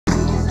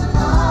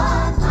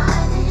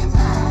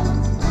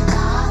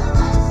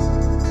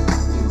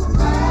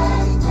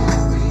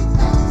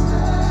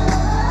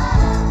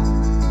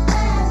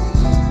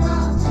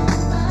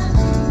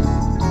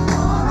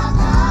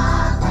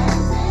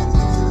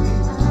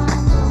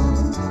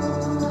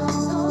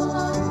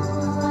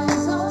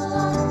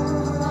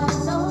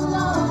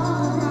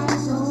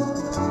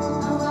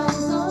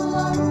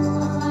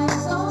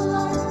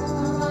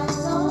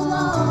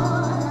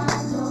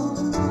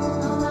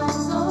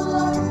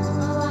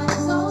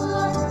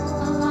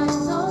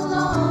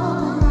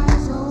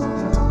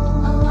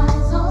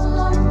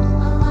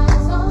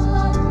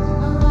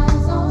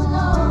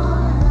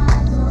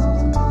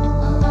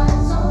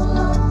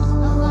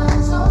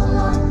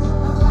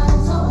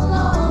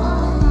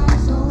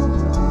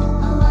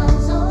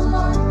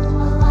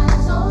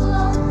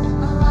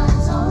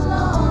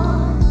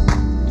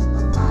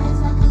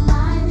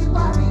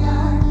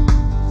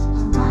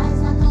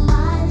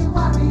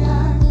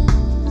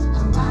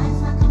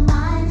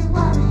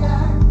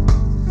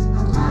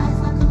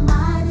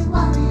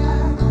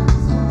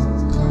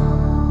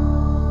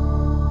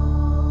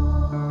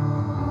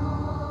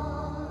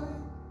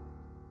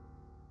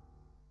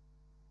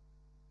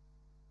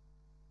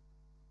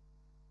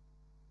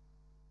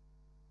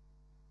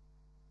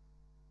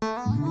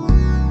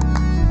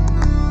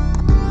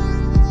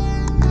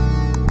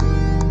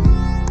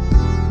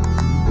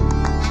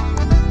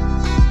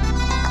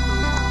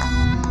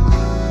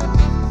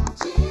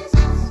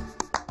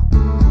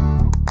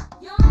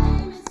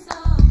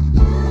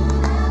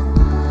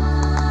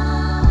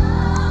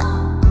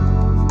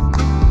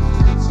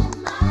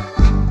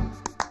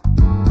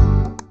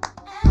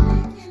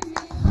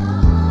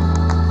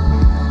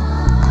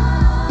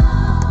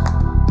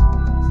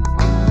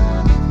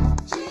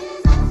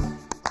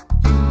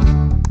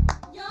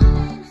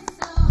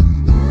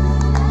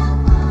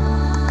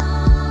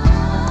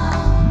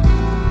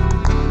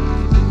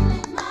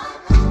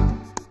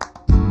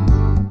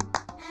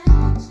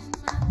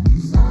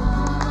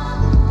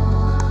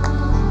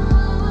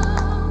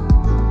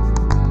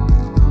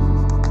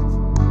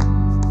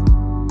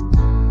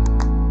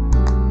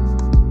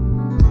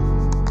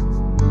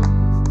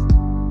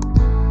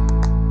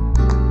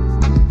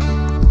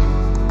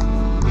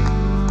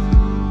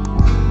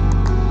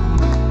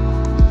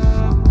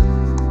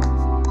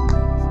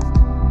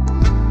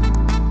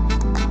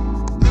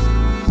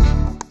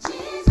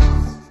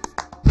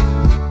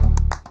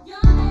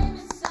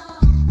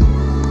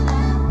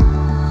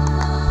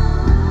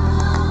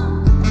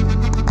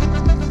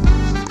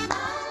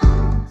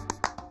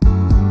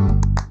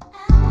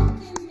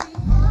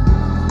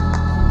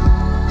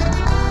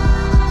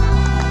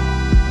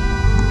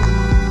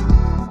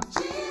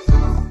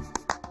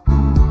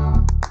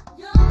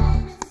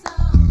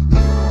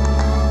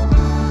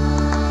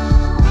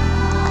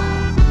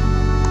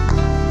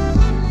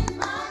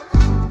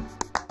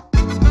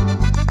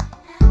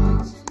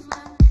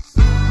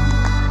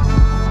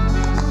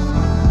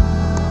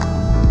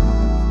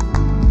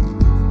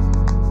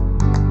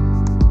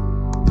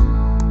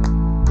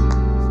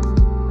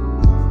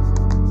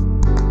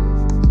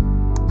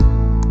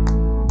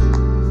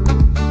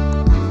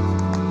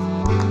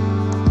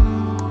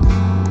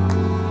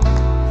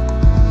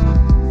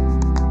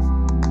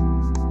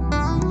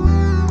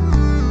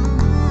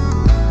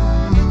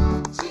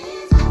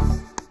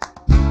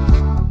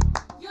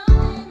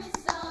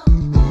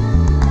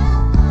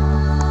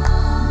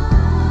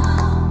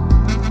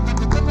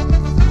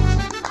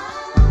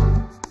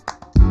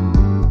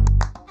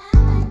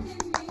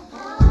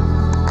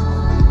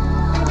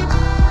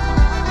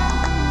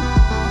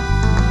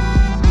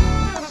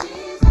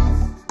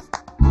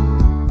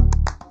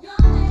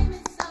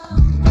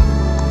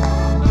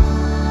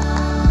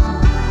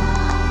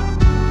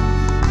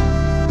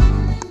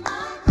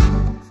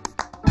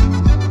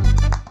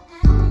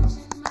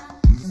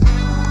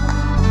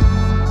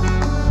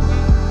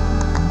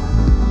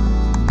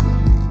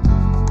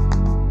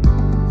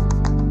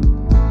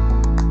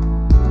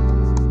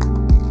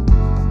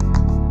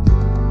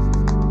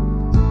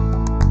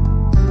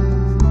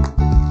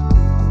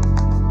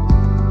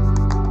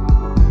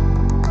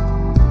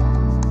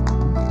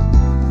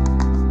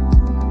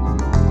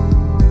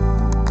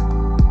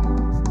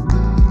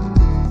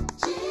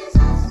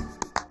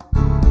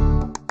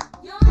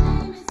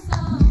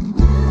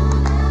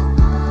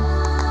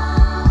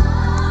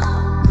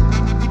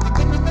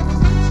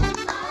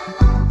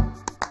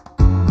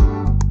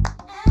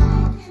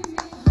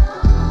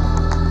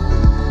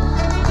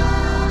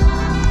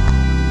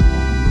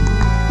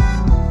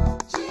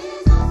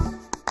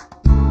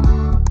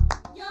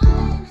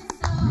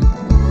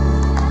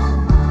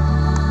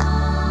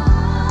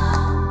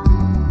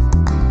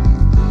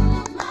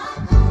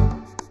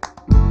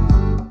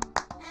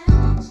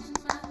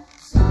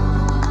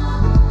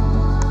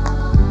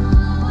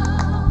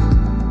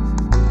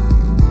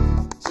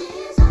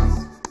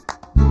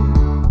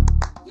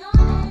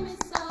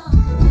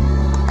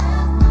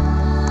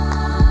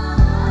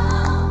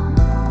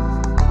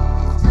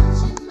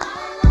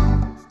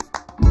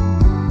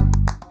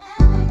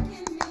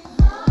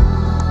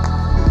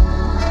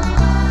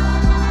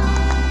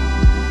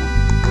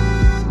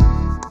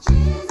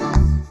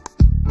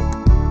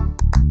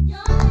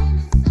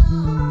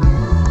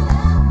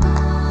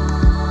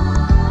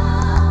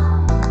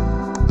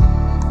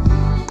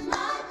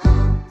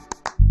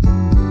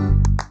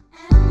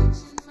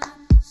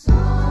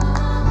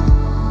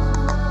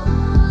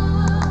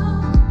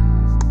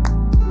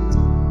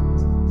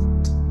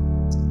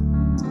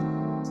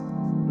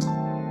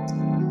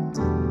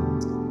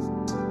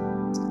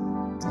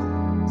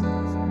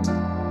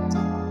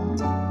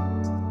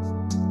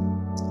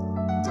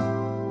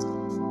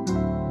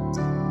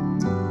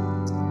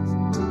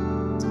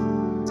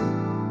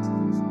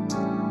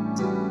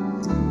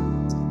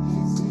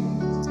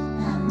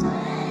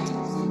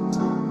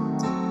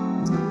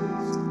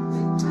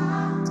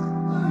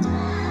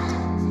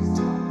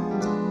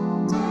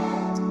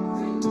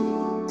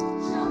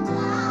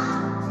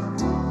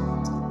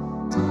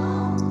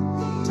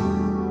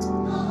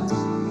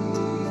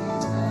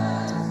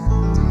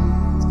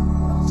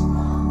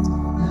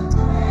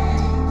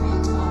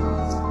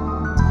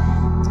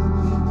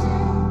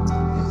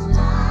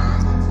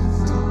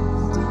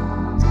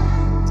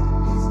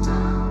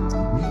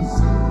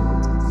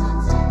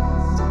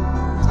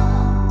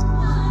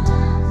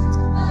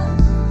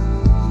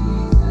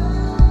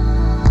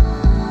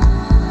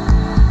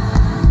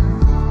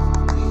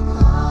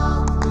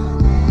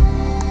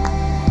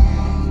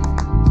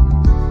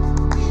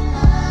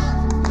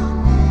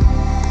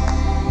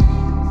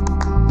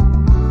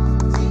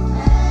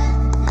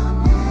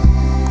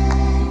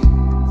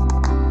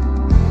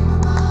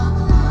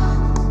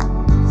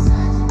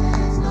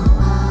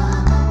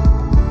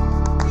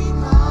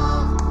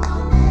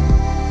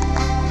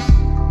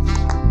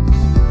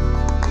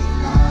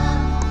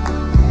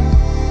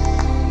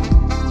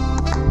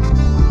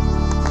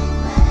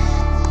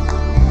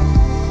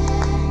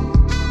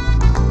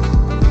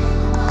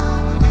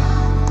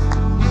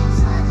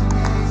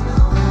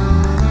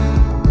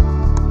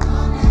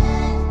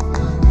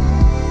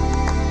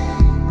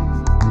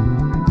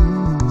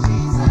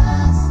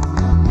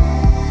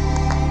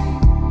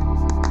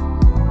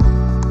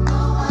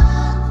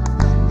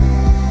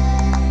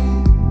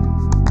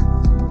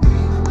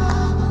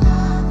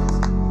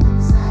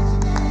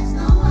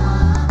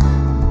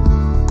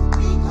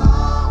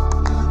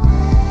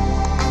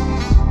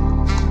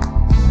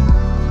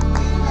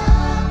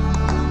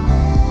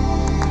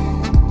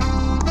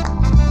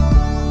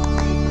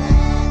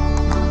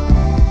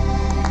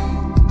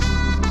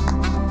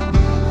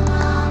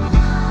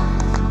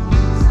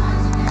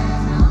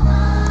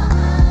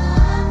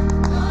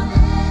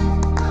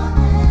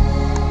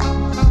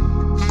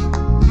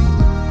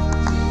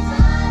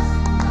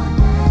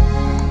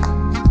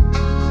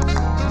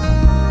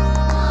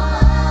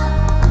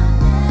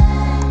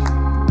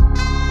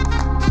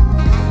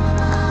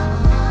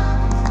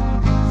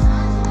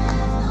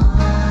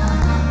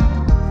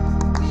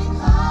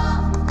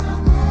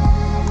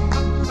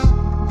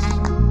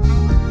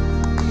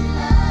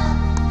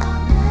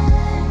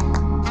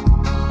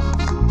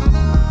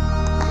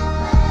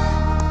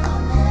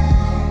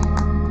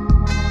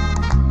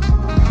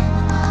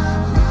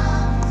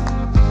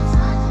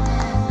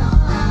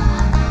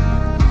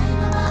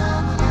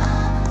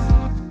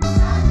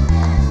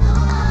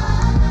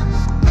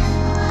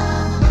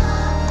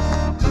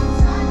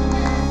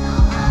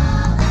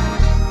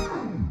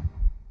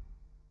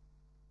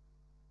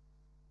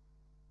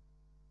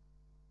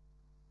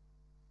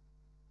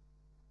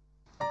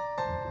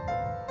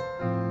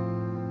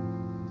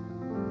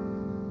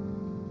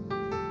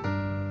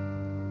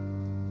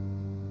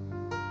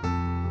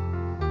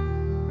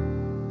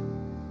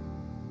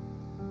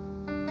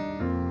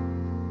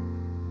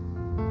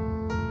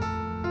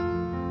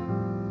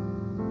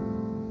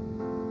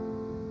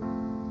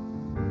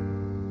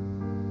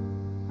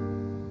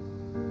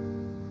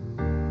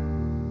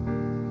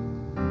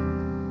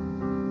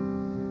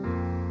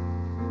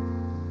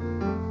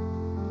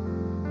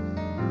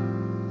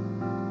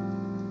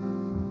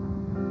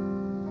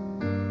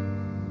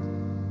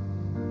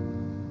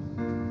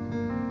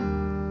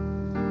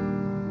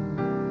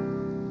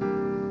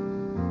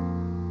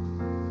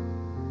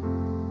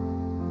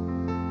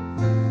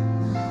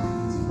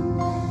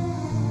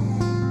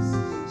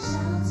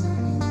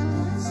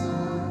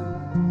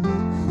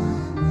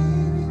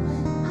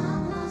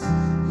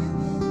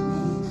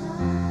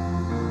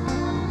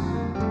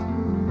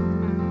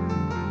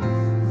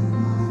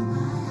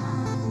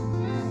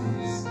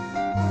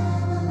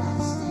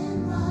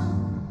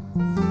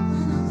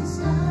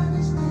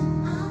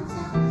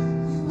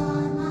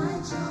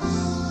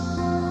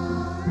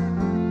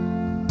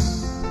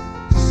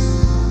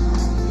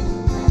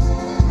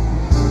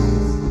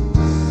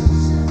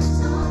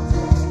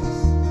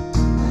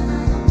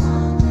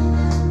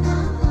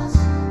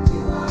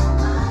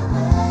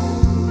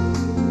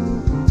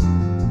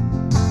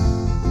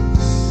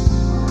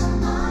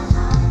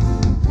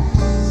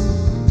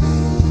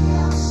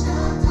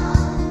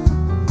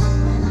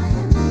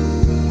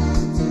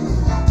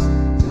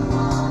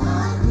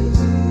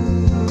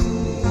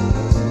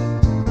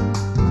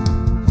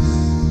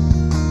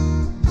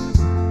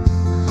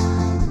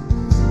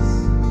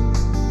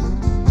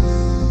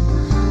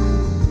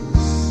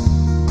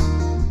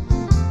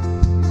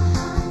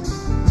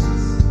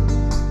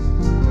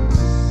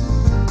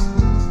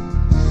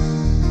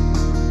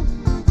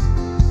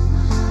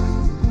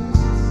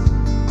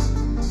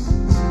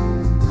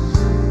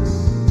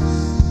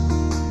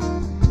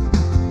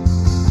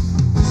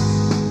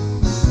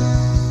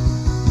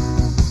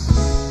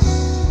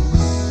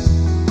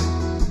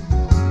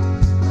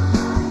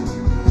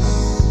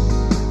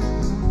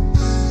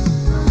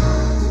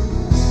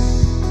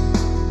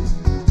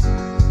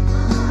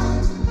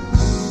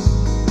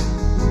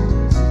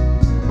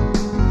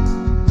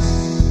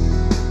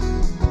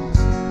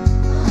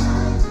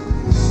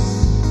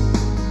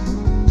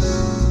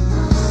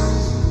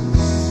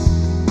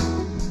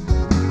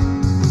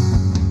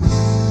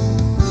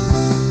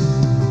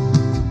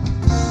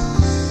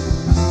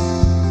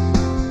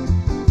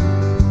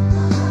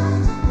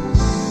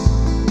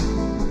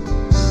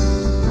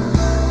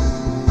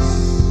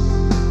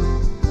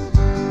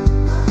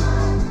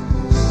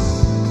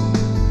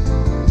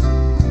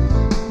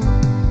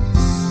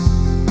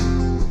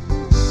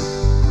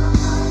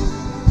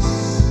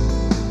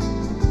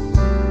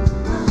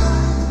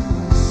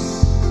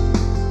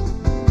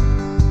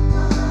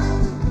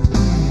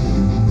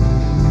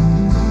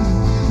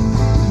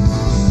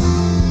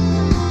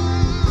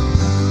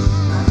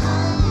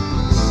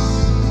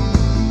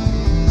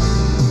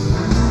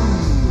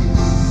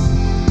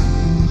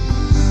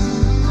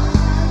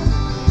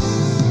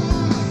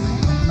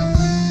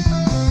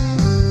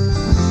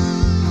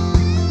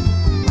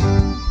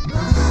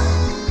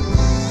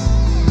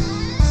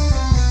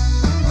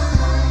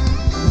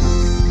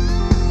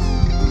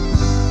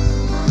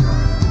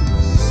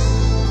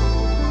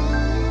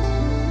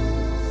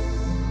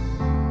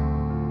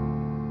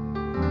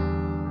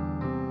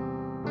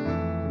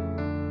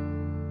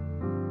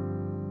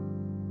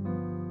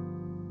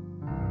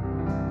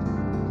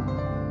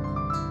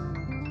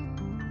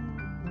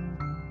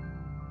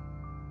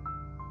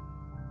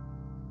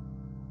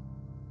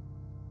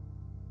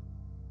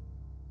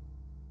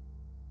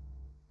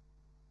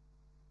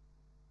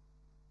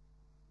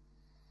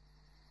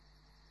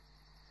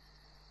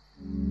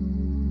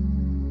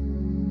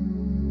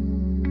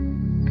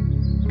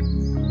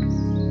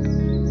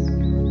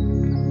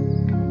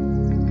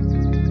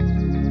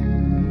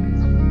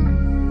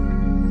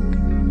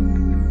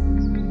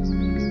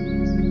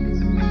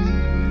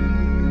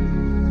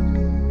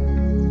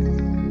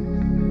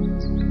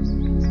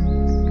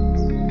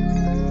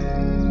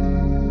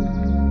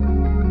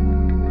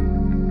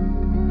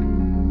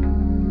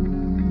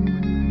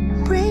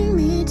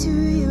me to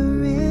your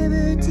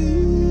river deep.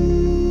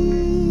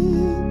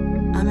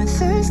 I'm a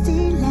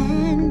thirsty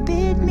land,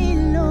 bid me,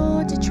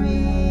 Lord, to drink.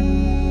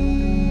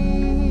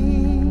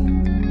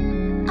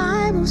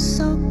 I will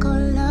soak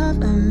all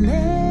of a man.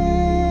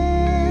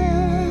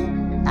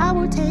 I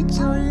will take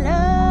your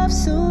love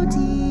so deep.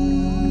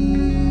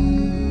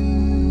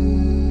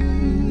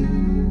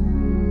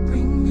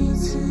 Bring me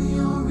to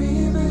your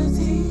river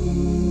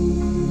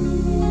deep.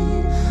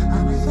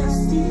 I'm a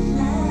thirsty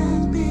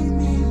land, bid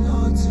me,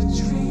 Lord, to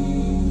drink.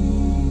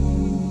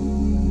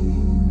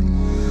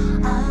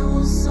 I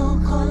will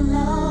soak all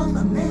of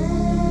a man.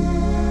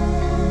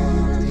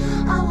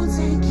 I will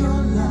take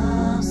your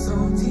love so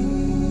deep.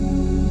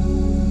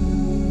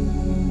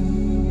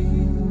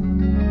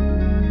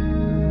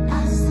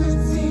 As the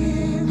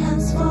deep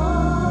pants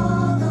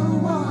for the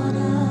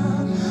water,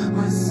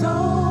 my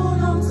soul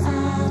longs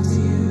after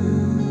you.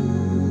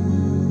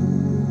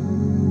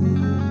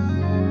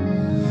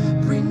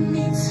 Bring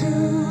me to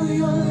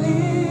your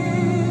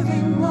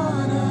living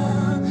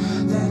water,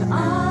 that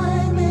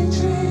I may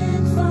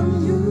drink from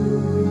you.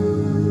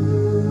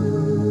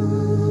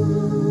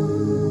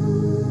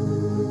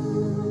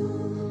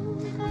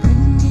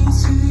 Bring me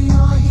to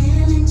your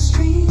healing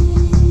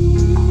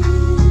stream,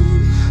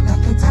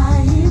 like a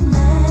dying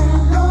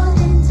man, Lord,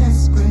 in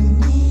desperate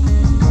need.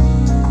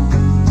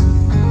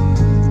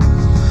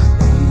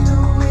 Fade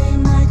away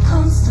my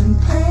constant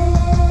pain.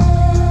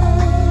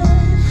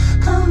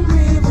 Come,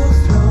 river,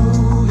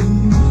 flow in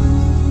me.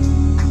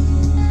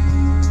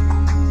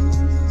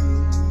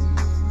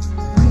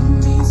 Bring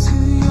me to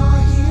your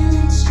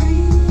healing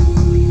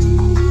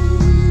stream,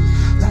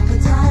 like a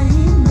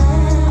dying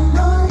man,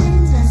 Lord, in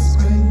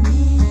desperate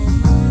need.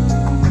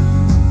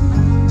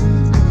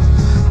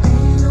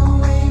 Fade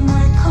away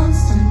my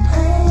constant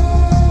pain.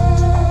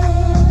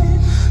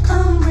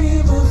 Come,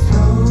 river,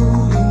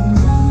 flow in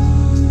me.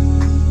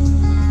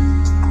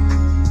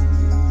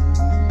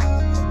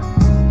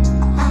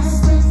 As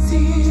the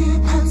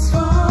deep pants for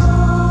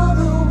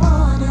the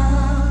water,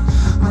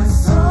 my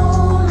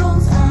soul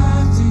longs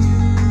after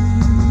you.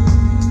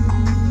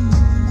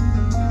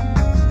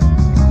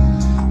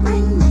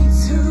 Bring me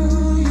to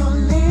your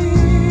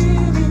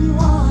living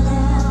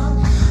water,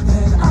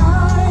 that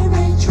I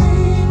may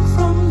drink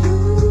from you.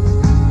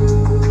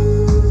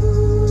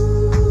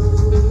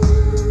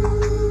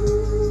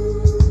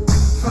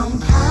 From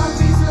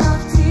Calvary's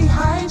lofty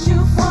height you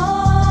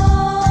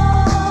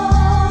fall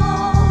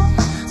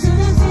to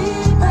the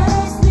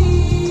deepest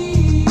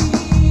need.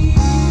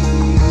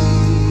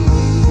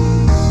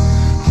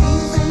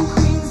 Kings and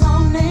queens,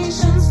 all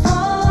nations fall.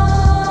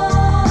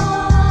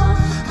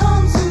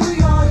 Come to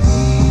your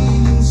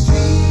healing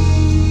stream.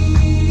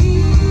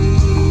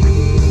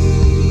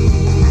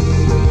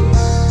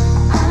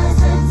 As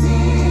the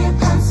deep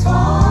pants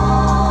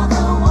for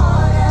the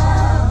water,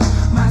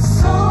 my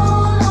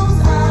soul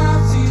longs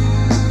after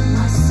you.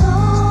 My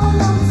soul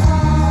longs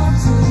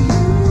after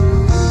you.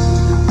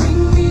 Bring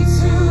me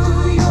to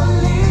your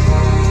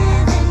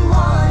living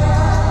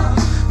water,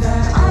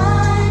 that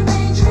I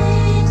may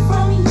drink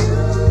from you.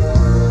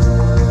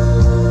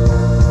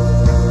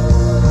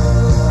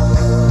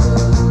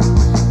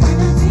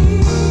 River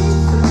deep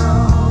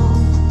flow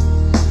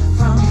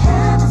from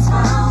heaven's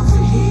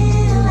fountain,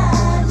 heal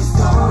and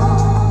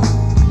restore.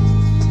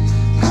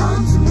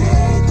 Come to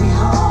make me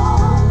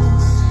whole.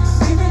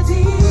 River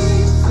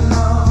deep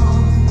flow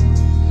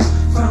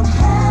from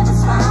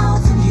heaven's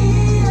fountain,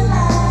 heal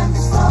and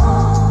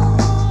restore.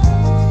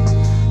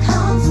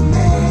 Come to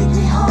make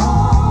me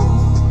whole.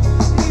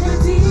 River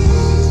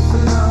deep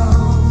flow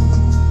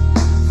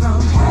from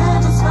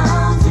heaven's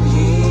fountain,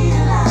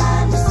 heal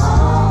and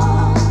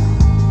restore.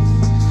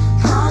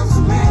 Come to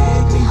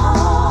make me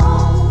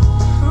whole.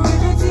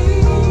 River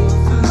deep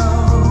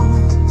flow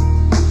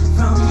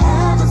from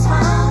heaven's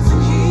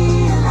fountain,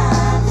 heal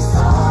and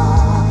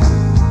restore.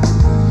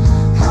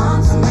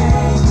 Come to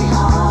make me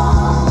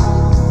whole.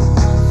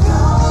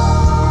 Flow,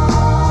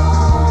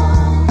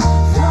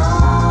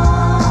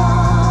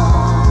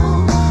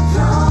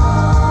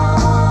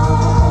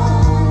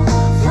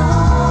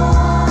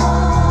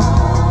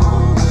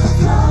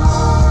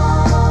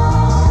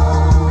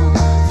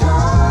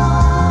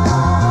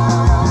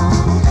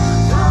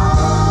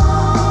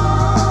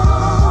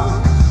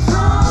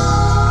 flow,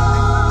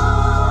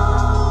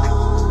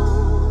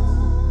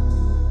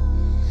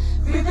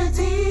 River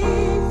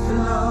deep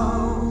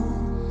flow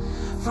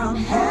from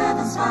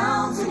heaven's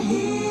fountain,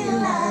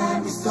 heal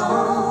and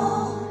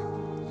restore.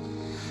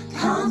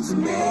 Come to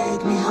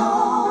make me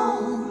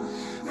whole.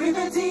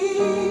 River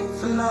deep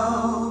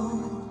flow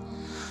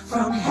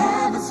from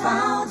heaven's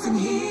fountain,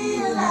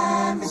 heal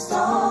and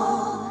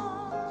restore.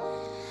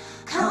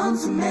 Come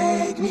to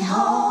make me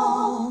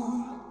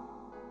whole.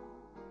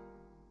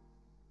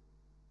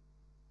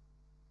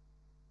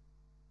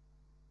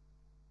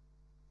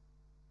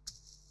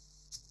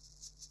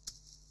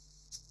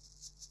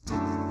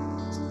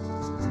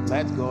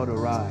 Let God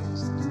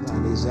arise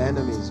and his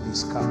enemies be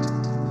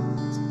scattered.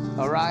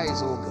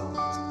 Arise, O God,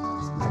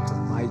 like a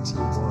mighty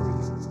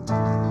warrior.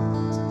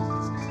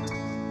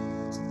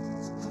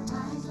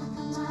 Arise like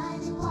a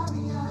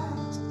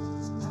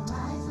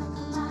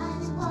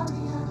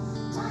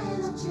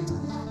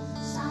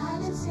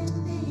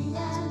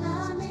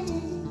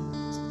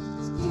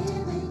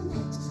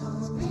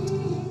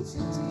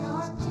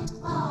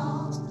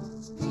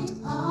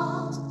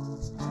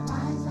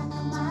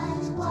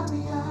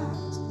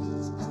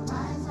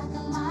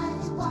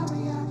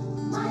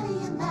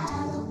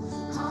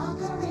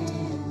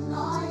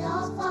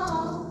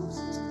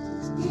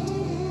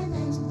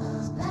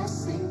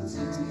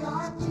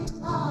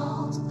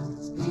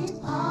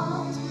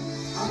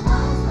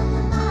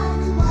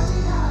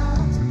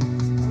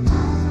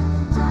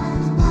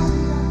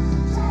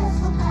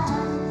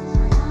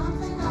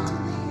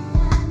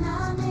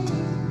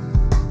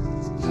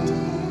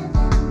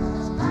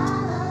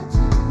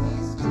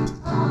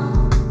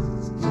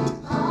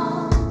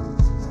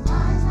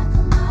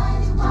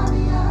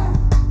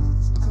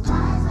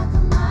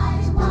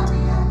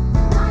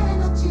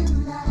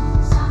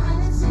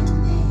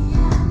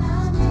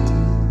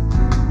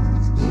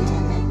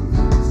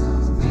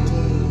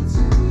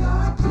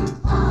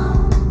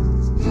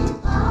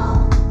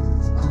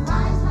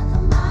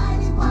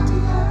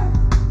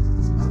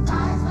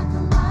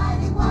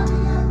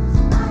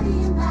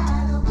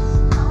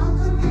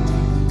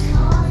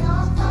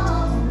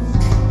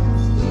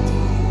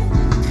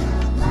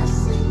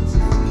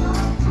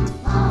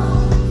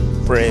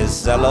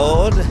Praise the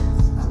Lord.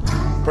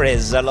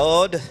 Praise the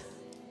Lord.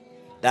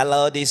 The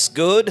Lord is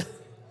good,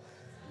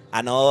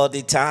 and all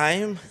the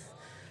time.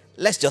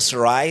 Let's just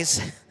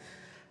rise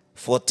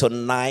for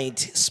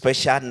tonight,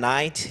 special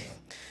night.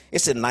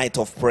 It's a night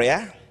of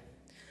prayer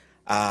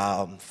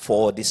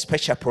for the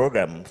special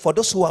program. For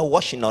those who are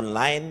watching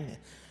online,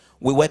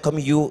 we welcome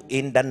you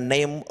in the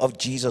name of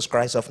Jesus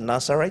Christ of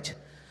Nazareth.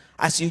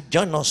 As you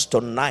join us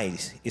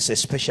tonight, it's a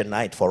special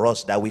night for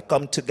us that we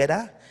come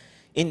together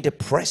in the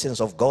presence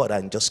of God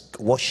and just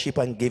worship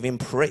and give him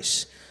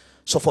praise.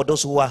 So for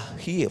those who are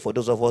here, for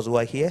those of us who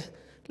are here,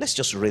 let's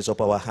just raise up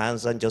our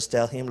hands and just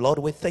tell him, Lord,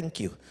 we thank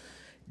you.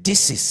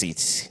 This is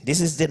it. This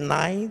is the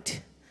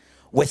night.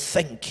 We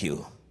thank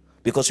you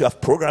because you have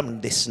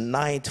programmed this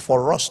night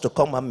for us to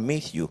come and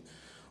meet you.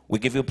 We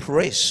give you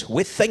praise.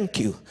 We thank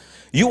you.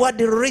 You are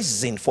the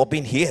reason for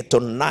being here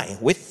tonight.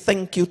 We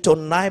thank you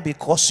tonight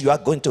because you are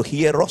going to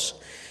hear us.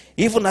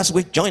 Even as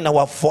we join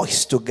our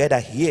voice together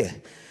here.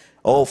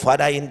 Oh,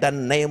 Father, in the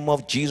name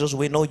of Jesus,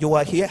 we know you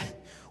are here.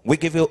 We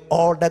give you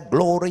all the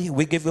glory.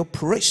 We give you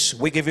praise.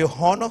 We give you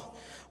honor.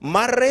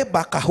 Mare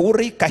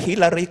bakahuri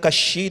kahilari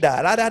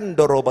kashida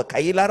radandoroba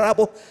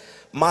kahilarabo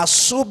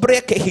masubre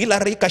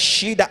kahilari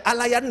kashida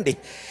alayande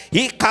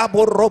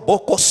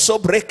ikaboroboko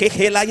sobre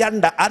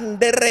kahilayanda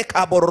andere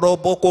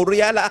kaboroboko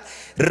riala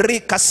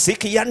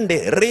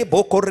rikasikiande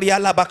reboko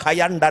riala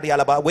bakayanda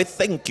rialaba. We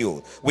thank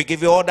you. We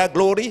give you all the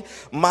glory.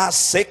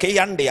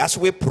 Masekeyande, as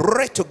we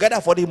pray together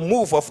for the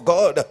move of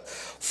God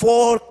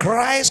for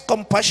Christ's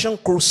Compassion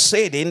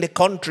Crusade in the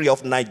country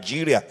of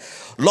Nigeria.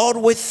 Lord,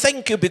 we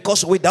thank you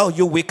because without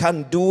you we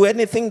can't do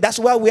anything. That's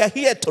why we are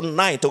here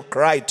tonight to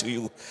cry to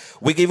you.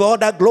 We give all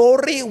the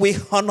glory. We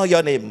honor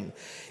your name.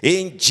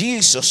 In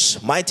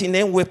Jesus' mighty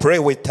name we pray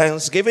with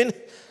thanksgiving.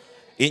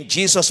 In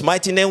Jesus'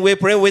 mighty name we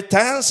pray with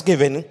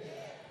thanksgiving.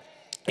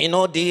 You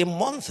know,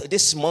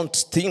 this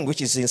month's theme,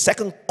 which is in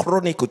 2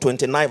 Chronicles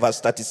 29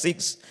 verse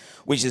 36,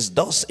 which is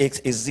thus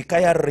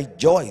Hezekiah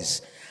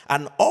rejoiced,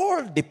 and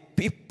all the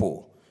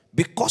people,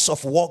 because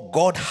of what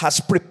God has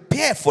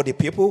prepared for the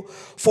people,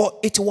 for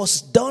it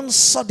was done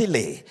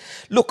suddenly.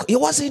 Look, it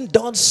wasn't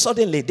done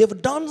suddenly.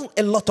 They've done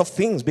a lot of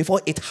things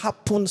before it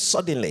happened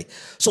suddenly.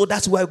 So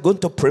that's why we're going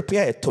to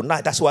prepare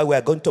tonight. That's why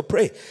we're going to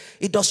pray.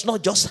 It does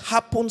not just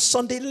happen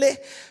suddenly.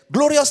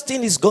 Glorious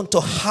thing is going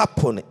to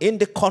happen in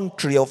the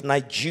country of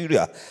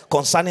Nigeria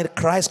concerning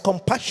Christ's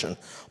compassion.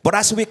 But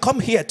as we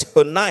come here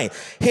tonight,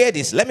 hear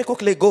this. Let me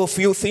quickly go a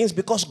few things,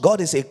 because God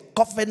is a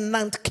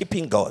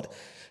covenant-keeping God.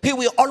 He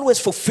will always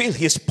fulfill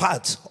his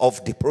part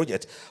of the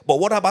project. But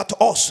what about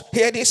us?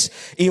 Hear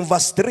this in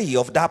verse 3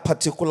 of that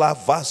particular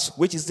verse,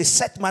 which is the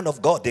set man of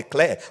God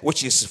declared,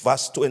 which is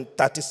verse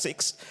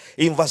 36.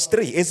 In verse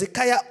 3,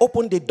 Hezekiah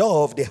opened the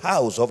door of the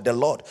house of the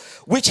Lord,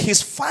 which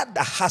his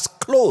father has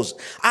closed,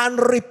 and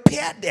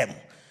repaired them.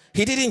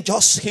 He didn't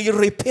just, he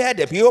repaired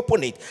them, he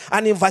opened it.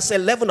 And in verse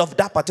 11 of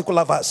that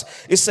particular verse,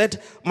 he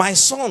said, my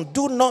son,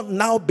 do not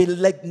now be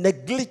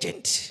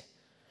negligent.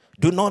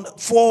 Do not,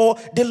 for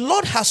the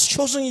Lord has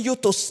chosen you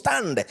to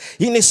stand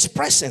in his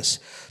presence,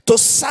 to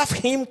serve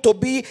him, to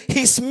be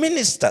his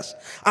ministers,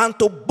 and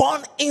to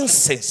burn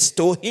incense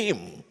to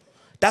him.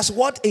 That's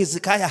what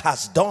Hezekiah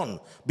has done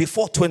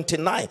before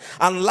 29.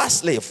 And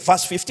lastly,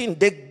 verse 15,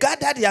 they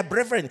gathered their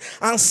brethren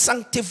and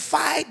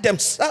sanctified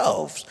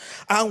themselves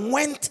and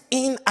went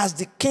in as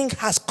the king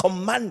has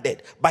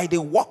commanded by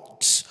the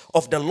works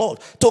of the Lord,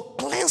 to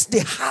cleanse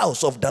the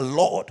house of the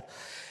Lord.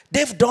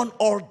 They've done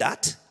all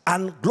that,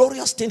 and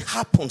glorious thing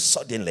happened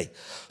suddenly.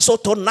 So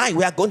tonight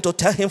we are going to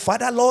tell him,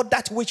 Father, Lord,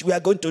 that which we are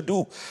going to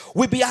do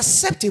will be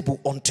acceptable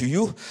unto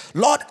you.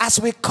 Lord, as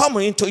we come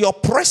into your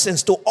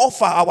presence to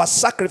offer our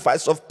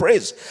sacrifice of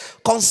praise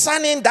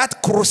concerning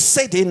that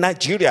crusade in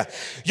Nigeria,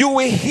 you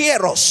will hear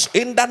us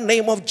in the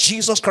name of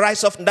Jesus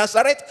Christ of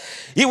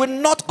Nazareth. It will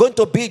not going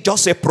to be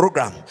just a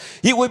program.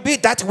 It will be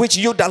that which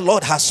you, the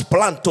Lord, has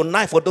planned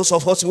tonight for those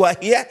of us who are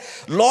here.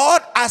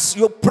 Lord, as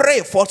you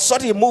pray for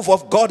sudden move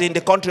of God in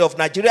the country of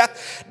Nigeria,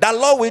 the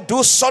Lord will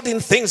do sudden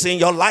things in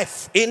your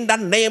life. In the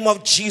name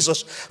of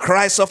Jesus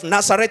Christ of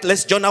Nazareth,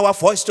 let's join our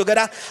voice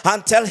together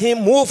and tell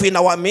him, move in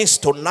our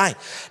midst tonight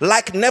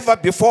like never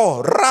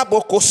before.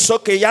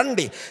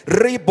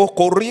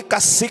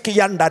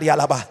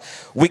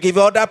 We give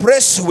you all the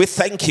praise. We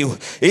thank you.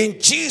 In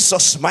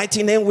Jesus'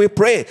 mighty name we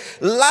pray.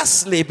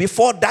 Lastly,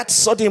 before that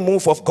sudden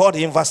move of God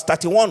in verse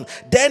 31,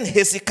 then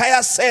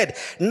Hezekiah said,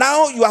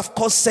 now you have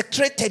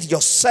consecrated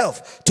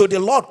yourself to the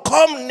Lord.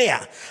 Come near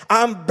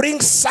and bring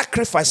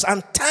sacrifice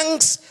and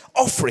thanks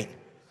offering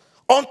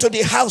unto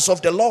the house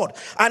of the Lord.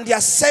 And the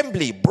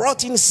assembly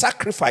brought in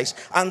sacrifice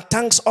and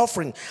thanks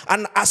offering,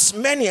 and as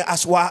many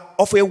as were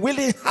of a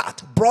willing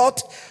heart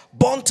brought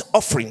burnt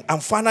offering.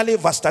 And finally,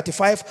 verse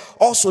 35,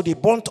 also the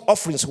burnt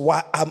offerings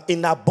were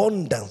in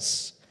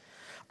abundance,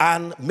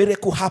 and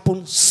miracle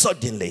happened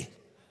suddenly.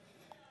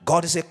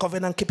 God is a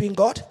covenant keeping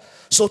God.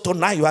 So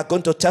tonight you are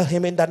going to tell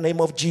him in the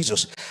name of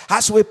Jesus.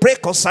 As we pray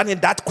concerning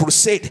that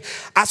crusade,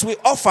 as we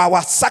offer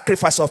our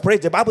sacrifice of praise,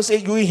 the Bible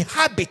says you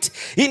inhabit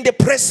in the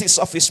praises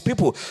of his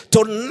people.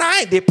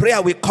 Tonight the prayer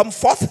will come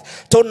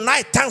forth.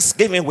 Tonight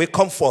thanksgiving will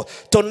come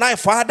forth. Tonight,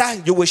 Father,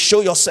 you will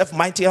show yourself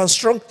mighty and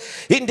strong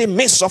in the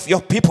midst of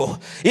your people,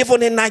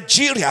 even in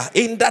Nigeria,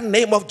 in the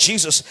name of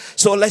Jesus.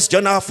 So let's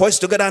join our voice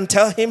together and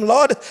tell him,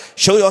 Lord,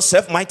 show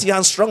yourself mighty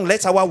and strong.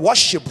 Let our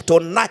worship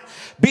tonight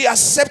be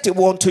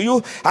acceptable unto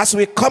you as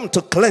we come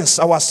to cleanse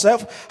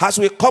ourselves, as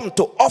we come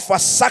to offer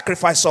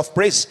sacrifice of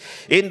praise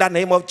in the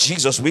name of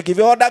Jesus. We give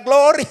you all the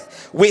glory.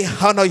 We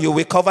honor you.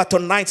 We cover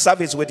tonight's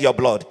service with your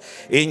blood.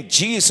 In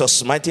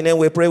Jesus' mighty name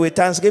we pray with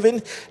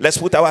thanksgiving. Let's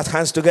put our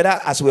hands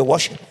together as we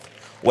worship.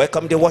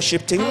 Welcome the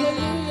worship team.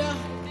 Hallelujah.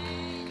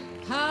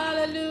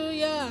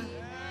 Hallelujah.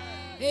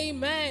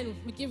 Amen.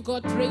 We give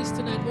God praise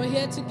tonight. We're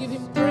here to give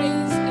him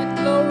praise and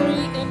glory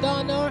and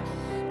honor,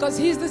 because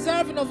he's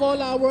deserving of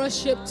all our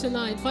worship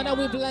tonight. Father,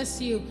 we bless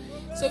you.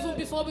 So even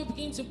before we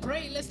begin to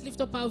pray, let's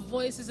lift up our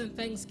voices in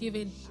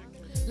thanksgiving.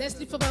 Let's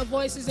lift up our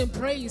voices in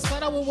praise.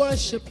 Father, we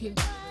worship you.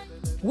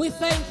 We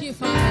thank you,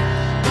 Father.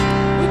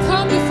 We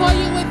come before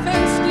you with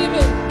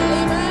thanksgiving.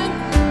 Amen.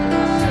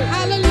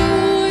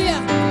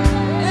 Hallelujah.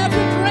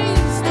 Every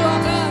praise to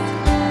our God.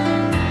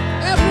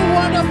 Every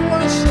word of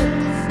worship.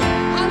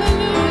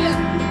 Hallelujah.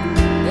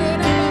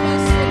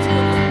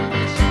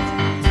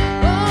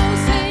 Oh,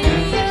 say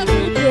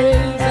every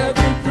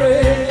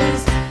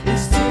praise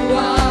is to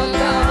our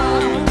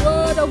God. The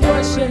word of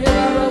worship.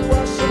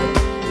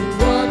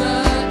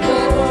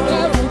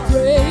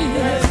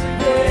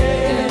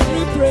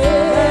 Every praise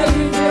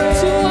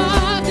to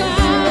our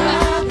God.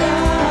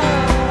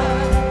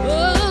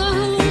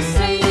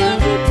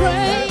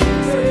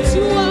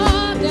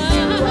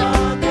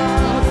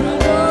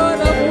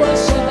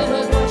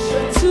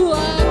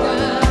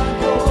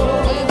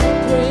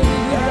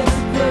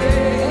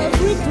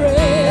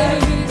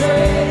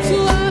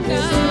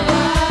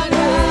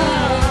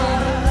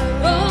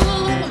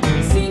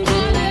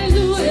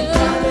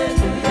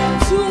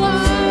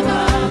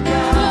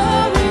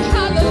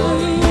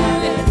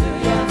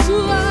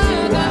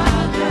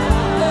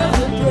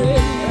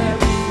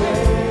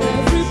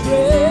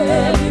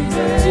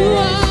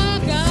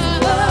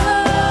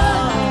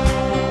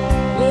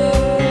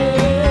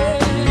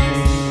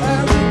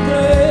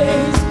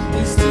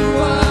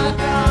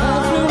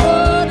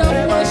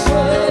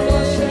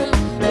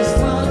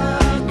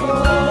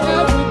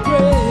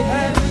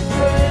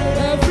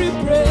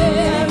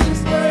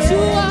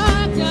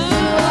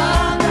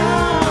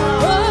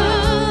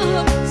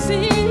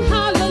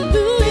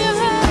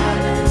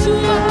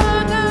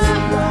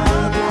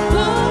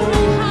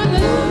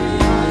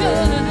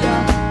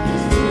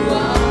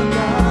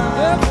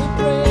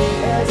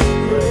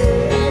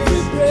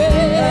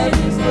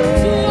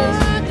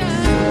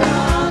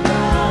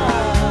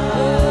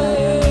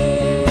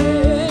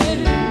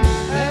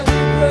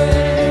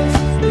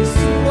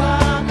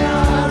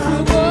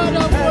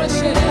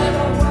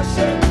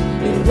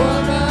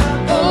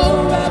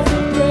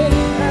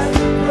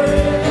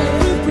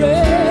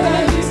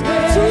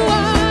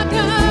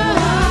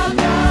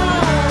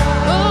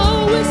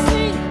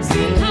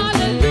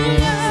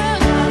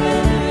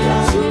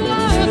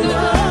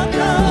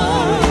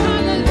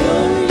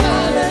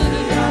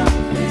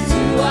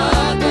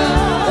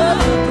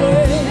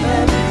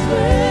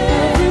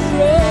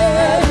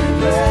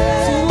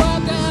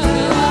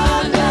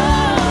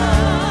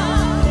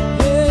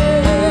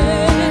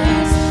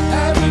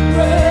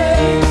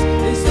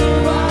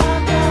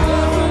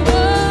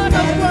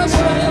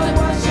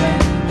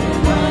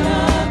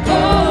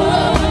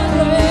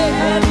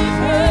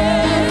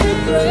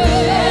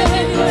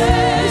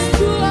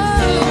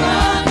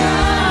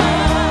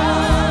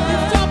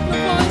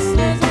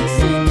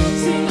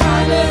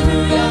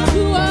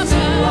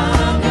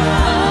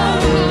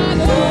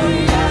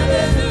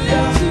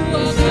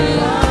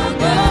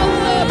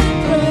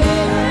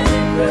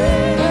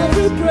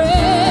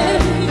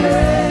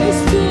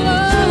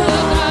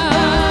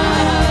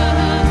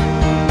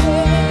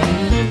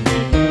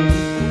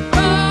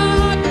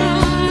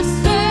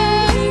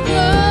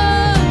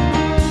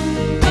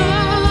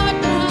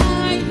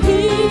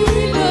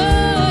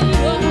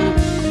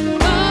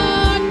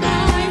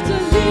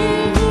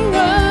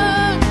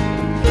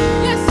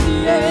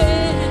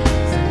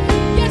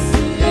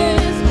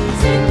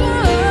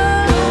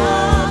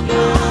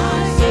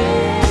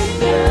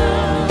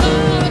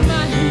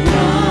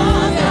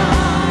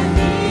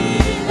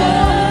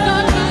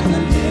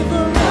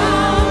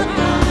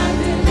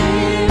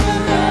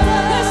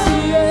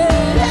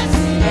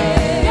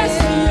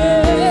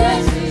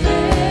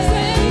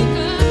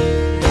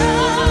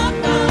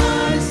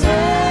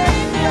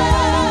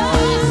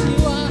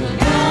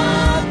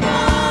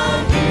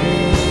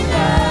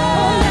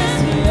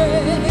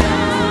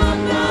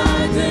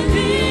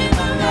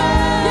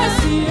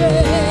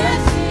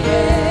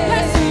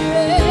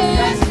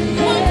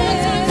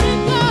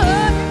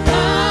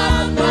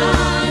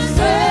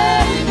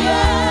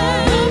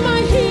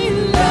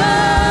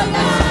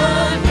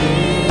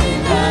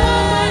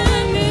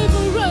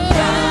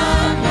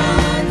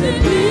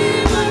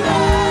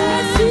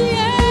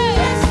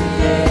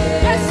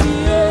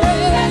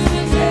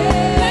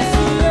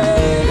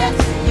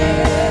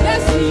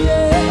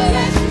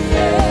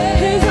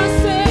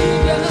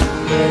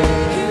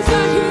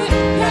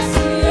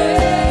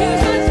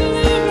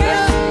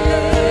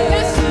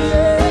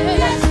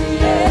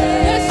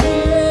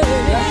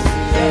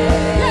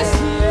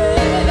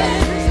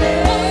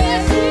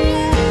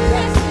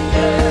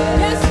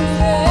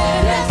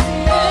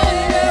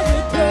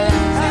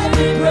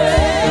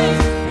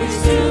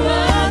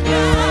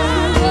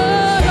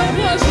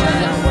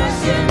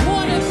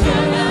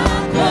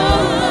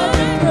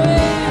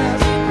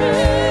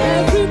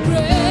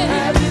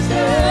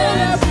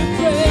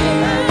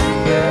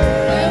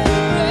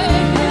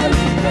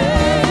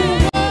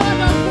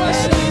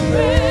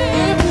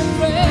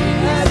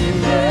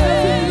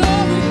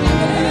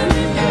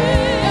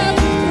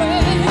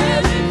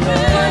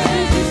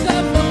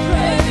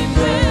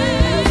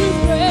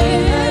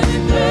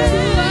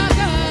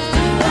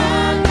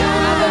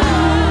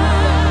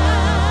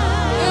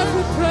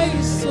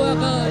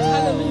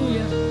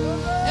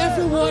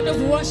 word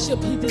of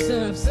worship he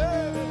deserves.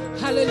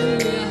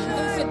 Hallelujah.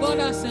 Let's say, God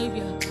our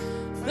Savior.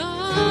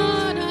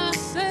 God our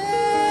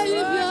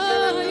Savior.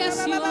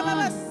 Yes, you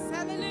are.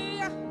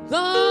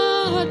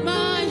 God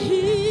my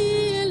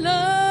healer.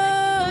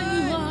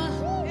 You are.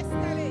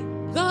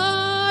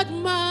 God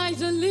my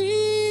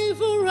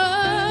deliverer.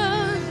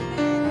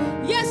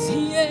 Yes,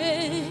 he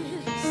is.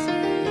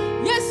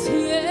 Yes,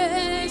 he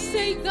is.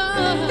 Say,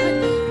 God.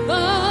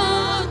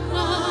 God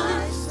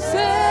my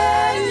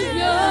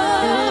Savior.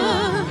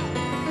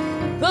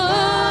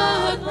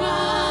 God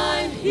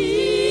my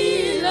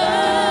healer.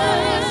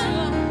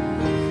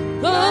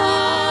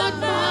 God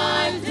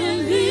my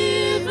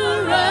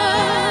deliverer.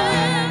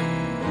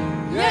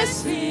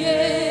 Yes, he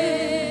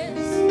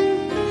is.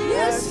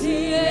 Yes,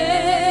 he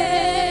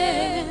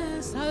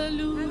is.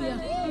 Hallelujah.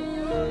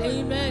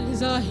 Amen.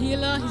 He's our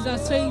healer. He's our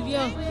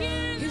Savior.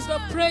 He's the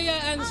prayer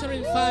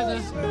answering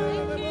Father.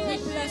 We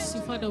bless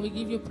you, Father. We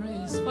give you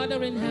praise.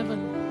 Father in heaven,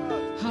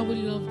 how we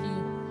love you.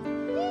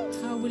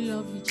 How we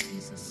love you,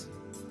 Jesus.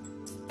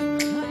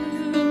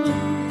 Hallelujah.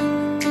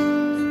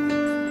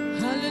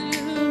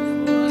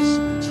 Hallelujah.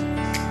 Worship you,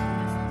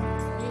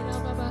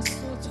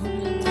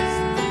 Jesus.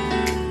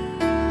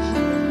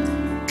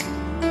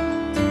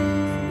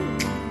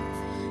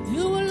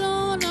 You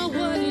alone are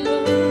worthy,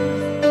 Lord.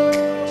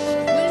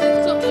 We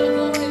lift up our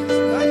voice.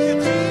 Thank you,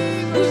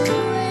 Jesus. We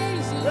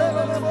praise you, Lord.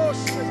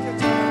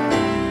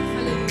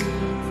 Hallelujah.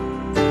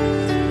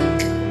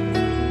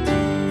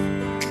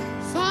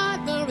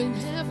 Father in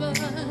heaven,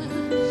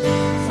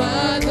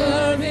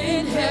 Father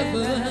in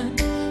heaven,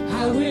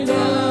 how we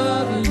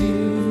love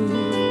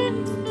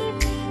you.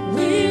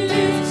 We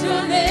lift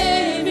your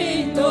name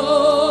in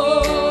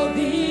all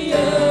the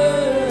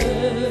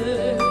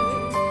earth,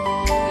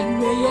 and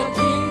may your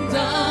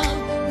kingdom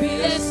be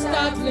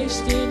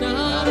established in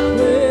our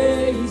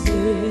praises.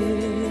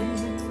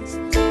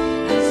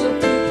 As a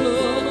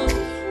people,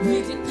 we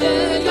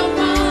declare your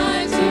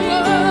mighty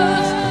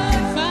works.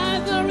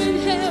 Father in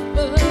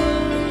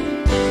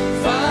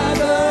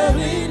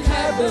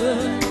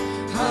heaven,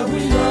 how we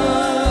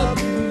love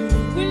you.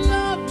 We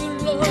love you,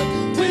 Lord.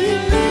 We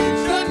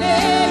lift your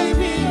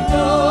name in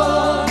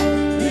all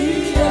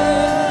the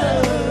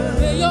earth.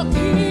 May your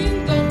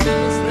kingdom be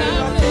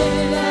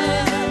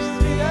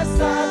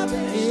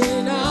established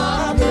in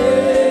our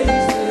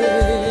praises.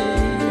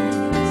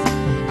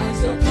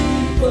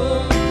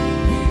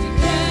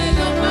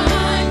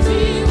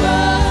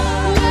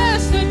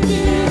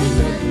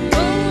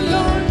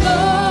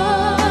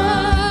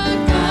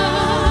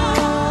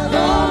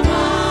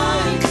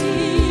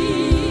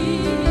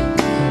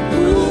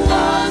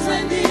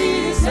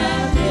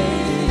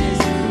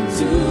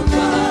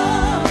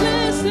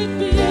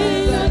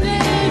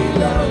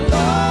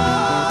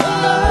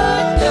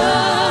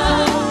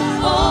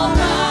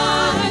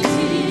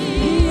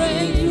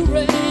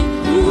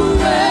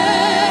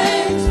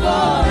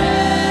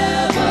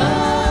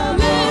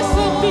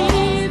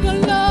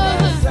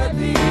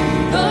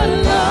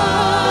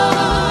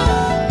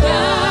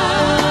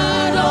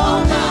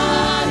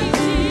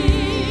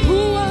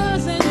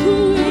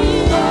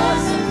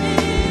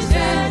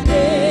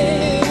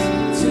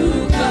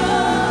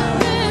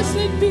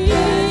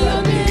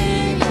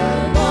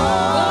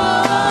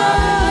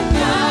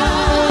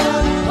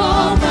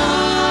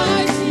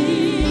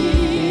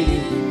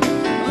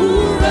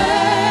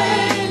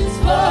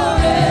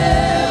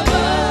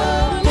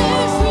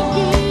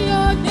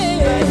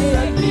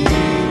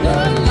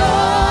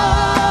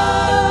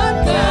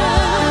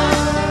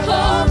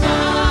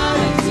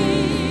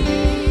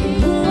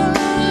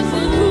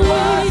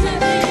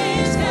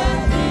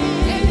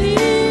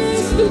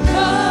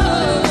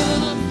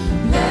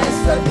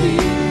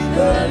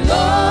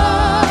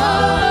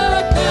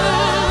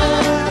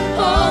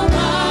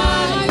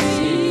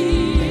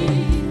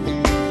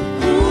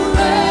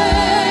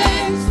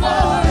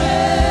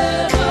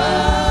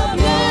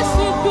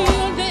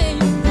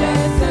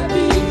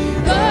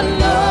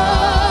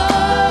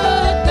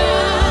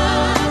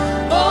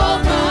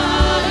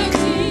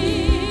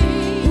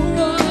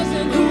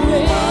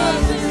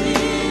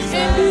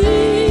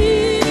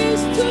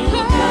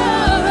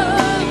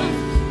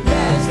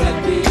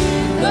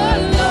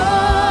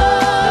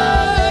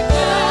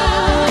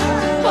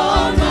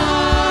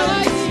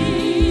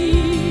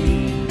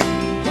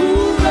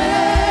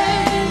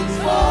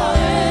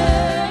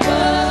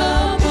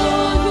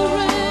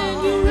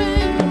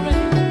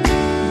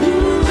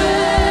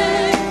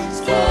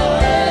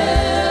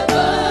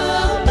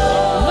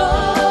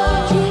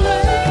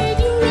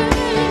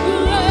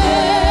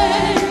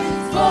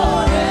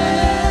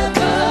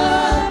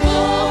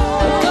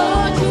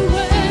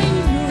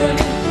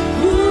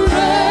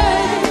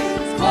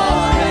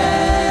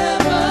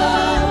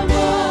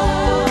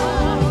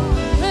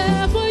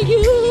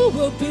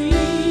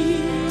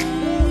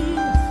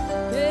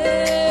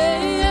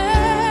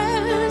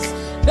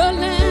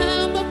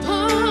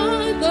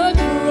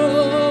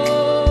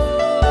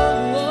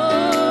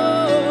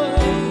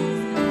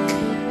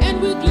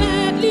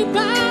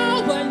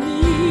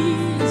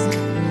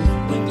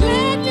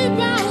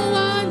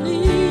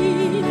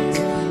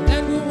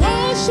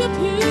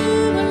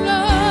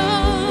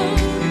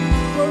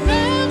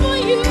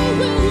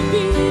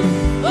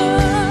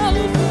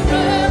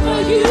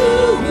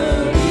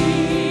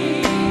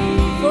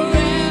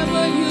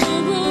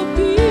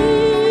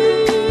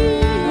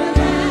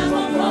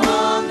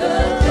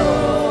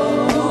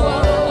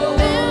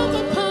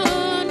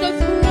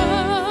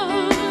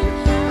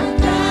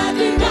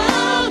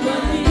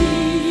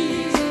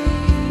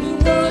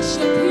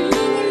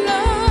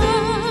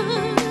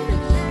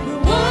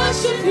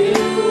 worship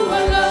you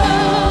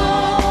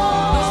alone.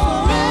 'Cause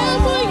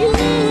forever you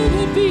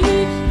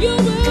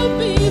will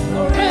be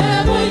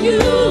forever you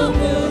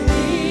will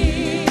be.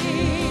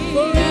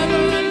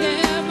 Forever and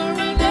ever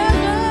and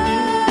ever.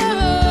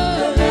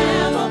 The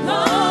Lamb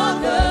upon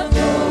the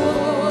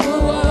throne. You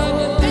are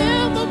the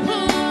Lamb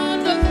upon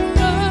the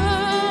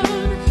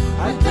throne.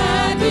 I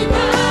gladly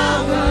bow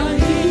our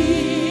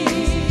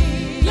knees.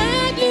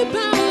 Gladly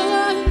bow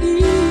our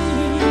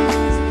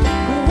knees.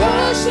 We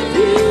worship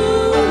you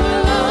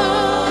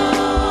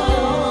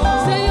alone.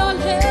 Say all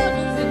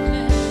heavens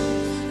declare,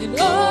 and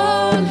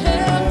all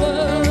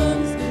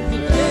heavens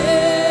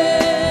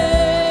declare,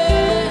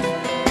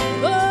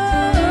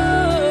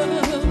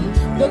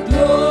 the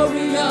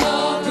glory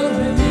of the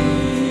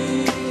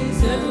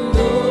risen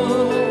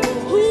Lord.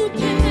 Who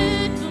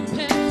can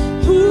compare?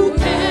 Who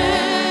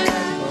can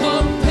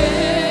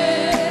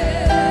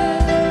compare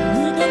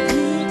with the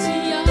beauty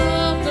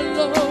of the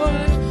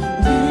Lord?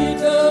 With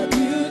the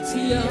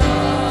beauty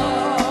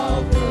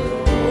of the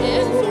Lord.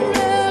 And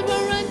forever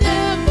and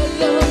ever,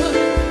 Lord,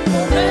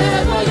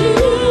 forever you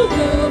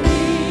will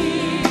be.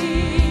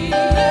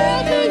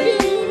 Forever you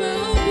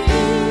will be.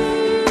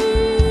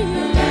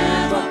 The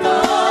Lamb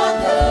upon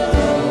the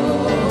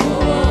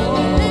throne.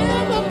 The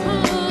Lamb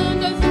upon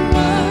the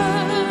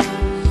throne.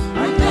 I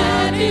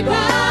gladly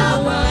bow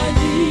my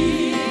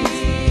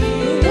knees. I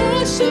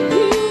worship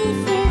you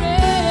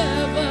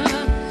forever.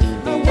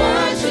 I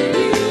worship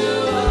you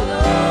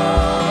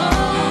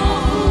alone.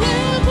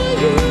 Forever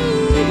you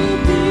will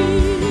be.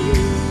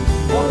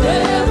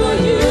 Forever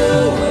you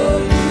will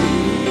be.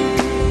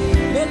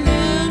 The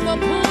Lamb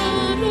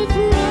upon the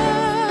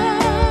throne.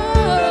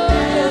 The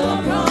Lamb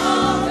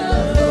upon the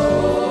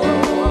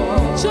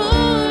throne.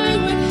 Join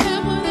with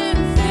heaven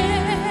and say,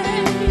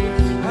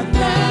 I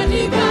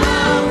gladly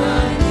bow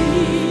my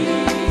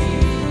knees.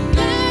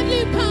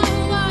 Gladly bow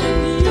my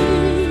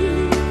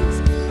knees.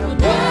 I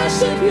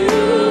worship you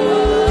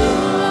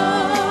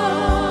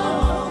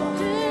alone.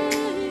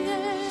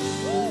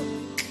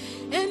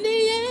 And the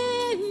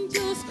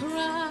angels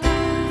cry,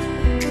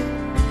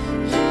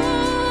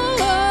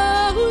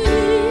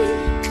 holy,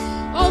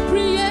 all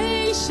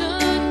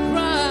creation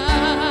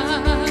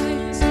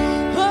cries,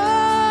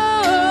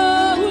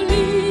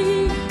 holy,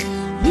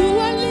 you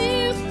are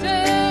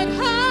lifted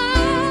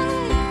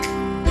high,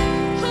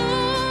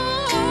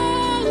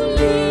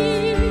 holy,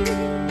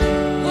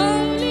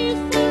 holy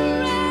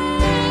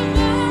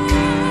forever.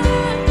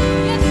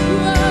 Yes, you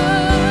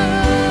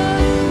are.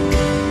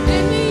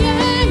 And the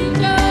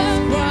angels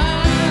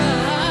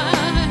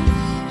cry,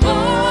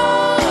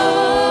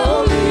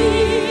 holy,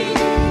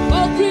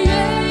 all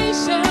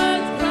creation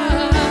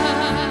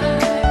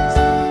cries,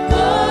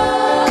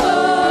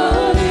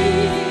 holy,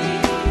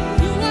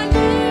 you are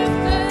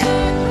lifted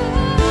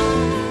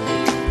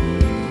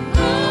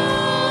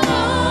high,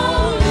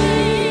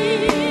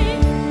 holy,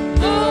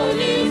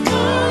 holy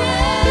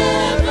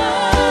forever.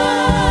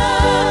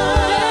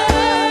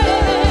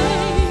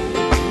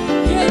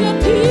 Hear your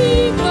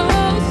people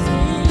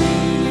sing,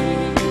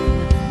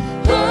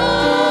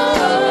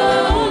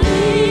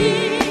 holy,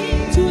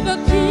 to the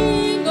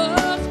King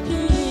of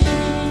Kings.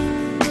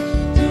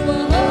 You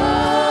are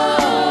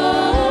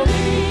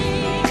holy,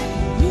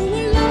 you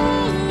will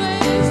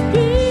always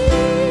be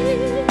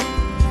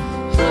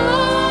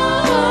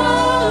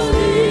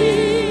holy,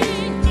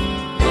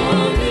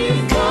 holy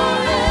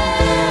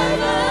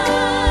forever.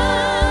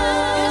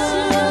 Yes,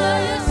 you are,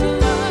 yes, you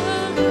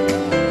are.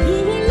 You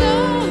will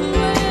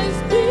always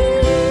be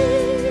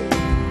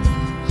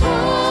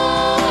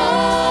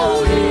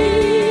holy,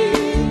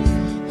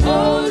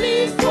 holy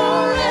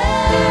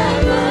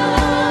forever.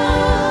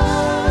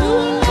 You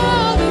will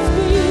always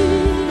be,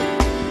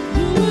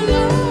 you will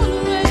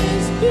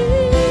always be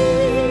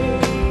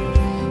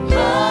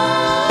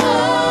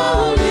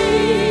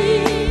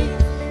holy,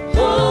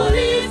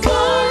 holy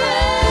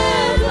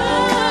forever.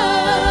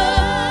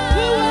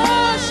 We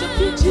worship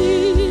you,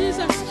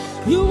 Jesus.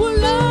 You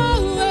will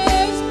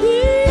always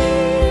be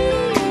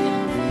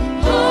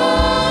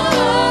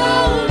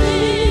holy,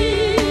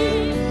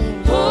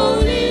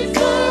 holy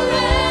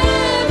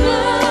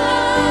forever.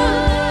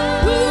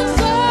 We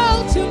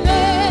exalt your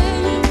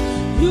name.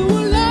 You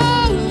will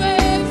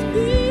always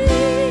be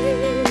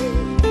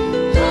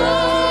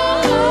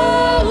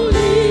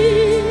holy,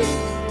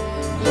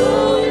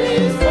 holy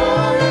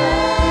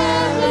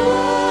forever.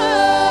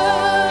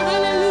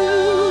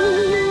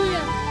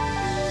 Hallelujah.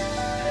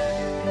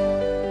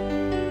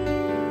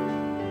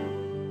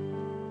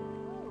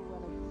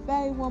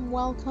 Very warm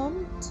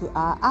welcome to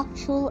our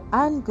actual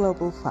and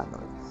global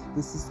family.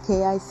 This is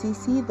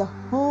KICC, the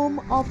home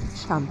of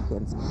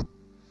champions.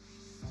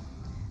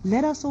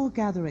 Let us all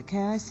gather at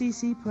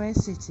KICC Prayer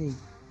City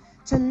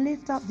to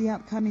lift up the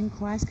upcoming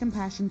Christ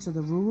Compassion to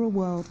the Rural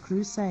World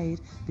Crusade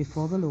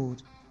before the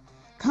Lord.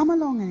 Come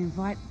along and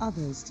invite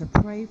others to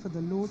pray for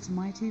the Lord's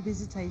mighty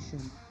visitation,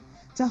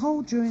 to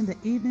hold during the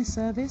evening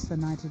service, the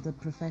night of the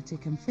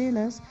prophetic and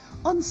fearless,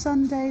 on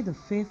Sunday the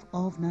 5th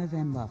of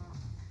November.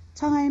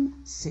 Time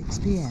 6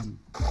 p.m.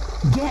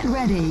 Get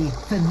ready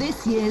for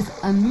this year's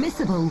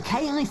unmissable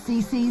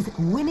KICC's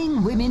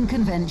Winning Women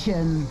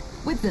Convention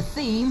with the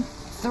theme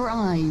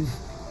Thrive.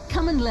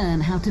 Come and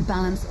learn how to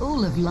balance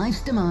all of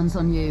life's demands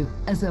on you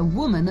as a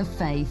woman of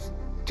faith.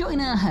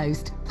 Join our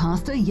host,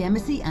 Pastor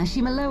Yemisi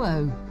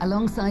Ashimolowo,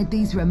 alongside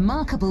these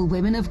remarkable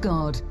women of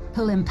God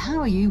who'll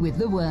empower you with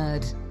the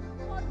Word.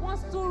 God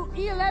wants to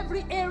heal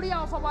every area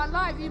of our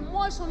life,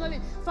 emotionally,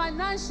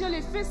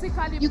 financially,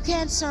 physically. You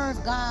can't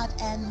serve God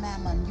and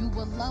mammon. You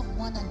will love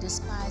one and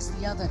despise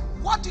the other.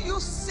 What do you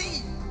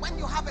see when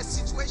you have a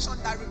situation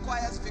that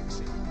requires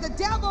victory? The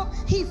devil,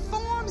 he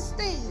forms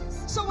things.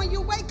 So when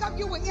you wake up,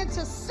 you will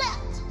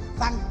intercept.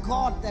 Thank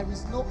God there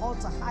is no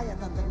altar higher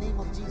than the name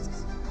of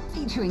Jesus.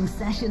 Featuring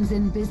sessions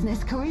in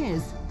business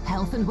careers,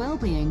 health and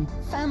well-being,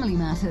 family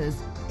matters,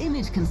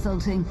 image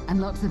consulting, and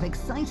lots of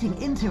exciting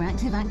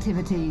interactive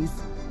activities.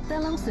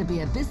 There'll also be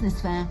a business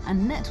fair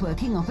and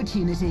networking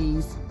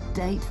opportunities.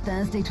 Date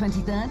Thursday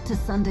 23rd to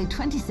Sunday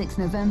 26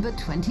 November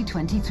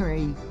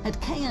 2023 at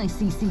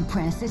KICC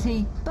Prayer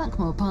City,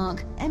 Buckmore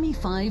Park,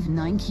 ME5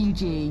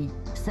 9QG.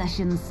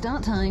 Sessions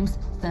start times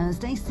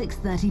Thursday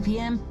 6:30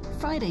 p.m,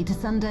 Friday to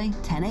Sunday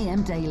 10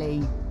 a.m.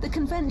 daily. The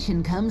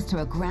convention comes to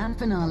a grand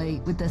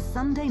finale with the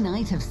Sunday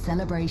night of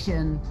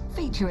celebration,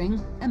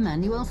 featuring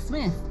Emmanuel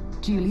Smith,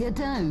 Julia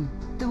Doe,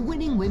 the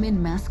Winning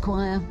Women Mass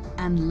Choir,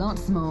 and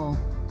lots more.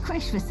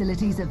 Creche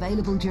facilities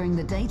available during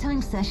the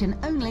daytime session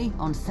only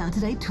on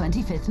Saturday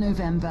 25th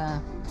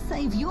November.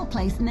 Save your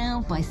place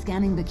now by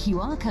scanning the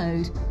QR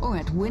code or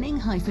at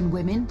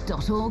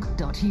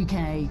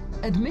winning-women.org.uk.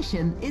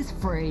 Admission is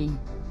free.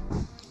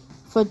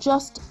 For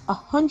just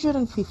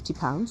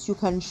 £150, you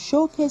can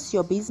showcase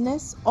your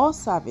business or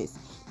service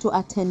to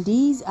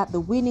attendees at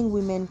the Winning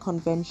Women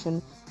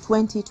Convention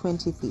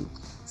 2023.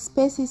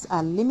 Spaces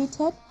are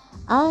limited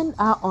and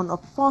are on a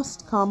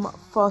first-come,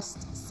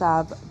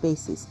 first-serve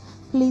basis.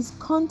 Please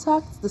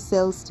contact the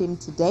sales team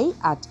today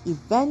at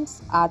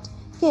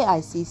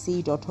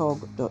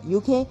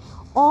events@kicc.org.uk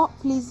or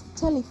please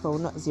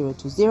telephone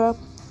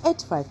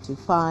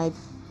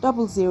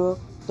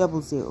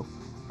 020-8525-0000,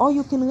 or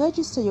you can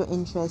register your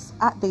interest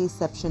at the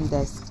reception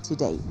desk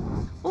today.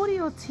 Order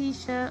your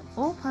t-shirt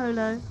or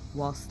polo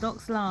while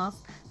stocks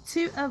last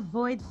to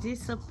avoid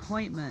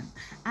disappointment,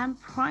 and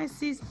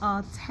prices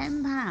are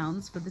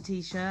 £10 for the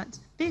t-shirt,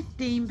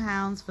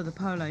 £15 for the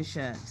polo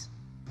shirt.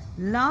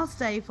 Last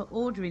day for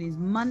ordering is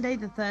Monday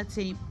the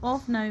 13th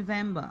of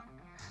November.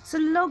 So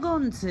log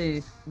on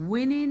to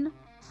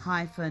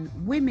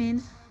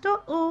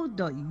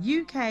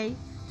winning-women.org.uk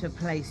to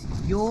place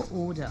your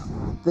order.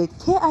 The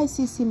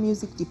KICC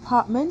Music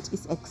Department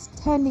is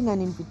extending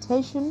an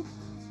invitation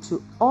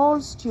to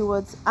all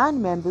stewards and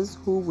members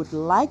who would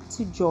like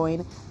to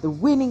join the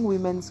Winning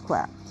Women's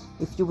Choir.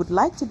 If you would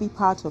like to be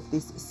part of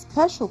this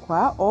special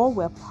choir or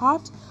were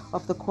part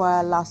of the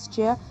choir last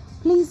year,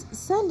 please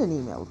send an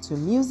email to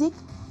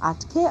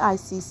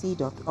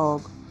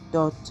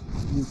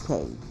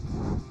music@kicc.org.uk.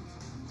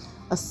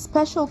 A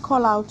special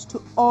call out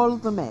to all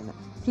the men.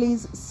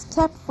 Please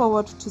step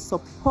forward to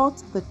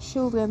support the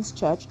Children's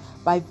Church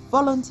by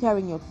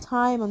volunteering your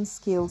time and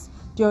skills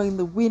during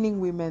the Winning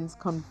Women's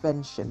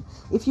Convention.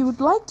 If you would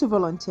like to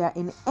volunteer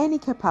in any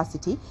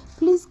capacity,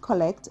 please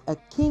collect a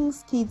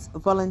King's Kids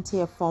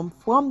volunteer form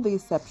from the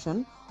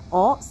reception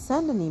or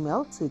send an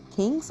email to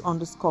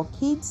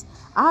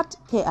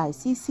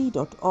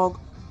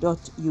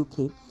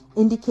kings_kids@kicc.org.uk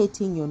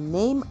indicating your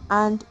name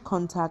and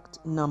contact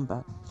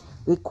number.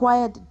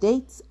 Required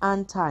dates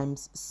and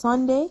times: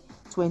 Sunday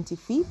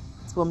 25th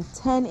from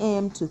 10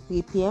 a.m. to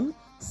 3 p.m,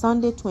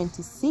 Sunday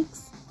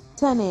 26th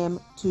 10 a.m.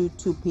 to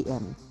 2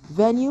 p.m.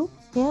 Venue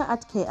here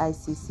at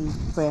KICC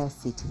Prayer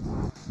City.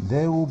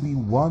 There will be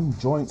one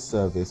joint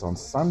service on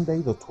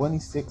Sunday the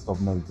 26th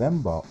of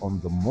November on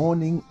the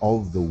morning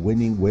of the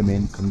Winning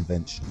Women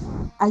Convention.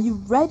 Are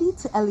you ready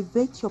to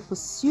elevate your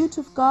pursuit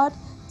of God,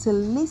 to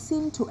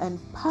listen to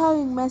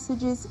empowering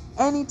messages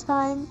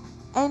anytime,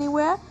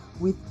 anywhere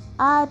with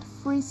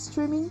ad-free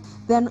streaming?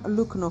 Then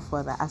look no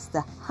further, as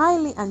the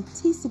highly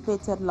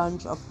anticipated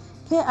launch of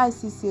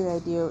KICC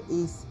Radio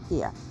is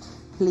here.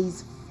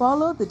 Please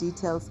follow the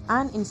details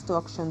and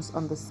instructions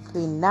on the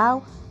screen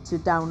now to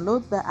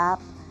download the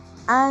app,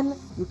 and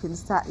you can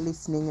start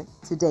listening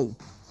today.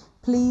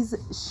 Please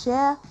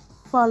share,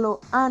 follow,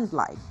 and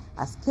like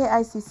as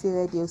KICC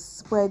Radio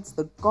spreads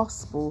the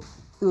gospel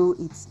through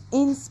its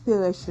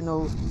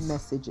inspirational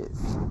messages.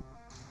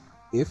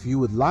 If you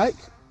would like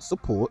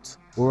support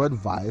or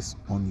advice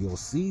on your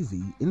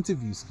CV,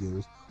 interview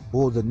skills,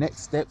 or the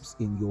next steps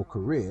in your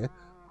career,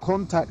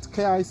 contact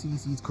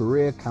KICC's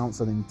Career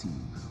Counseling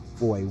Team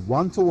for a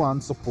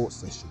one-to-one support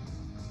session.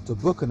 To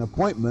book an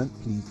appointment,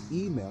 please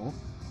email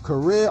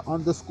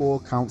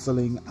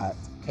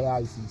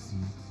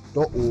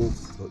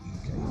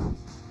career_counseling@kicc.org.uk.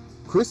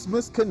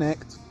 Christmas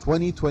Connect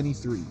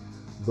 2023,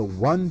 The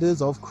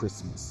Wonders of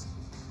Christmas,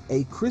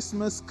 a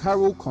Christmas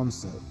carol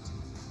concert.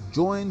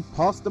 Join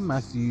Pastor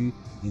Matthew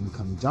in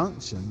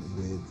conjunction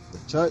with the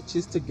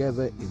churches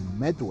together in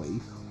Medway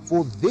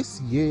for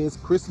this year's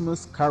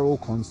Christmas carol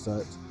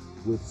concert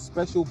with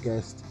special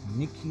guest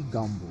Nikki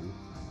Gumbel,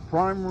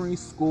 primary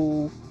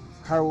school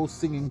carol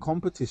singing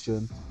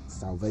competition,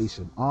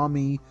 Salvation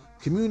Army,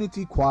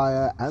 community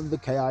choir and the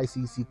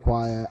KICC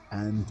choir,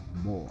 and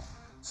more.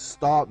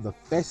 Start the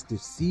festive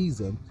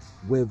season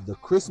with the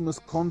Christmas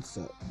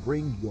concert.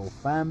 Bring your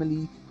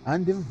family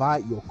and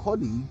invite your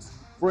colleagues,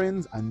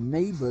 friends and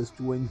neighbors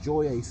to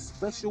enjoy a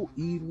special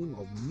evening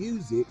of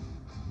music,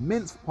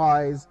 mince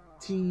pies,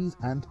 teas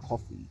and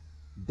coffee.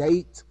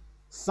 Date,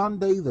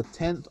 Sunday the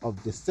 10th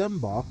of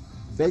December.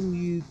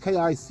 Venue,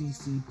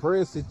 KICC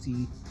Prayer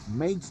City,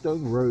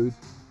 Maidstone Road,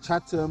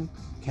 Chatham,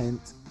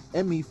 Kent,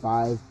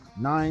 ME5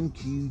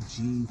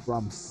 9QG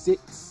from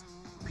 6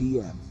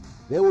 p.m.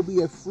 There will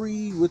be a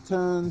free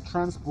return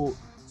transport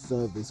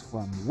service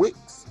from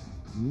Wicks,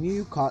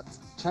 Newcut,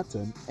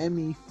 Chatham,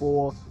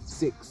 ME4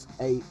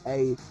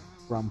 6AA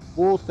from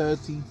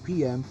 4:30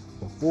 p.m.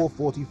 to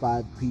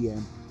 4:45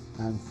 p.m.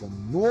 and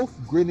from North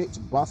Greenwich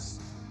Bus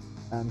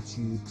and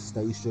Tube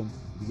Station,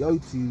 the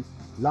O2,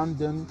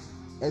 London,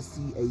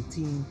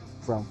 SC18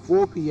 from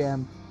 4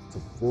 p.m. to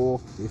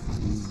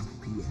 4:15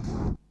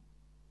 p.m.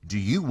 Do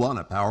you want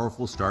a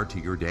powerful start to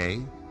your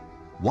day?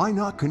 Why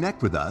not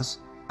connect with us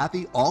at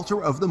the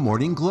Altar of the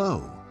Morning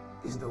Glow?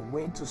 Is the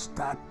way to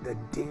start the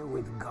day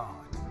with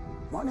God.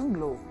 Morning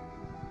Glow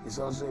is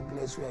also a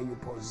place where you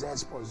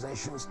possess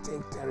possessions,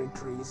 take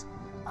territories,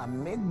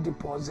 and make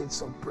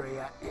deposits of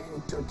prayer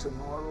into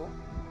tomorrow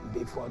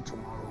before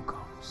tomorrow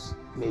comes.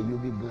 May you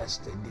be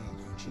blessed today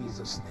in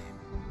Jesus' name.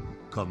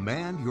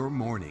 Command your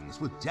mornings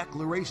with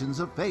declarations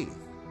of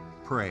faith.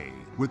 Pray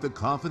with the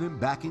confident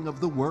backing of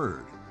the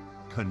Word.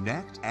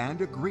 Connect and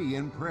agree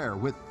in prayer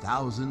with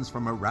thousands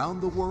from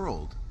around the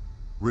world.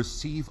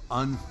 Receive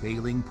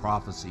unfailing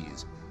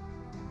prophecies.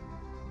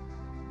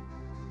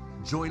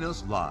 Join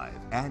us live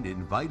and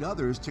invite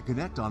others to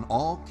connect on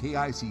all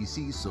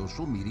KICC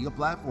social media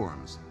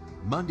platforms.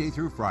 Monday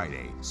through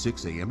Friday,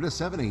 6 a.m. to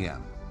 7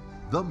 a.m.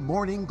 The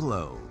Morning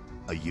Glow,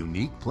 a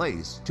unique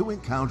place to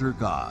encounter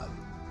God.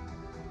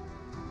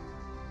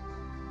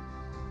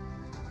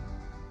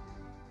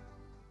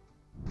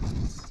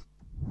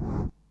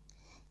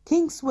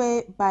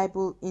 Kingsway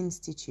Bible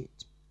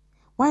Institute.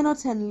 Why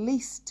not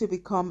enlist to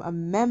become a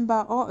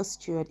member or a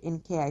steward in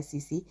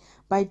KICC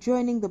by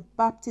joining the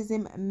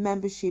baptism,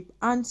 membership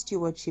and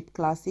stewardship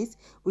classes,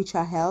 which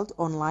are held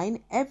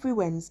online every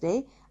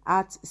Wednesday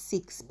at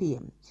 6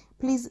 p.m.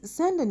 Please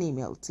send an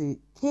email to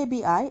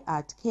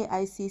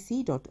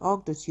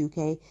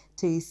kbi@kicc.org.uk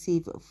to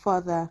receive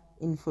further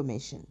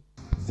information.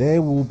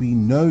 There will be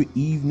no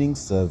evening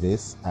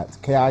service at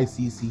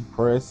KICC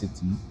Prayer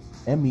City,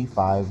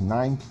 ME5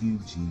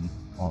 9QG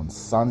on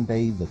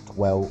Sunday the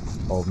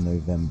 12th of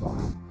November.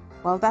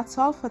 Well, that's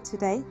all for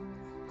today.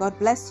 God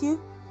bless you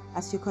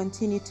as you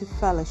continue to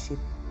fellowship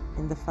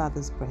in the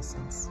Father's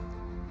presence.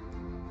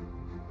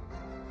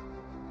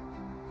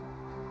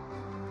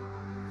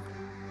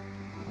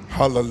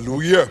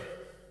 Hallelujah.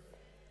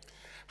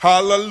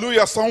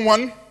 Hallelujah,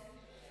 someone.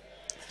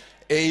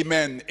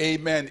 Amen,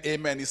 amen,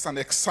 amen. It's an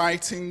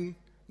exciting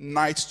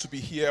night to be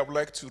here. I would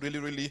like to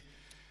really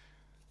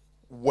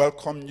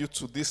welcome you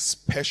to this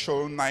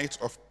special night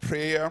of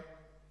prayer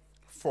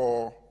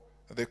for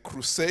the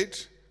crusade,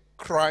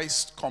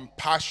 Christ's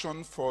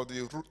compassion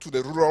to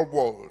the rural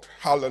world.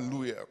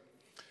 Hallelujah.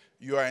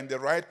 You are in the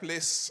right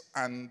place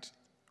and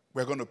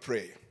we're going to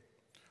pray.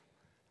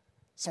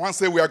 Someone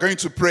say, we are going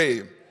to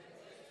pray.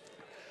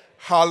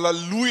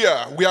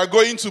 Hallelujah. We are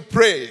going to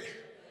pray.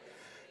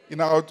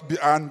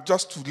 And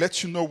just to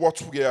let you know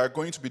what we are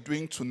going to be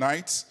doing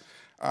tonight,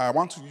 I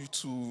want you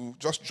to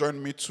just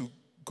join me to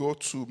go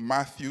to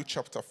Matthew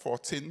chapter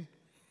 14.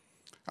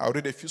 I'll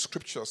read a few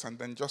scriptures and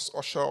then just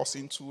usher us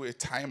into a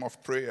time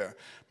of prayer.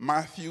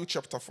 Matthew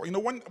chapter 4.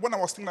 When I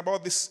was thinking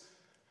about this,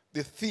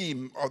 the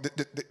theme or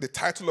the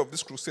title of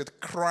this crusade,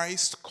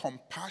 Christ's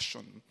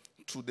compassion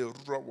to the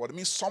rural world. It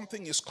means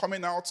something is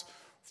coming out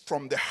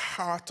from the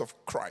heart of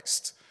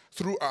Christ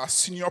through our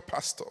senior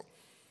pastor.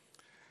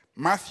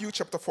 Matthew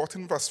chapter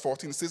 14 verse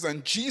 14 says,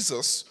 and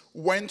Jesus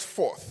went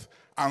forth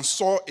and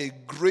saw a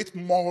great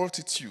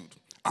multitude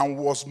and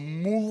was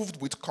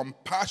moved with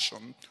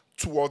compassion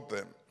toward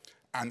them,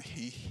 and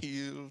he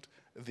healed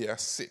their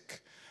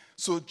sick.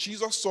 So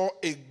Jesus saw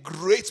a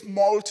great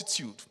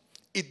multitude.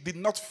 It did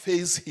not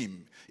faze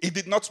him. It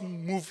did not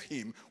move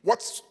him.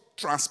 What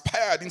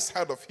transpired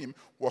inside of him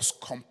was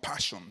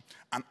compassion.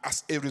 And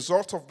as a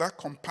result of that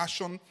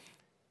compassion,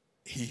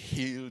 he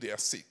healed their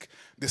sick.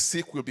 The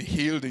sick will be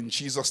healed in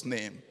Jesus'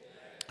 name.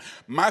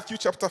 Matthew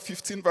chapter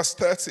 15 verse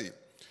 30.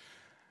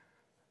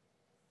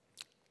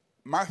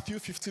 Matthew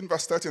 15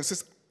 verse 30 it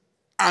says,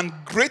 and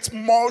great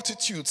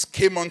multitudes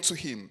came unto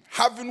him,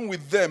 having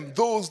with them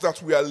those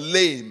that were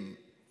lame,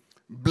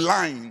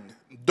 blind,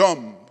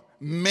 dumb,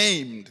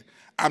 maimed,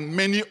 and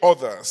many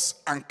others,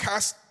 and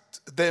cast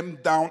them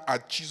down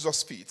at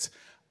Jesus' feet,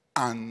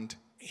 and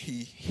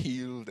he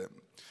healed them.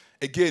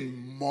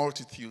 Again,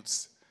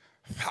 multitudes,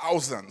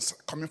 thousands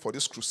coming for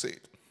this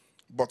crusade,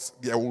 but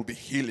there will be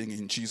healing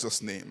in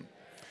Jesus' name.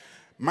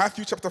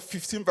 Matthew chapter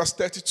 15 verse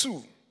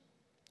 32.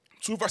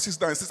 2 verses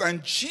down, it says,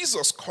 and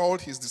Jesus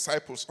called his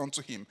disciples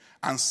unto him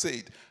and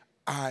said,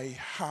 I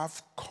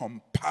have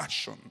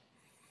compassion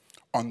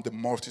on the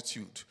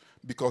multitude,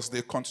 because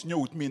they continue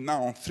with me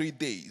now on 3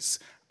 days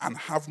and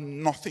have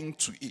nothing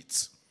to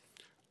eat.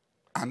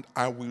 And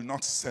I will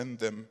not send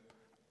them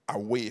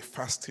away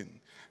fasting,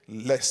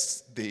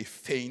 lest they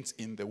faint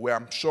in the way.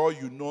 I'm sure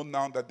you know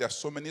now that there are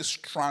so many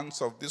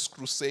strands of this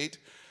crusade.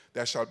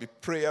 There shall be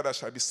prayer, there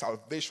shall be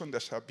salvation, there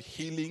shall be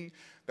healing,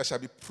 there shall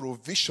be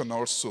provision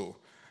also.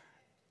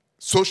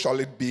 So shall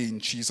it be in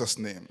Jesus'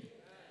 name.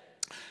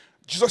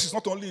 Jesus is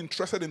not only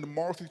interested in the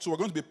multitude, so we're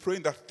going to be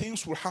praying that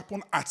things will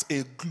happen at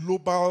a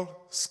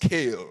global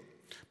scale.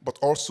 But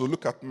also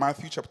look at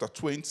Matthew chapter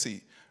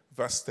 20,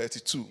 verse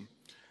 32.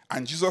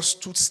 And Jesus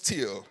stood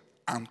still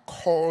and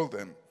called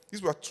them.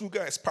 These were 2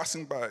 guys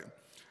passing by,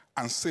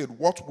 and said,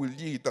 what will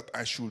ye that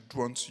I should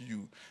do unto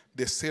you?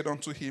 They said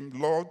unto him,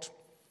 Lord,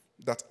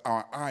 that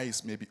our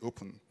eyes may be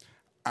open.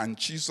 And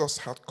Jesus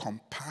had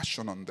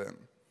compassion on them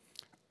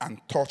and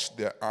touched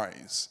their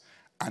eyes.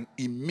 And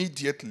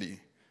immediately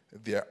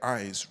their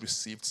eyes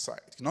received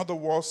sight. In other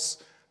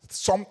words,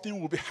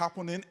 something will be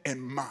happening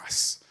en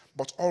masse,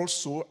 but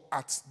also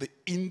at the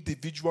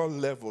individual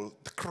level.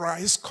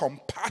 Christ's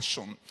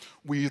compassion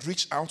will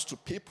reach out to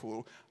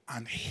people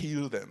and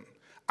heal them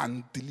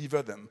and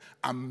deliver them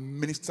and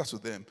minister to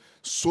them.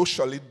 So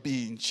shall it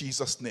be in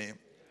Jesus' name.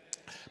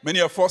 Many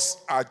of us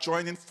are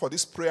joining for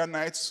this prayer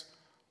night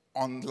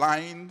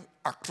online,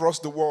 across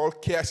the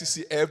world,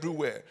 KICC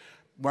everywhere.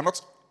 We're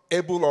not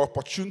able or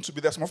opportune to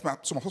be there. Some of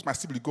us might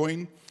still be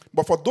going.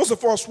 But for those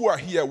of us who are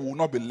here, we will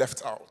not be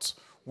left out.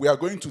 We are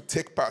going to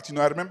take part. You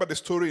know, I remember the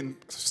story in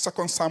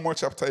 2 Samuel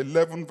chapter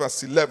 11,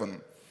 verse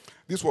 11.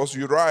 This was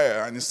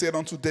Uriah, and he said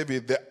unto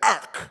David, the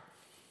ark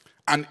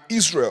and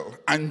Israel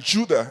and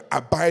Judah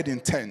abide in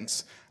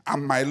tents,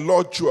 and my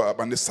Lord Joab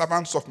and the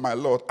servants of my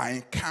Lord are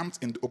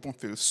encamped in the open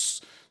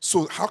fields.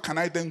 So how can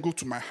I then go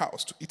to my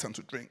house to eat and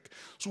to drink?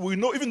 So we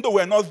know, even though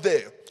we're not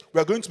there,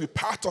 we are going to be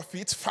part of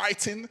it,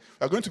 fighting.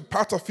 We are going to be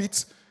part of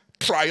it,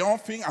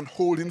 triumphing and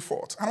holding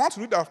forth. And I want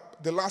to read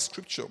the last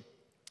scripture.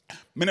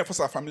 Many of us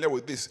are familiar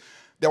with this.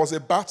 There was a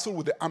battle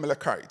with the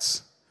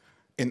Amalekites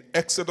in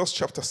Exodus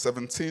chapter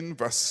 17,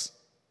 verse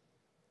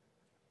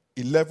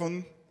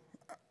 11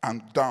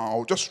 and down.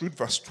 I'll just read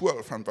verse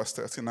 12 and verse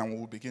 13, and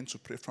we'll begin to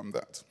pray from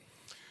that.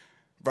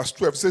 Verse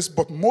 12 says,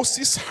 but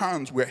Moses'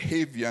 hands were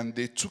heavy, and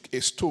they took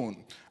a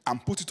stone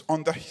and put it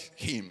under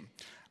him,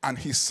 and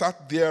he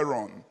sat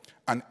thereon,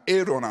 and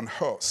Aaron and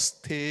Hur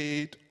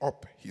stayed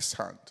up his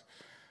hand.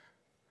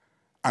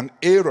 And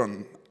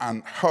Aaron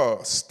and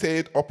Hur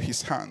stayed up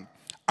his hand,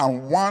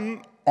 and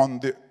one on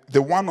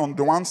the one on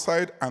the one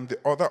side and the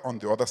other on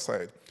the other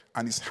side,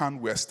 and his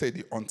hand were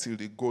steady until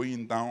the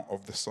going down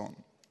of the sun.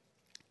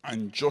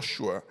 And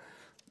Joshua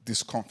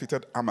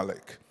discomfited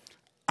Amalek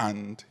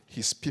and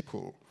his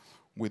people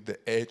with the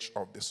edge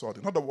of the sword.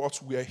 In other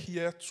words, we are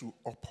here to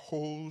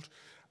uphold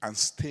and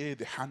stay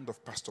the hand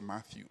of Pastor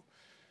Matthew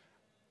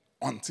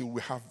until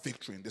we have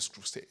victory in this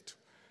crusade.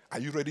 Are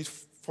you ready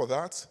for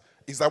that?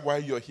 Is that why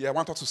you're here? I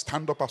want us to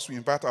stand up as we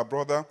invite our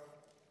brother,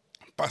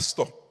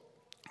 Pastor,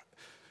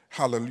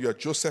 hallelujah,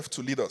 Joseph,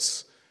 to lead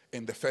us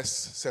in the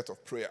first set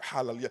of prayer.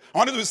 Hallelujah. I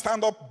want you to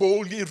stand up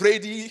boldly,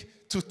 ready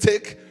to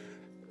take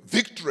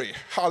victory.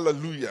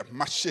 Hallelujah.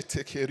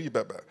 Machete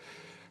keribaba.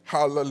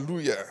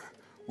 Hallelujah.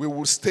 We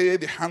will stay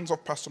the hands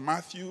of Pastor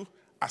Matthew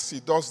as he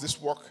does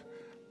this work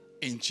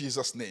in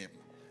Jesus' name.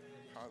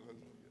 Hallelujah.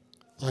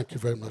 Thank you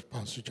very much,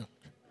 Pastor John.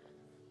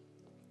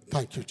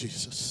 Thank you,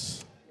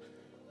 Jesus.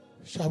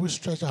 Shall we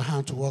stretch our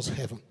hand towards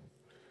heaven?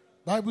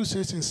 Bible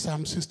says in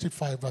Psalm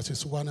 65,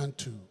 verses 1 and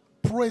 2,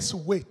 praise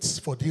waits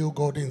for thee, O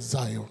God, in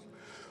Zion.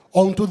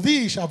 Unto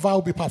thee shall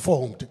vow be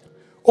performed.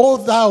 O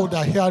thou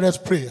that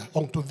hearest prayer,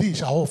 unto thee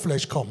shall all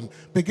flesh come.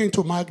 Begin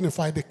to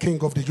magnify the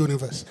King of the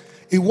universe.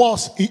 He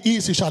was, he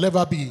is, he shall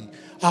ever be.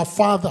 Our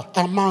Father,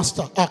 our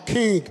Master, our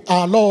King,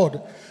 our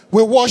Lord.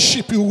 We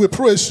worship you, we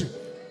praise you.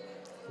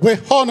 We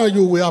honor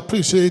you, we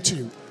appreciate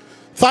you.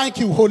 Thank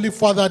you, Holy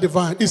Father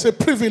Divine. It's a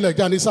privilege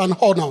and it's an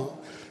honor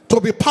to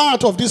be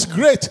part of this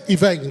great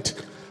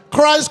event.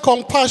 Christ's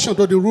compassion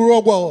to the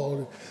rural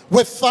world.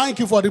 We thank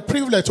you for the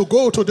privilege to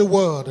go to the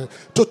world,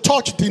 to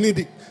touch the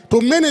needy,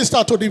 to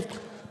minister to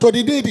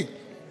the needy,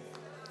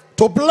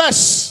 to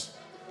bless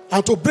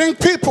and to bring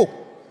people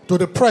to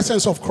the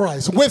presence of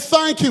Christ. We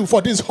thank you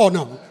for this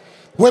honor.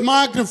 We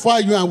magnify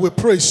you and we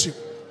praise you.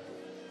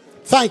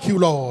 Thank you,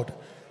 Lord.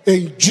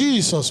 In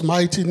Jesus'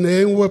 mighty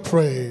name we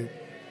pray.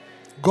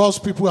 God's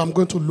people, I'm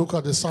going to look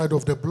at the side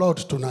of the blood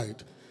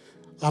tonight.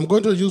 I'm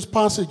going to use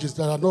passages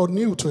that are not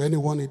new to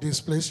anyone in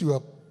this place. You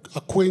are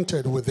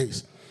acquainted with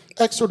this.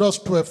 Exodus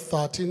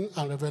 12:13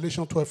 and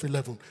Revelation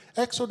 12:11.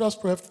 Exodus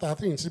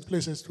 12:13 simply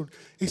says,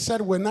 he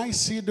said, when I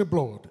see the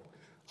blood,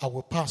 I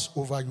will pass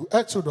over you.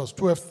 Exodus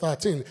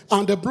 12:13,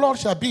 and the blood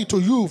shall be to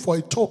you for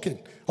a token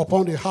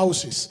upon the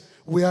houses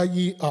where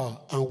ye are.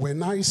 And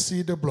when I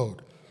see the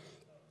blood,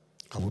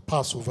 I will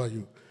pass over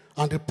you.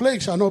 And the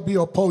plague shall not be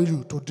upon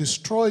you to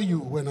destroy you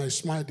when I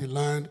smite the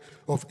land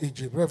of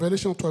Egypt.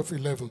 Revelation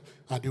 12:11.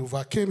 And they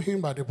overcame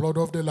him by the blood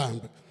of the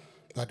Lamb,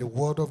 by the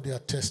word of their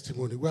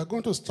testimony. We are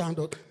going to stand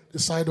on the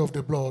side of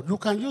the blood. You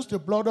can use the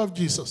blood of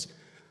Jesus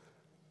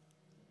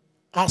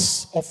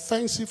as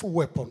offensive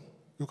weapon.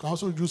 You can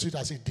also use it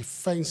as a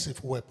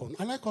defensive weapon.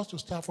 I like us to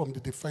start from the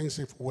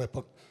defensive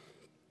weapon.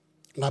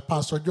 Like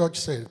Pastor George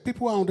said,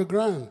 people are on the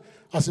ground.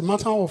 As a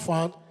matter of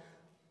fact,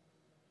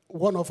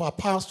 one of our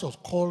pastors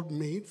called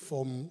me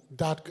from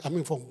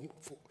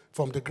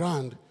the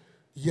ground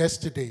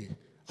yesterday,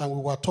 and we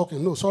were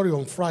talking,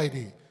 on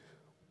Friday.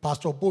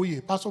 Pastor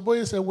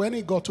Boye said when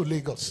he got to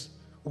Lagos,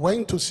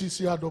 went to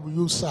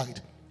CCRW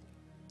side,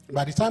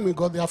 by the time he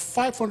got there,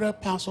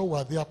 500 pastors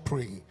were there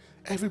praying.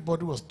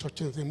 Everybody was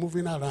touching things,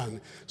 moving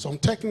around. Some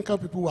technical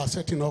people were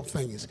setting up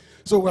things.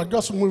 So we're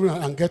just moving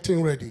and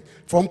getting ready.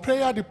 From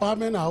prayer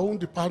department, our own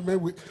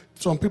department,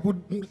 some people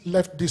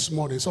left this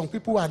morning. Some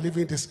people are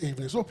leaving this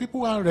evening. So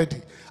people are ready.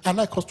 I'd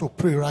like us to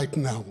pray right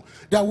now.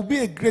 There will be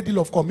a great deal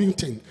of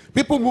commuting.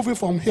 People moving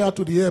from here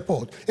to the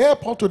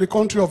airport to the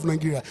country of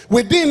Nigeria.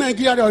 Within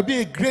Nigeria, there will be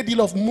a great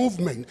deal of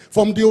movement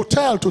from the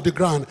hotel to the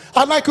ground.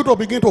 I'd like you to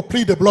begin to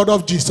plead the blood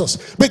of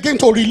Jesus. Begin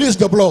to release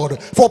the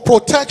blood for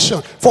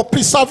protection, for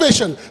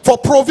preservation, for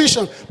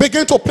provision.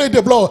 Begin to plead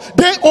the blood.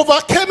 They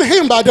overcame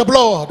him by the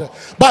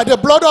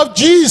blood of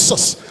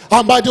Jesus,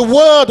 and by the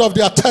word of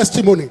their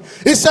testimony.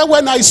 He said,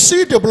 when I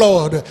see the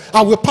blood,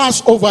 I will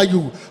pass over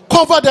you.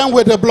 Cover them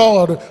with the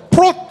blood.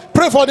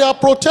 Pray for their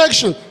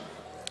protection.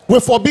 We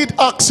forbid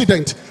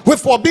accident. We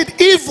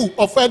forbid evil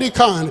of any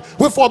kind.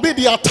 We forbid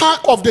the attack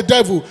of the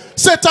devil.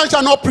 Satan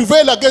shall not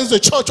prevail against the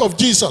church of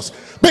Jesus.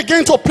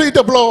 Begin to plead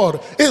the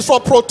blood. It's for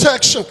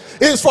protection.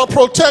 It's for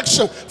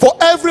protection for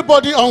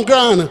everybody on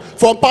ground,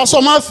 from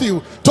Pastor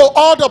Matthew to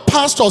all the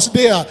pastors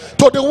there,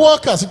 to the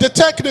workers, the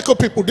technical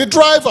people, the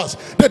drivers,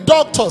 the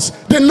doctors,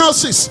 the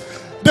nurses,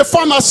 the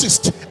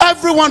pharmacists,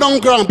 everyone on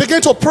ground.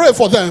 Begin to pray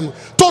for them.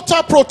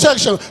 Total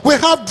protection. We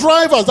have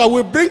drivers that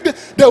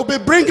will be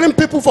bringing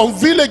people from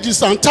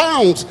villages and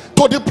towns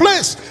to the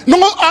place.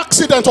 No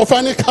accident of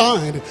any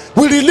kind.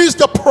 We release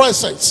the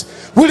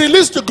presence. We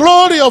release the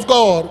glory of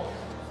God.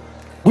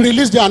 We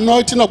release the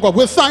anointing of God.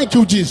 We thank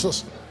you,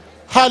 Jesus.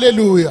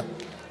 Hallelujah.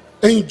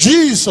 In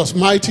Jesus'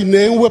 mighty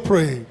name we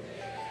pray.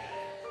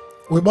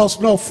 We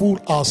must not fool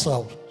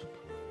ourselves.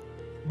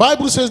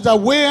 Bible says that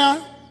where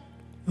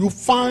you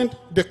find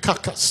the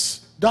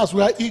carcass, that's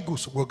where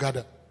eagles will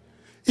gather.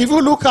 If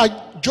you look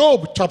at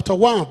Job chapter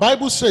 1,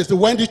 Bible says that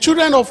when the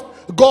children of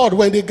God,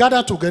 when they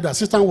gathered together,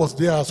 Satan was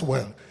there as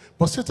well.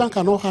 But Satan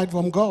cannot hide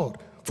from God,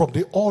 from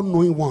the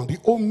all-knowing one, the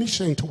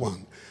omniscient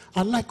one.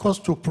 I'd like us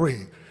to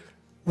pray.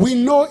 We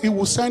know he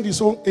will send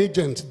his own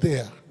agent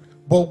there,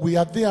 but we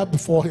are there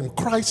before him.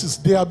 Christ is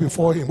there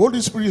before him. Holy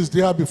Spirit is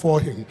there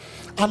before him.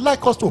 I'd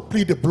like us to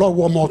plead the blood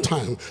one more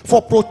time for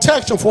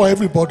protection for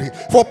everybody,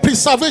 for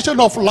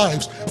preservation of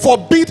lives,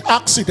 forbid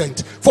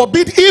accident,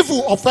 forbid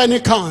evil of any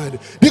kind.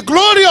 The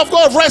glory of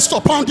God rests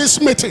upon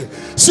this meeting.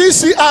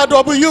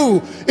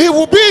 CCRW, it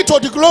will be to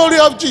the glory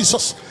of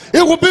Jesus.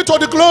 It will be to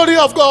the glory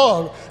of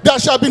God. There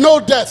shall be no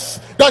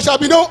death. There shall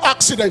be no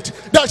accident.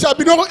 There shall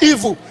be no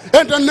evil.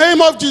 In the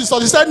name of Jesus,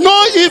 he said,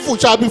 no evil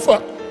shall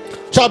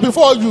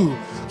befall you,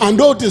 and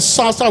no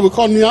disaster will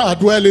come near our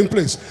dwelling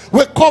place.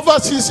 We cover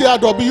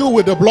CCRW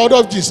with the blood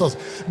of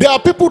Jesus. There are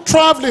people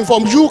traveling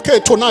from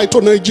UK tonight to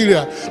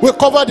Nigeria. We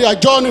cover their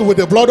journey with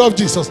the blood of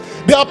Jesus.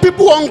 There are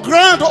people on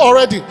ground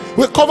already.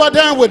 We cover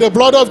them with the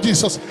blood of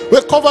Jesus.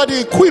 We cover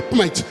the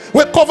equipment.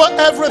 We cover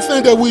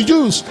everything that we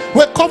use.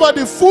 We cover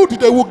the food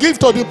they will give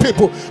to the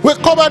people. We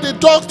cover the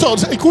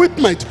doctors'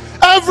 equipment.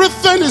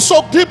 Everything is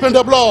so deep in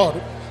the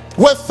blood.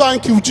 We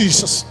thank you,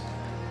 Jesus.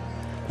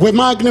 We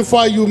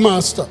magnify you,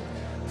 Master.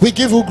 We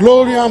give you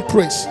glory and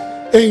praise.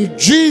 In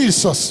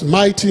Jesus'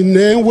 mighty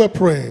name we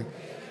pray.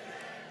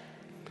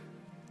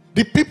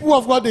 The people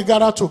of God, they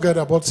gathered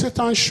together, but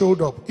Satan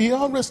showed up. He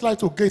always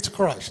likes to gate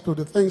crash to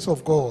the things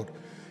of God.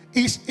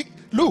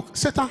 Look,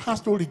 Satan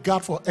has no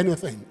regard for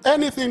anything.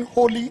 Anything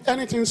holy,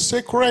 anything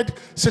sacred,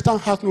 Satan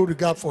has no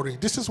regard for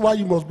it. This is why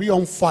you must be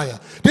on fire.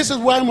 This is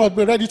why you must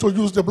be ready to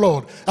use the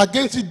blood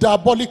against the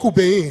diabolical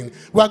being.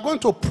 We are going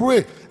to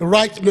pray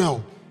right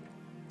now.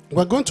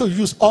 We're going to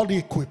use all the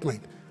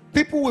equipment.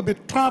 People will be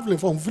traveling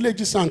from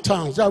villages and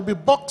towns. There will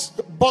be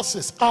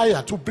buses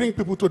hired to bring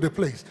people to the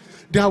place.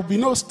 There will be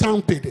no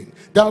stampeding.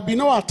 There will be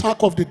no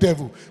attack of the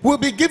devil. We'll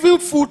be giving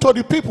food to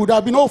the people. There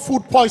will be no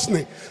food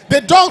poisoning.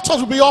 The doctors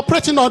will be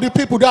operating on the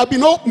people. There will be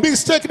no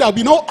mistake. There will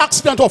be no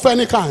accident of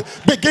any kind.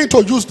 Begin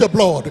to use the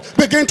blood.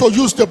 Begin to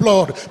use the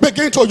blood.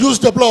 Begin to use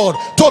the blood.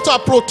 Total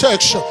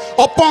protection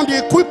upon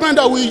the equipment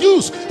that we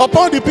use,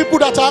 upon the people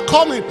that are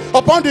coming,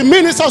 upon the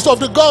ministers of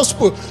the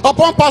gospel,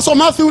 upon Pastor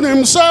Matthew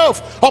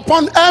himself,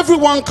 upon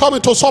everyone coming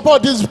to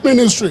support this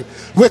ministry.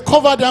 We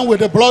cover them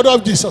with the blood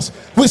of Jesus.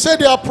 We say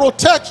they are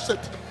protected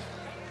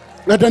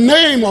in the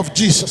name of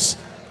Jesus.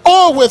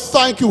 Oh, we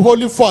thank you,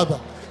 Holy Father.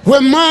 We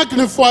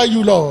magnify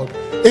you, Lord.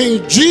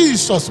 In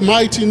Jesus'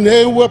 mighty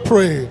name we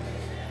pray.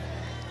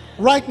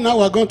 Right now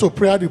we're going to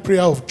pray the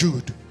prayer of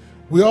Jude.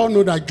 We all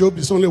know that Job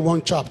is only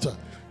one chapter.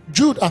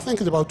 Jude, I think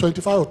it's about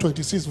 25 or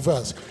 26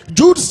 verse.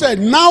 Jude said,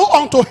 now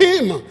unto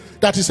him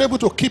that is able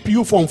to keep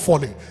you from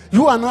falling.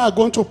 You and I are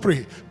going to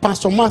pray.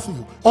 Pastor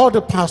Matthew, all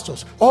the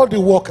pastors, all the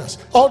workers,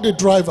 all the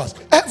drivers,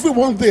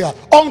 everyone there,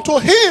 unto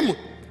him,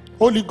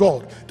 Holy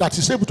God, that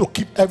is able to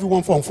keep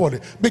everyone from falling.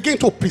 Begin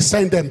to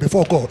present them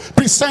before God.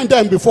 Present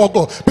them before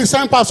God.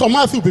 Present Pastor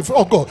Matthew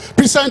before God.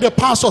 Present the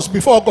pastors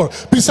before God.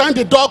 Present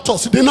the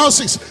doctors, the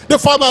nurses, the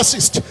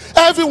pharmacists,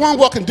 everyone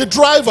working, the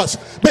drivers,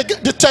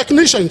 the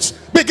technicians.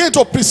 Begin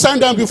to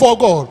present them before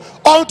God.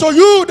 Unto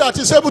you that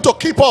is able to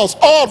keep us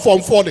all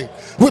from falling.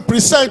 We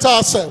present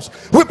ourselves.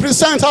 We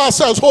present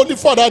ourselves, Holy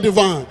Father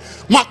Divine.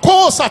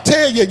 Makosa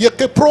teye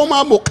yeke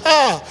proma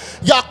moka.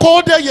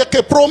 Yakode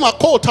yeke proma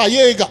kota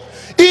yega.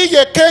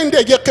 Iye kende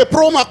yeke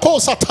proma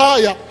kosa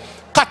taya.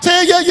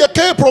 Kateye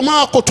yeke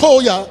proma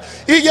kotoya.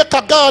 Iye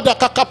kagada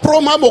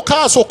kakaproma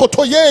mokaso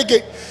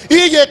kotoyege.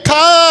 Iye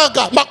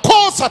kaga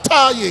makosa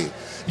taye.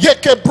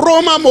 Yeke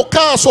broma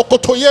mokaso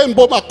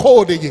kotoyembo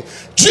makode.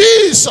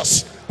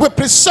 Jesus, we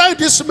present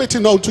this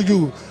meeting unto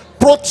you.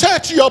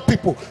 Protect your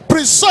people.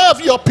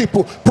 Preserve your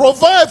people.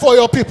 Provide for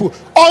your people.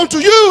 Unto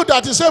you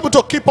that is able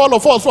to keep all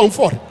of us from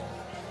falling.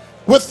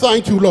 We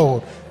thank you,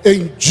 Lord.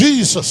 In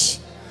Jesus'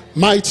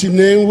 mighty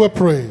name we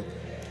pray.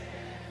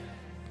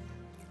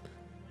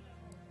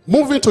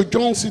 Moving to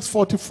John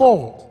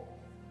 6:44.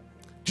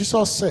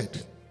 Jesus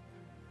said,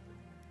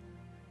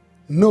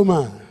 no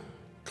man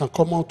can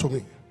come unto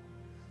me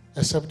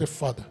except the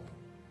Father.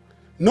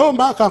 No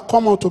man can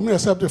come unto me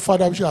except the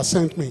Father which has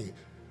sent me.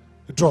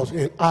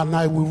 And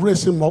I will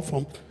raise him up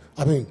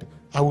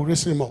I will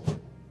raise him up.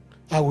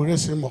 I will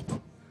raise him up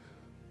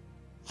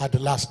at the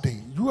last day.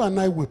 You and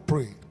I will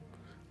pray.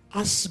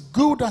 As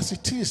good as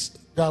it is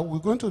that we're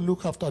going to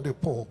look after the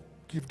poor,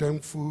 give them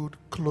food,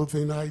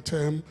 clothing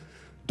item,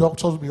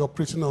 doctors will be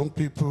operating on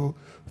people,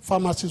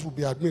 pharmacists will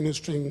be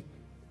administering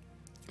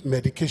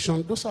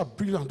medication. Those are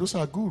brilliant, those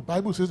are good. The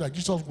Bible says that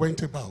Jesus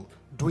went about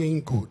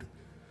doing good.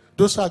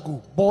 Those are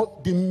good.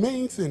 But the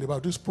main thing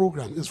about this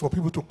program is for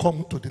people to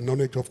come to the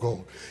knowledge of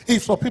God.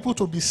 It's for people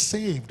to be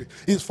saved.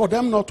 It's for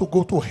them not to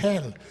go to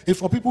hell. It's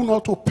for people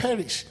not to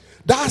perish.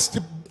 That's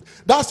the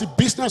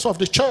business of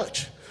the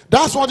church.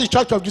 That's what the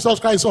Church of Jesus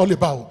Christ is all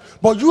about.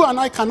 But you and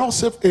I cannot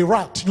save a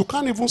rat. You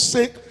can't even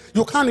save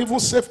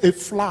a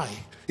fly.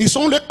 It's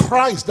only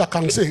Christ that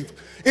can save.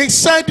 He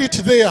said it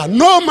there.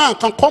 No man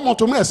can come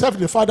unto me except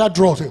the Father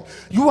draws him.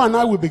 You and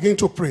I will begin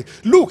to pray.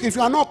 Look, if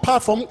you are not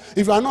from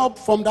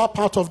that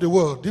part of the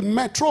world, the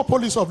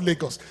metropolis of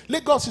Lagos.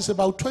 Lagos is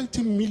about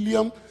 20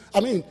 million.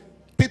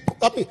 People.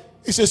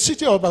 It's a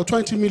city of about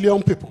 20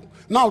 million people.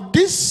 Now,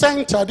 this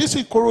center, this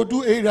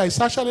Ikorodu area, is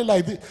actually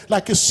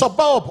like a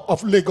suburb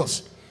of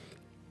Lagos.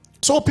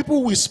 So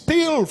people will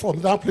spill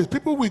from that place.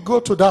 People will go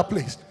to that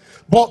place.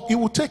 But it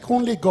will take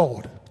only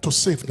God to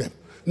save them.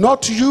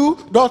 Not you,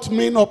 not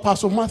me, not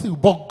Pastor Matthew,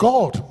 but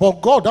God. But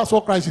God, that's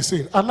what Christ is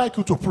saying. I'd like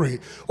you to pray.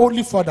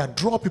 Holy Father,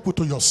 draw people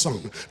to your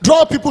Son.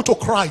 Draw people to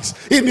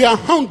Christ in their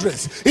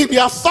hundreds, in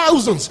their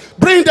thousands.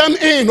 Bring them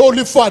in,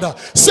 Holy Father.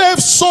 Save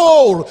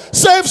soul.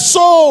 Save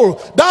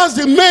soul. That's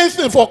the main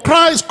thing for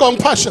Christ's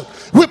compassion.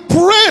 We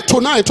pray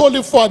tonight,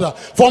 Holy Father,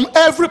 from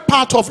every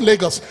part of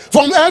Lagos,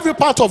 from every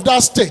part of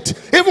that state,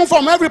 even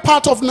from every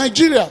part of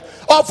Nigeria,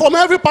 or from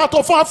every part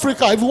of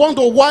Africa, if you want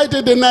to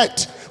widen the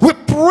net. We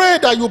pray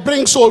that you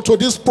bring soul to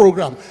this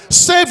program.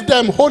 Save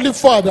them, Holy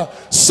Father.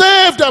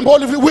 Save them,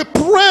 Holy Father. We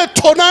pray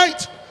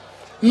tonight.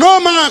 No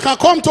man can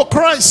come to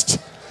Christ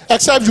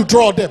except you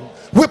draw them.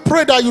 We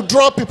pray that you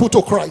draw people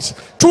to Christ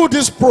through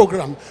this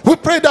program. We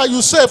pray that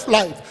you save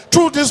life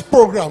through this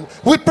program.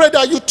 We pray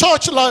that you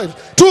touch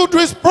life through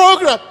this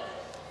program.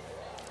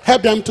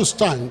 Help them to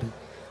stand.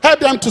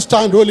 Help them to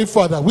stand, Holy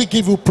Father. We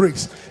give you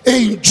praise.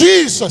 In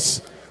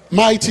Jesus'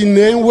 mighty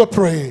name we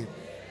pray.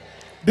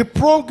 The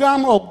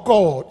program of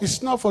God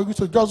is not for you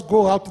to just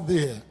go out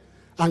there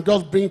and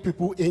just bring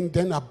people in,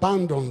 then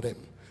abandon them.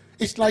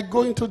 It's like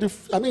going to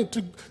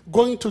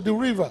the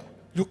river.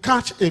 You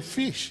catch a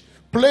fish,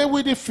 play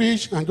with the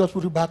fish, and just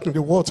put it back in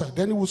the water.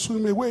 Then it will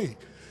swim away.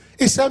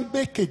 It said,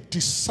 make a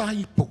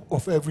disciple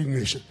of every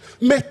nation.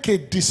 Make a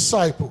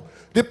disciple.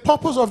 The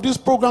purpose of this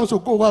program is to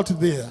go out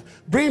there,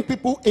 bring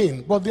people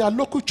in, but there are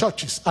local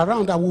churches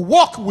around that will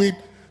work with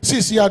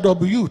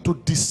CCRW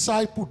to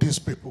disciple these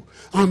people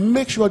and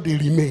make sure they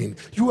remain.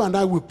 You and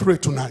I will pray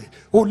tonight.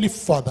 Holy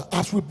Father,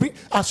 as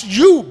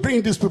you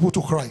bring these people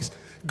to Christ,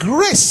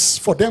 grace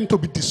for them to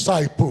be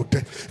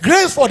discipled,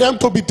 grace for them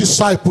to be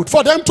discipled,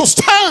 for them to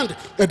stand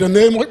in the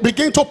name of,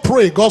 begin to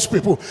pray, God's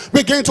people,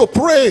 begin to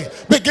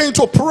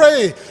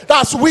pray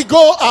as we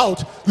go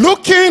out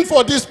looking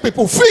for these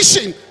people,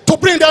 fishing to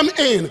bring them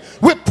in.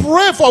 We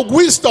pray for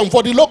wisdom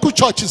for the local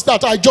churches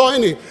that are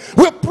joining.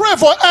 We pray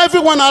for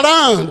everyone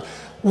around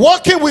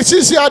working with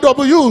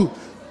CCRW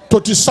to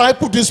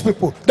disciple these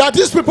people, that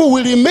these people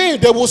will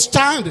remain, they will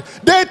stand.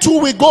 They too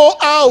will go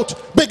out,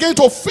 begin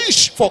to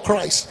fish for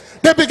Christ.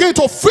 They begin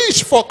to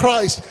fish for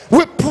Christ.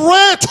 We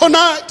pray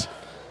tonight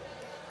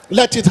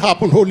Let it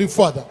happen, Holy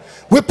Father.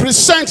 We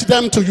present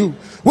them to you.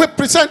 We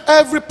present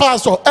every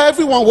pastor,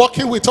 everyone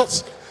working with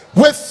us.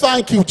 We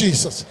thank you,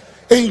 Jesus.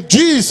 In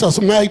Jesus'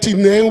 mighty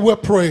name we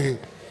pray.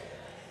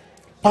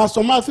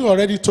 Pastor Matthew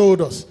already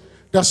told us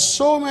there's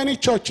so many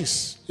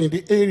churches in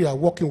the area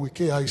working with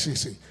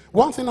KICC.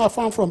 One thing I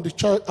found from the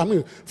church,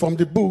 from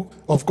the book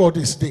of God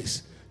is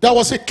this. There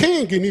was a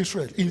king in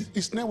Israel.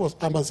 His name was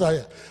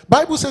Amaziah.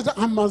 Bible says that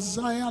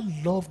Amaziah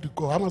loved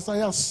God.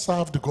 Amaziah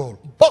served God,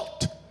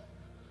 but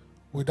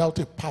without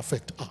a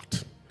perfect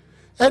heart.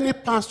 Any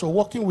pastor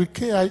working with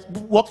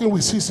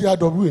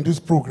CCRW in this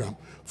program,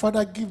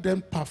 Father, give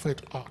them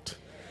perfect heart.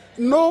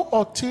 No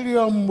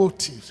ulterior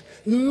motives,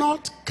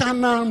 not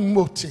carnal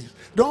motive,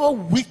 no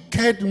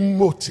wicked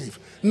motive,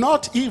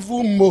 not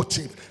evil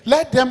motive.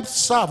 Let them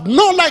serve,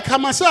 not like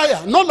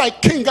Amaziah, not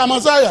like King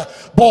Amaziah,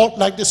 but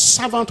like the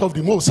servant of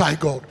the Most High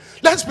God.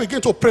 Let's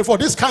begin to pray for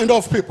this kind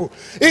of people.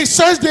 It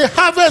says the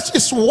harvest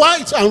is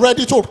white and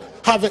ready to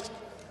harvest,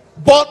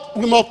 but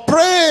we must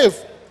pray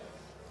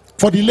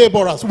for the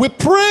laborers. We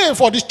pray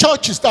for the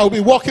churches that will be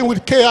working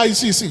with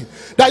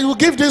KICC, that you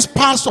give these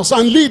pastors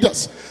and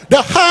leaders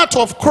the heart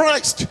of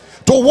Christ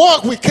to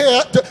work with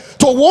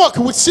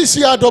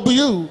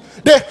CCRW,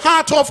 the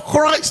heart of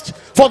Christ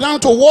for them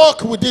to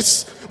work with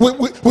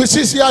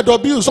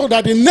CCRW, so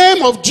that the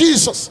name of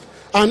Jesus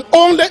and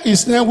only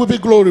his name will be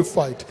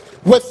glorified.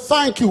 We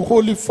thank you,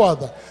 Holy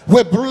Father.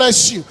 We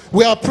bless you.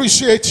 We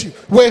appreciate you.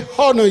 We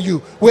honor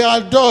you. We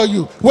adore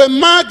you. We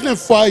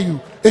magnify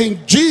you.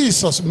 In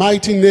Jesus'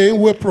 mighty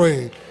name we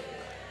pray.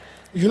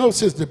 You know,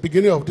 since the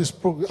beginning of this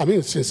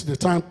program, since the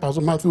time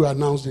Pastor Matthew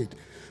announced it,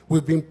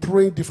 we've been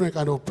praying different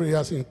kind of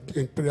prayers in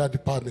prayer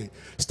department.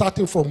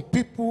 Starting from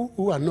people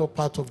who are not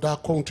part of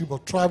that country,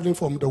 but traveling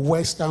from the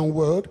Western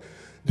world,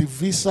 the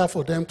visa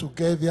for them to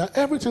get there,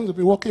 everything will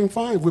be working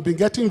fine. We've been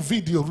getting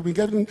videos, we've been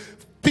getting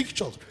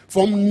pictures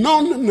from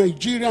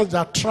non-Nigerians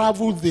that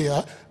traveled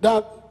there,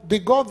 that they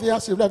got there,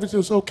 said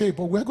everything's okay,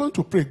 but we're going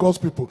to pray. God's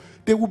people,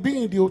 they will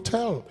be in the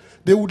hotel.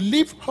 They would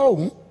leave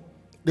home,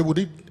 they would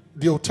leave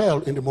the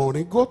hotel in the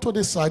morning, go to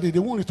the side, they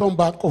won't return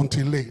back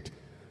until late.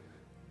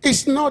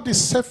 It's not the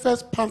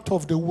safest part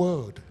of the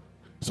world.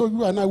 So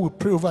you and I will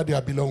pray over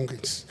their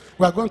belongings.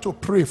 We are going to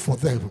pray for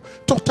them.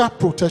 Total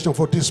protection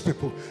for these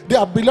people.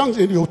 Their belongings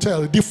in the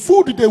hotel, the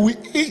food they will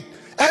eat,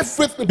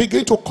 everything,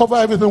 begin to cover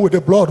everything with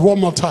the blood one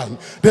more time.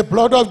 The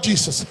blood of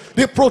Jesus.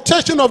 The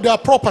protection of their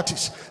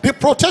properties. The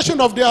protection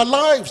of their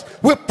lives.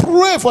 We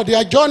pray for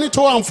their journey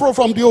to and fro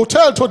from the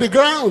hotel to the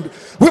ground.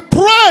 We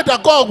pray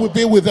that God will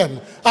be with them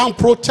and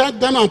protect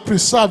them and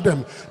preserve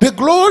them. The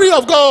glory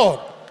of God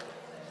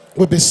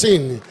will be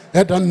seen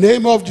in the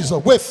name of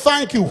Jesus. We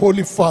thank you,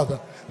 Holy Father.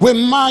 We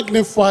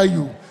magnify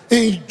you.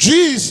 In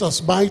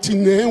Jesus' mighty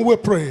name we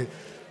pray.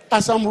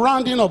 As I'm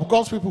rounding up,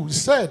 God's people, he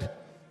said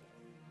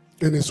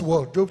in his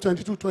word, Job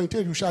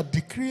 22:28, you shall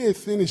decree a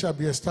thing, it shall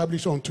be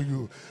established unto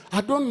you.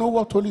 I don't know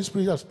what Holy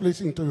Spirit has placed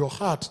into your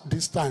heart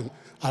this time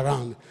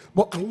around,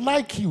 but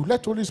unlike you,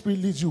 let Holy Spirit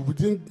lead you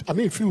within,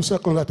 a few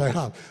seconds that I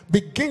have.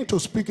 Begin to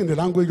speak in the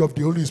language of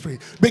the Holy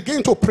Spirit.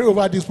 Begin to pray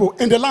over this book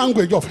in the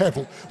language of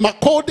heaven.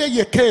 Makode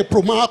yeke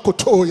proma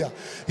kotoya.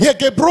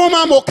 Yeke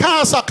broma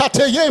mokasa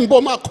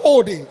kateyembo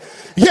makode.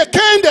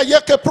 Yekende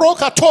yeke pro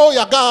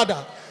katoya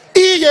gada.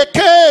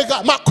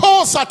 Iyekega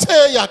makosa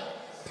teya.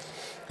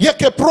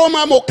 Yeke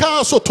proma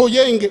mokaso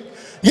toyenge.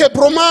 Ye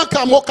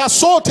bromaka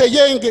mokasote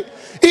yenge.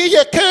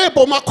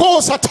 Iyekebo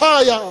makosa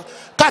taya.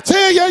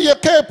 Kateye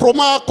yeke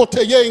promako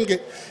teyenge.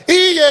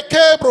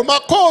 Iyeke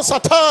bromako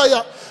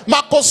sataya.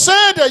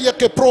 Makosede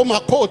yeke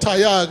promako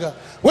tayaga.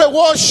 We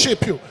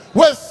worship you.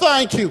 We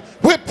thank you.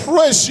 We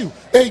praise you.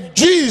 In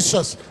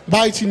Jesus'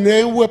 mighty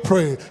name we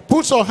pray.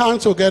 Put your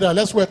hands together.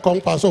 Let's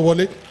welcome Pastor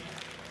Wole.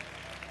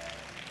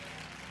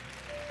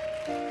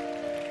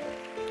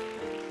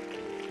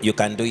 You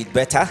can do it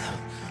better.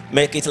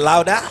 Make it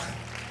louder.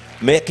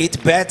 Make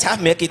it better.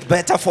 Make it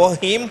better for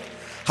him.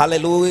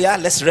 Hallelujah.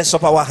 Let's raise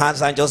up our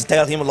hands and just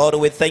tell him, Lord,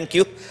 we thank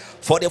you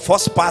for the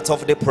first part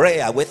of the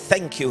prayer. We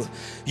thank you.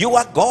 You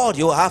are God.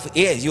 You have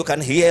ears. You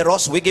can hear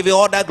us. We give you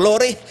all the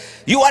glory.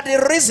 You are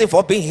the reason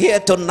for being here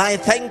tonight.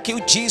 Thank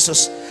you,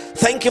 Jesus.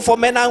 Thank you for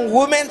men and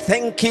women.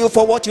 Thank you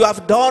for what you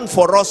have done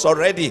for us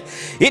already.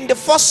 In the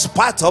first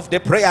part of the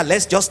prayer,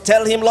 let's just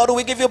tell him, Lord,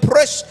 we give you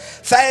praise.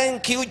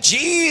 Thank you,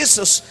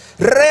 Jesus.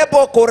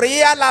 Rebo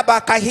Korea la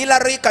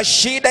bakahila rika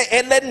shide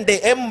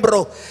elende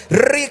embro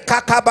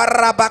rika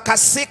kabarabaka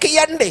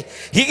sikiyande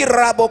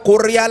hirabo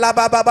Korea la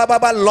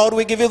baba. Lord,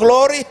 we give you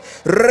glory.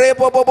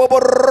 Rebo bobo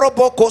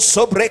robo ko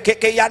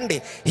sobreke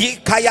yande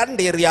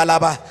hikayande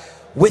rialaba.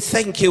 We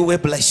thank you. We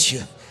bless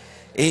you.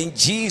 In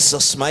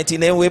Jesus' mighty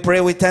name we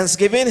pray with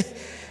thanksgiving.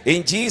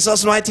 In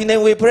Jesus' mighty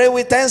name we pray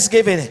with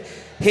thanksgiving.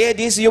 Hear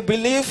this, you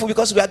believe,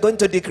 because we are going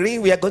to decree,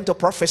 we are going to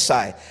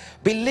prophesy.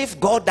 Believe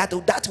God that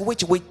that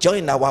which we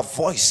join our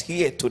voice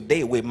here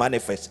today will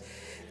manifest.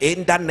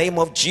 In the name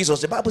of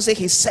Jesus. The Bible says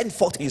he sent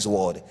forth his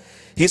word.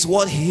 His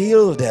word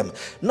healed them.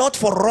 Not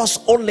for us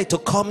only to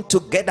come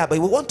together, but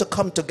we want to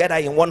come together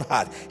in one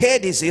heart. Here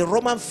it is in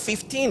Romans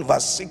 15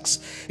 verse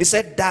 6. He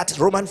said that,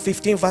 Romans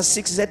 15 verse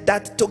 6, he said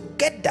that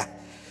together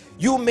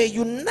you may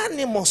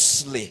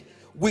unanimously,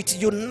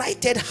 with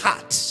united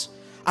hearts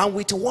and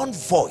with one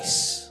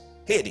voice,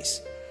 here it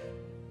is,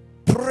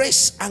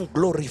 praise and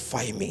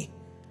glorify me,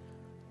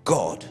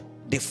 God,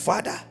 the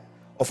Father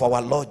of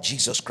our Lord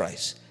Jesus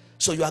Christ.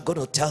 So you are going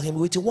to tell him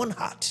with one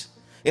heart.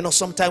 You know,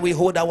 sometimes we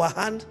hold our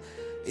hand.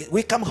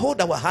 We can hold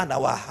our hand.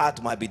 Our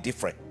heart might be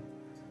different.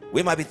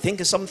 We might be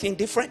thinking something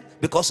different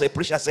because a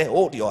preacher said,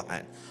 hold your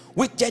hand.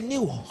 With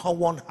genuine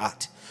one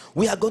heart,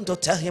 we are going to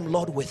tell him,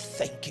 Lord, we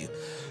thank you.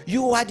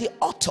 You are the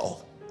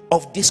author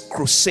of this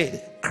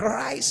crusade,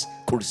 Christ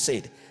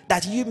crusade,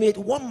 that you made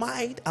one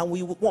mind and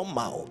we one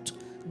mouth.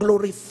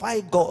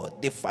 Glorify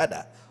God, the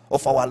Father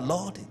of our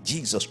Lord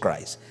Jesus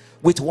Christ,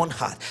 with one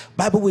heart.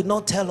 Bible will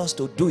not tell us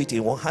to do it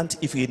in one hand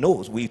if he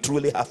knows we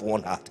truly have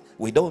one heart.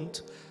 We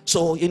don't.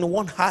 So in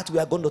one heart we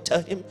are going to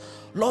tell him,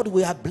 Lord,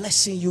 we are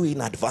blessing you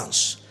in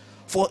advance.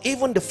 For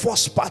even the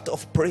first part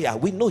of prayer,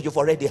 we know you've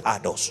already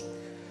heard us.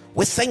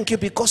 We thank you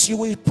because you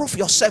will prove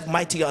yourself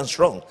mighty and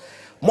strong.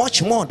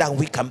 Much more than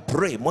we can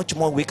pray, much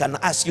more we can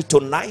ask you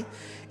tonight.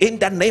 In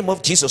the name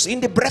of Jesus, in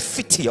the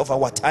brevity of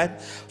our time,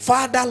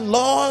 Father,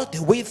 Lord,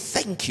 we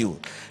thank you.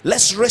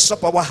 Let's raise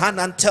up our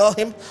hand and tell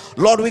him,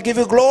 Lord, we give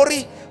you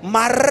glory. We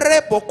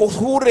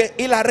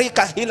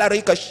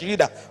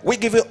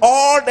give you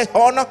all the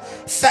honor.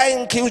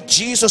 Thank you,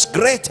 Jesus,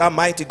 great and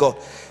mighty God.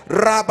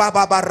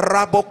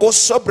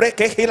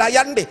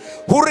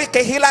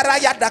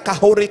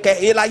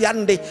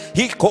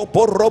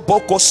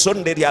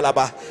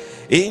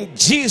 In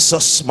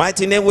Jesus'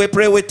 mighty name we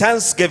pray with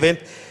thanksgiving.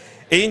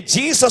 In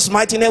Jesus'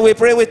 mighty name we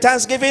pray with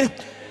thanksgiving.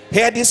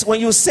 Hear this, when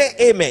you say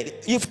amen,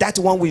 if that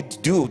one we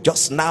do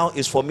just now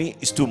is for me,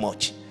 it's too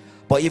much.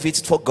 But if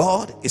it's for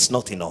God, it's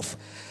not enough.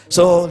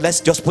 So let's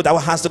just put our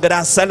hands together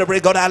and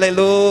celebrate God.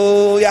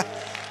 Hallelujah.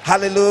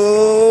 Hallelujah.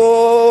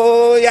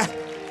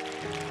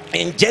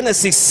 In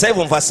Genesis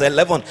 7 verse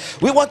 11,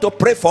 we want to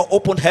pray for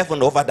open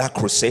heaven over that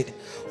crusade.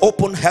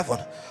 Open heaven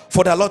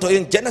for the Lord.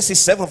 In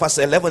Genesis 7 verse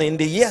 11, in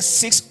the year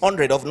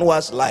 600 of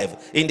Noah's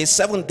life, in the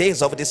 7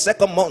 days of the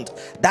second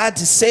month, that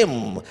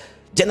same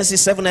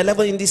Genesis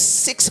 7:11, in the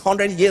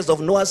 600 years of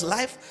Noah's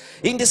life,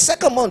 in the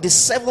second month, the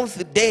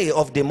 7th day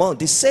of the month,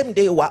 the same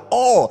day were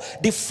all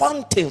the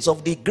fountains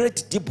of the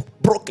great deep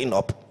broken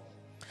up,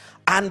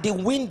 and the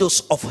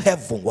windows of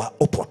heaven were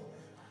open.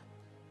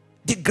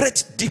 The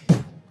great deep,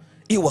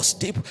 it was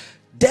deep.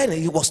 Then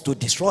it was to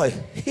destroy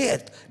here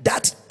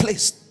that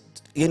place.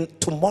 In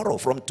tomorrow,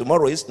 from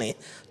tomorrow evening,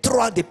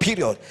 throughout the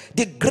period,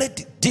 the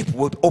great deep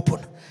will open.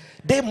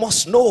 They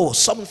must know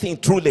something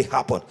truly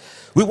happened.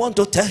 We want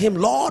to tell him,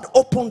 Lord,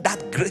 open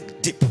that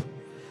great deep.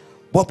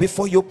 But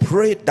before you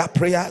pray that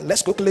prayer,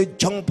 let's quickly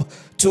jump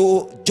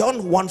to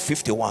John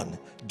 1:51.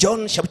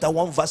 John chapter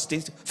 1 verse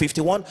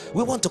 51.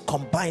 We want to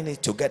combine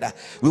it together.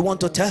 We want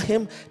to tell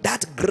him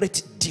that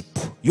great deep,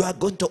 you are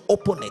going to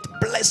open it,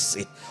 bless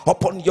it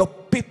upon your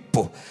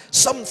people.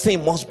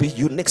 Something must be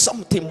unique,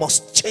 something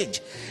must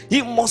change.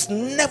 It must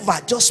never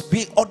just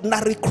be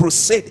ordinary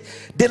crusade.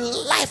 The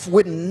life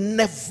will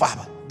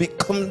never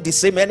become the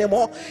same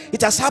anymore.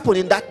 It has happened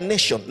in that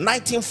nation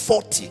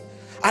 1940,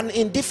 and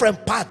in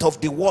different parts of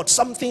the world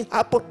something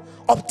happened.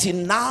 Up till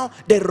now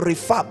they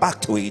refer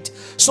back to it.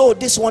 So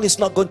this one is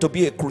not going to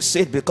be a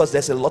crusade because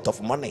there's a lot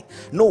of money.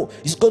 No,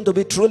 it's going to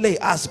be truly,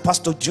 as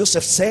Pastor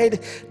Joseph said,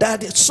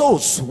 that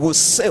souls will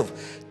save.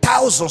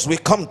 Thousands will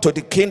come to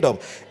the kingdom.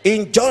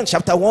 In John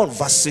chapter 1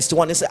 verse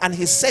 61, he said, and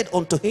he said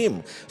unto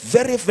him,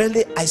 very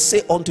verily I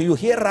say unto you,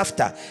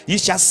 hereafter you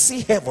shall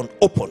see heaven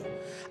open,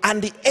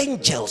 and the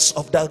angels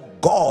of the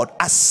God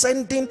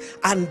ascending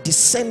and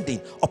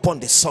descending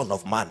upon the Son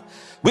of Man.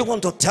 We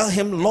want to tell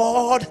him,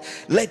 Lord,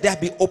 let there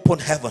be open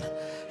heaven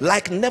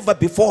like never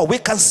before. We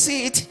can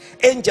see it,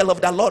 angel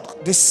of the Lord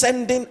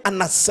descending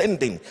and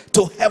ascending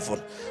to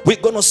heaven. We're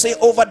going to say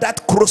over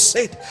that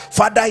crusade,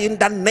 Father, in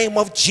the name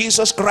of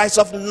Jesus Christ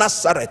of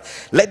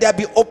Nazareth, let there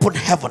be open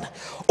heaven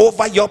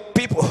over your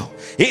people.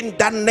 In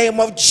the name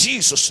of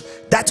Jesus,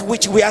 that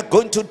which we are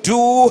going to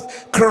do,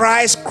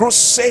 Christ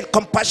crusade,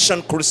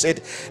 compassion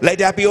crusade, let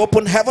there be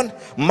open heaven.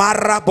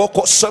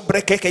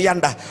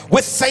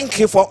 We thank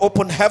you for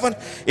open heaven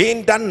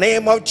in the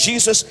name of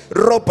Jesus.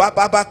 Let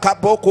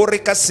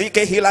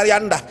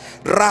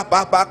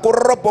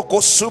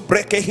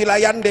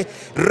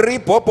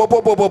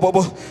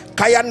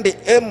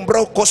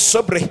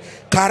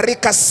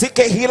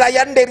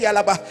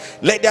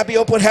there be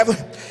open heaven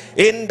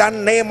in the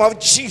name of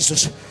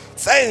Jesus.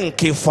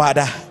 Thank you,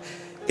 Father.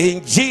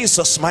 In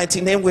Jesus'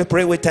 mighty name we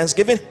pray with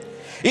thanksgiving.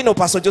 You know,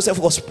 Pastor Joseph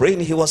was praying.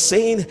 He was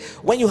saying,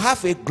 when you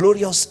have a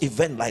glorious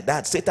event like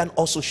that, Satan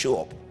also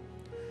show up.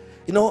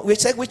 You know, we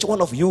said, which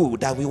one of you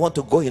that we want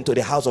to go into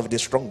the house of the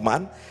strong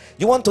man?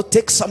 You want to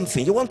take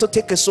something, you want to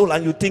take a soul,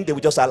 and you think they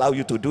will just allow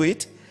you to do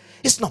it?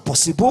 It's not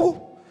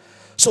possible.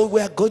 So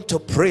we are going to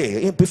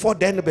pray. Before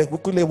then, we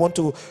quickly want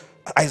to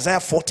Isaiah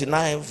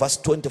 49 verse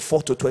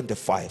 24 to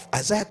 25.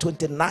 Isaiah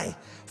 29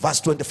 verse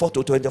 24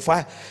 to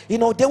 25. You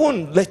know, they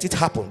won't let it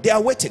happen. They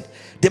are waiting.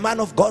 The man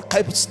of God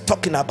keeps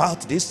talking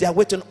about this. They are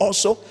waiting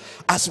also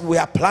as we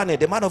are planning.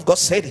 The man of God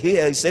said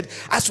here, he said,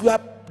 as we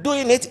are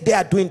doing it, they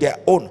are doing their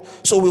own.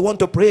 So we want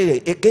to pray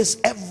against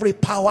every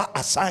power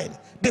assigned,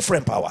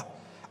 different power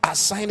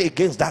assigned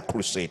against that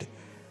crusade,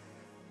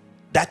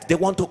 that they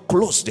want to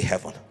close the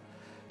heaven.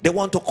 They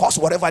want to cause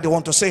whatever they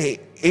want to say.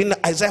 In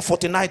Isaiah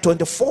 49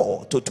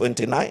 24 to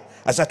 29,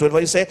 Isaiah 24,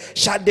 he said,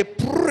 shall the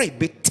prey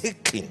be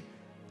taken?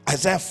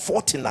 Isaiah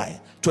 49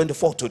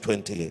 24 to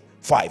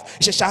 25,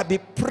 he said, shall the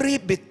prey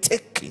be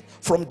taken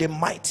from the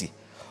mighty,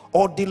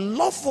 or the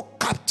lawful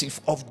captive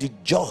of the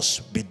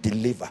just be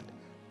delivered?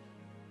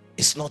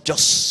 It's not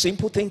just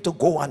simple thing to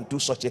go and do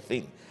such a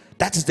thing.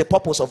 That is the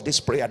purpose of this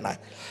prayer night.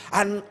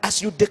 And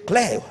as you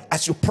declare,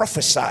 as you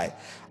prophesy,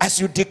 as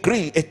you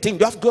decree a thing,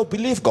 you have to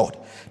believe God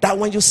that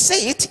when you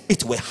say it,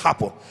 it will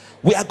happen.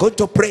 We are going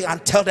to pray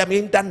and tell them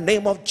in the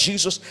name of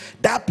Jesus,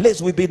 that place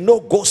will be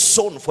no go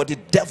zone for the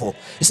devil.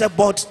 He said,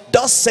 but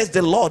thus says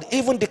the Lord,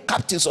 even the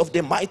captives of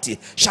the mighty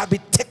shall be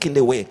taken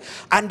away,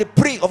 and the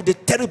prey of the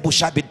terrible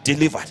shall be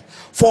delivered.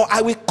 For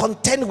I will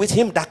contend with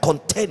him that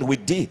contend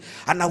with thee,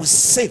 and I will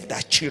save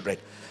thy children.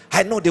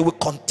 I know they will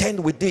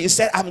contend with thee. He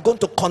said, I'm going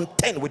to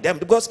contend with them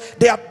because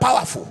they are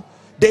powerful.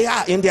 They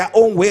are in their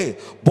own way.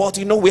 But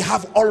you know, we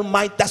have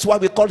Almighty. That's why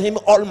we call him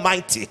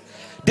Almighty,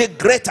 the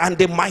great and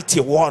the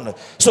mighty one.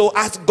 So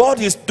as God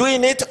is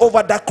doing it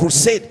over that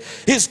crusade,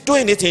 he's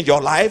doing it in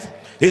your life.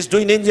 He's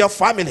doing it in your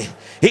family.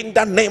 In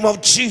the name of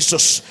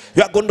Jesus,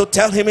 you are going to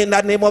tell him in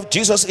the name of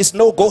Jesus, it's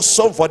no go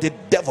zone for the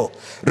devil.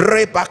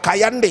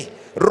 Rebakayande,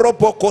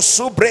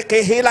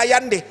 robokosubreke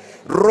hilayande,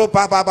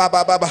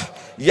 robababababa.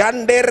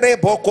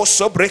 Yandere boko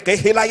sobreke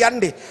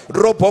hilayande,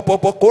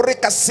 robobobokore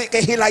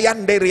kasike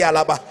hilayande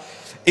rialaba.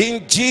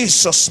 In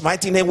Jesus'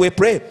 mighty name we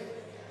pray.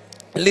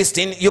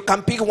 Listen, you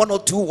can pick one or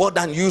two words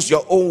and use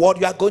your own word.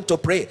 You are going to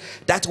pray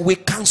that we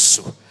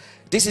cancel.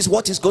 This is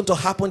what is going to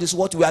happen. This is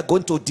what we are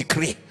going to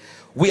decree.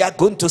 We are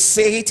going to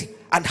say it,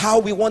 and how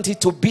we want it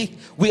to be,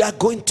 we are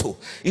going to.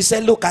 He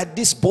said, look at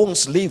these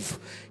bones live.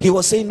 He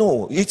was saying,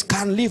 no, it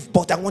can live,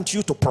 but I want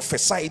you to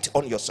prophesy it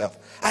on yourself.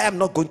 I am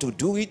not going to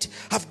do it.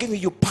 I've given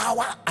you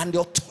power and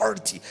the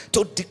authority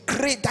to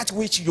decree that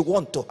which you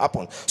want to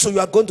happen. So you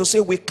are going to say,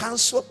 we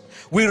cancel,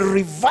 we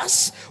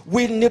reverse,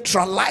 we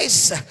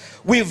neutralize,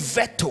 we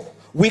veto,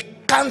 we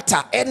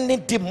counter any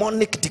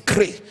demonic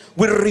decree.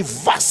 We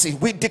reverse it.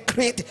 We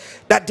decree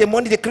that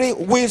demonic decree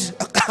with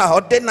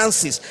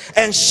ordinances,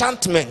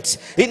 enchantment,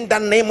 in the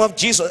name of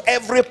Jesus.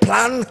 Every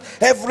plan,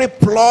 every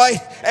ploy,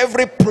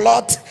 every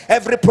plot,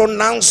 every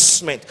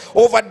pronouncement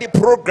over the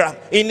program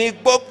in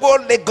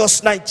Igbogo,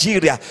 Lagos,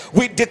 Nigeria,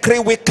 we decree,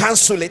 we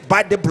cancel it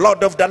by the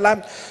blood of the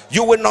Lamb.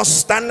 You will not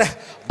stand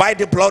by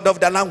the blood of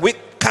the Lamb. We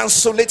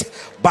cancel it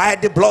by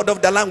the blood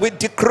of the Lamb. We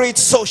decree it,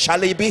 so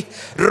shall it be.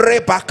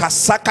 Rebaka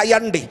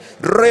sakayandi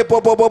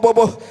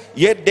rebobobobo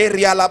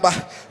yederialaba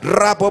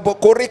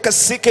rabobokorika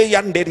sike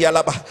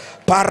yanderialaba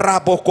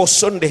paraboko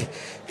sunde.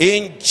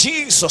 In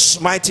Jesus'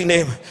 mighty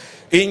name.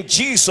 In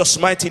Jesus'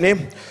 mighty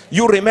name.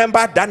 You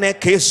remember Daniel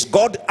case,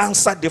 God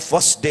answered the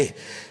first day.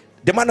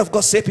 The man of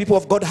God said, people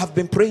of God have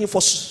been praying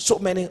for so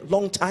many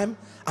long time.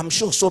 I'm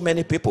sure so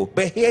many people.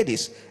 But hear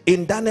this.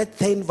 In Daniel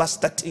 10 verse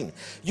 13,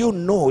 you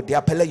know the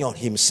Apollyon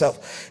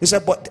himself. He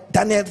said, but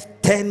Daniel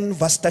 10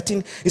 verse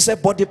 13, he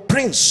said, but the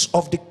prince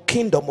of the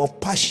kingdom of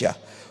Persia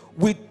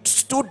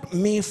withstood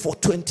me for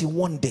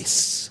 21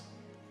 days.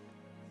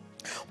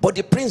 But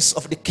the prince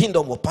of the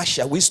kingdom of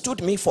Persia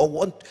withstood me for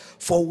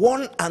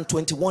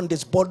 121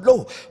 days. But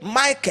lo,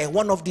 Michael,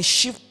 one of the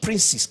chief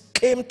princes,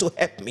 came to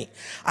help me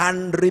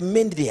and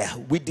remained there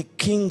with the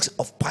kings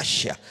of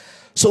Persia.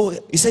 So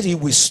he said he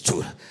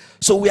withstood.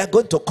 So we are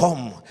going to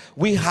come.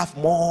 We have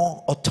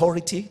more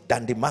authority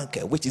than the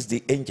Michael, which is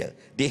the angel,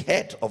 the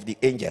head of the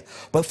angel.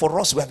 But for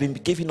us, we have been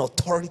given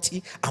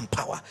authority and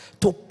power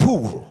to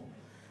pull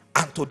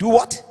and to do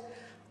what?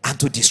 And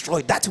to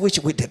destroy that which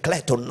we declare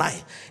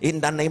tonight.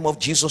 In the name of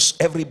Jesus,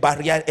 every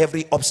barrier,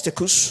 every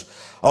obstacles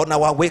on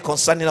our way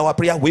concerning our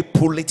prayer, we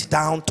pull it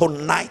down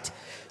tonight.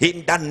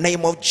 In the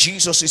name of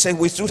Jesus, he said,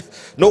 we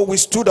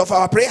stood of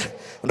our prayer.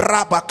 All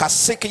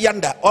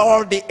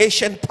the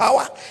ancient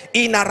power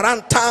in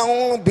around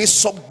town be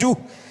subdued.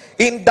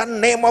 In the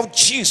name of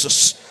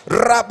Jesus.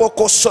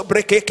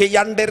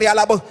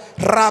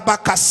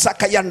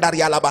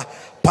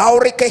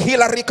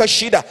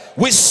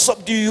 We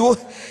subdue you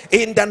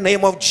in the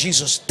name of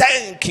Jesus.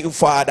 Thank you,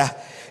 Father.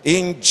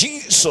 In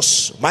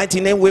Jesus' mighty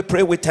name we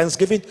pray with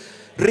thanksgiving.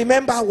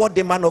 Remember what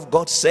the man of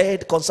God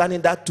said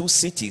concerning that two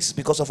cities.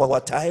 Because of our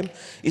time,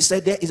 he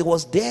said that it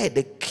was there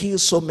they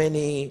killed so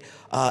many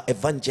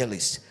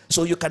evangelists.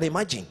 So you can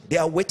imagine they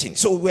are waiting.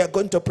 So we are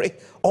going to pray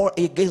all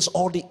against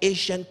all the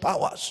Asian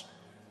powers.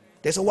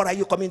 They said, what are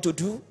you coming to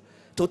do?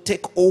 To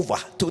take over,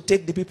 to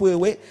take the people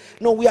away?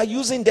 No, we are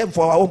using them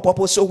for our own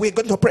purpose. So we're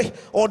going to pray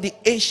all the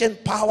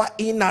ancient power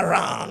in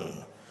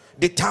around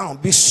the town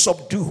be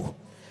subdued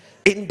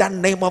in the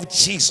name of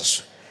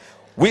Jesus.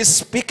 We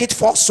speak it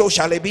for, so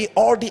shall it be.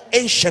 All the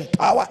ancient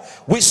power,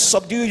 we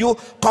subdue you.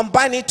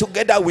 Combine it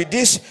together with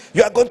this.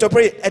 You are going to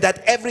pray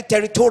that every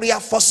territorial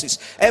forces,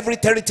 every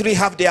territory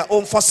have their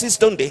own forces,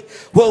 don't they?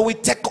 Well, we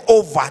take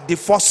over the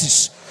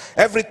forces.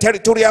 Every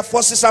territorial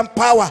forces and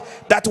power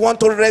that want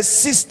to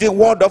resist the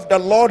word of the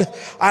Lord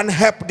and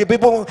help the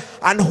people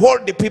and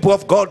hold the people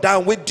of God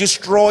down, we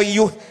destroy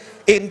you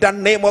in the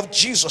name of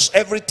Jesus.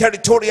 Every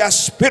territorial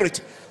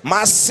spirit,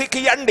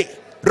 Masiki Yandi,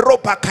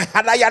 Ropa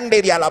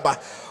Kahalayande Yalaba,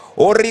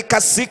 Orika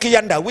Siki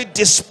Yanda, we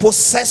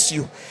dispossess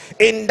you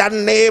in the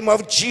name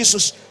of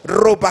Jesus.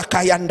 Roba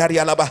Kayanda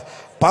Yalaba,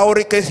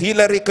 Paurika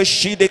Hilarika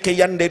Shideke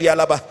Yande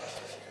Yalaba,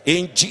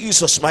 in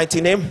Jesus'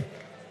 mighty name.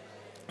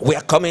 We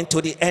are coming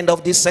to the end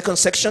of this second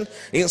section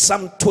in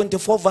Psalm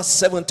 24 verse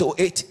 7 to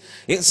 8.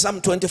 In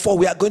Psalm 24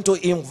 we are going to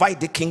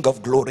invite the King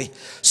of Glory.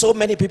 So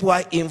many people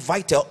are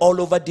invited all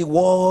over the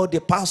world,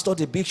 the pastor,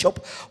 the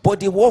bishop, but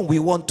the one we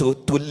want to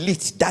lead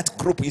that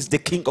group is the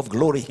King of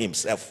Glory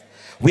himself.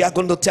 We are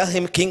going to tell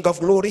him, King of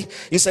Glory,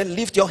 he said,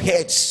 lift your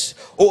heads,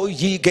 O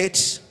ye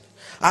gates,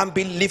 and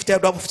be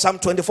lifted up. Psalm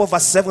 24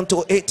 verse 7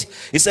 to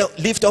 8. He said,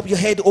 lift up your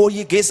head, O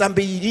ye gates, and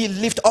be ye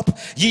lift up,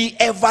 ye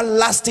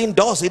everlasting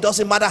doors. It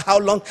doesn't matter how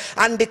long,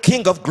 and the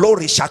King of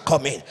Glory shall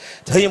come in.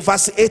 So in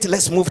verse 8,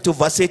 let's move to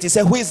verse 8. He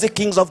said, who is the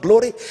King of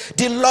Glory?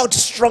 The Lord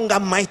strong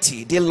and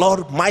mighty, the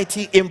Lord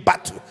mighty in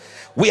battle.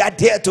 We are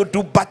there to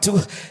do battle.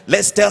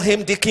 Let's tell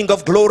him, the King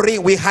of Glory,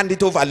 we hand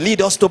it over.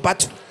 Lead us to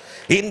battle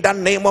in the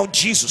name of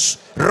Jesus.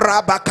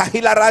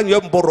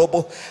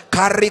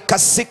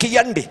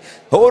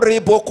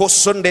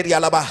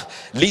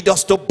 Lead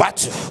us to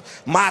battle.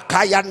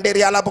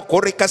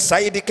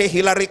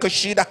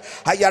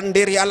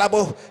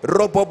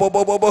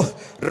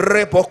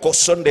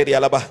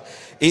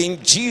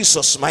 In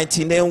Jesus'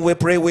 mighty name we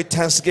pray with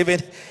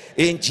thanksgiving.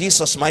 In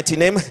Jesus' mighty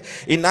name.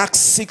 In Acts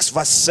 6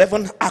 verse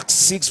 7, Acts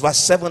 6 verse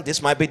 7, this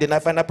might be the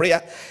night final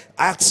prayer.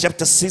 Acts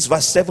chapter 6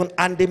 verse 7,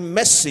 and the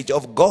message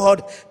of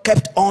God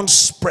kept on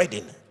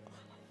spreading.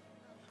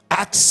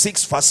 Acts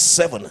 6 verse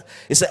 7,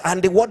 it said,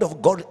 and the word of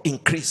God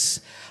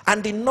increased,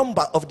 and the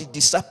number of the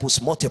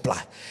disciples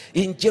multiplied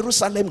in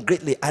Jerusalem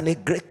greatly, and a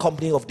great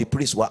company of the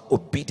priests were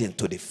obedient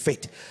to the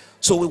faith.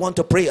 So we want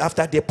to pray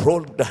after the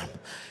program.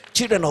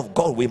 Children of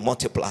God will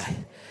multiply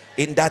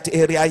in that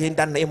area in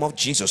the name of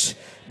Jesus.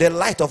 The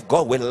light of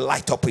God will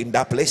light up in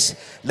that place.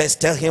 Let's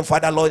tell him,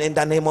 Father Lord, in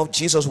the name of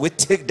Jesus, we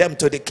take them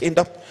to the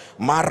kingdom.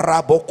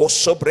 Maraboko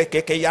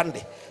sobrekeke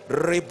yande,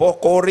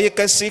 reboko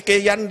rike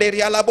sike yande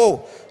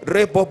rialabo,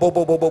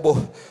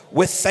 rebobobobobobo.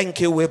 We thank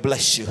you, we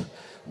bless you,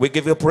 we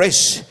give you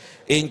praise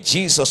in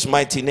Jesus'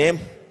 mighty name.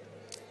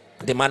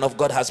 The man of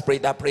God has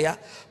prayed that prayer,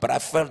 but I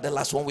felt the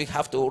last one we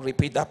have to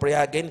repeat that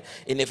prayer again.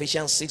 In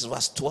Ephesians 6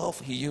 verse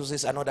 12, he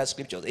uses another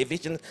scripture.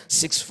 Ephesians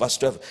 6 verse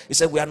 12, he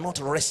said, we are not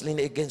wrestling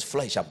against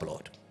flesh and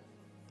blood.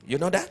 You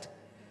know that?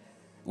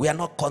 We are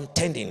not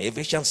contending.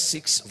 Ephesians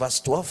 6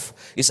 verse 12,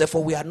 he said,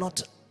 for we are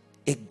not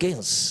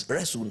against,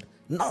 wrestle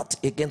not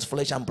against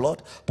flesh and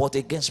blood, but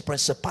against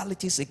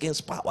principalities,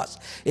 against powers,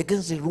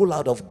 against the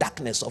ruler of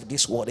darkness of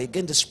this world,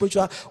 against the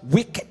spiritual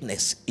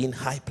wickedness in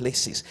high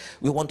places.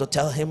 We want to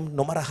tell him,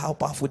 no matter how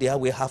powerful they are,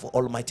 we have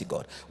Almighty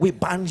God. We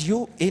ban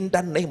you in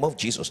the name of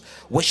Jesus.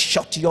 We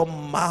shut your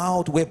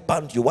mouth, we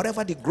ban you.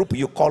 Whatever the group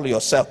you call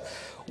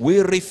yourself, we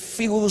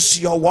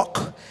refuse your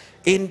work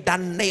in the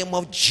name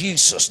of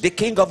Jesus. The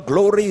King of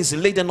Glory is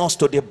leading us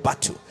to the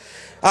battle.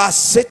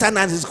 Satan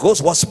and his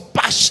ghost was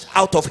bashed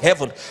out of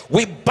heaven.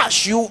 We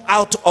bash you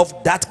out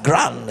of that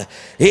ground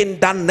in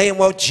the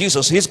name of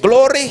Jesus. His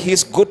glory,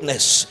 his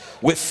goodness,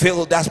 we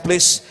fill that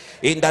place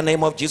in the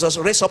name of Jesus.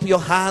 Raise up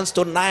your hands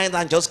tonight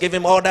and just give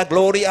him all the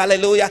glory.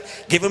 Hallelujah.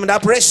 Give him the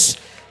praise,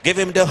 give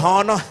him the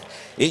honor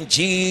in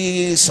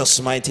Jesus'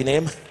 mighty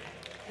name.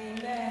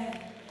 Amen.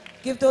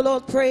 Give the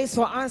Lord praise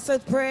for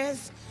answered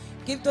prayers.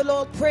 Give the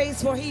Lord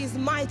praise for he is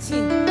mighty.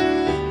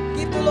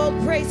 Give the Lord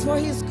praise for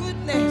his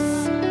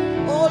goodness.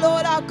 Oh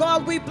Lord our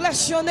God, we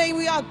bless your name.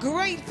 We are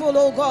grateful,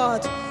 oh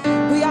God.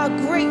 We are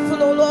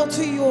grateful, oh Lord,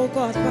 to you, oh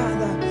God,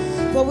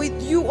 Father. For with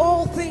you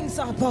all things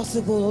are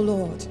possible, oh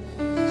Lord.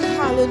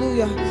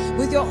 Hallelujah.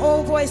 With your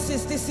own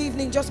voices this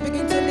evening, just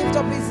begin to lift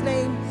up his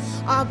name.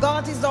 Our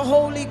God is the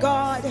holy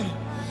God,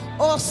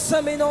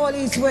 awesome in all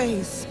his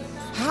ways.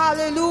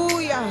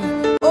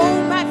 Hallelujah.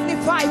 Oh,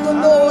 magnify the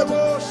Lord.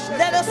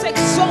 Let us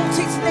exalt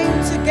his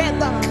name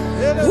together.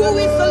 Who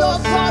is the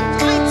Lord God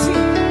mighty?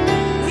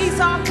 He's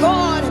our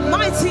God,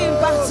 mighty in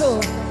battle,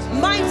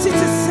 mighty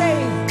to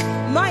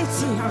save,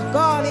 mighty our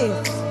God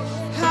is.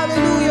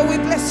 Hallelujah. We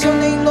bless your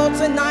name, Lord,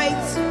 tonight.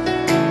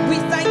 We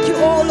thank you,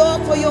 oh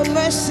Lord, for your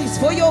mercies,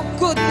 for your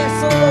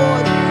goodness, oh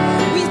Lord.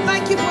 We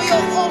thank you for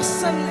your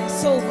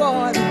awesomeness, oh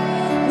God.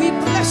 We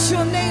bless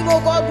your name, oh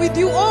God. With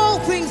you all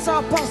things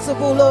are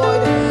possible,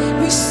 Lord.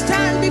 We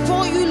stand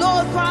before you,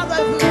 Lord,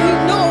 Father. We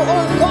know,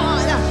 oh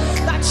God,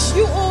 that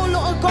you, oh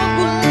Lord God,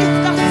 will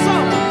lift us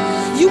up.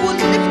 You will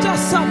lift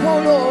us up, oh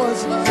Lord.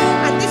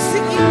 And this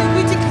evening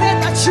we declare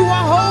that you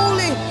are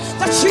holy,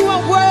 that you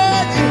are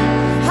worthy.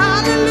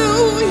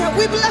 Hallelujah.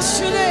 We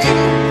bless your name.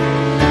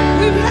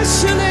 We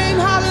bless your name.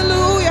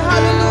 Hallelujah.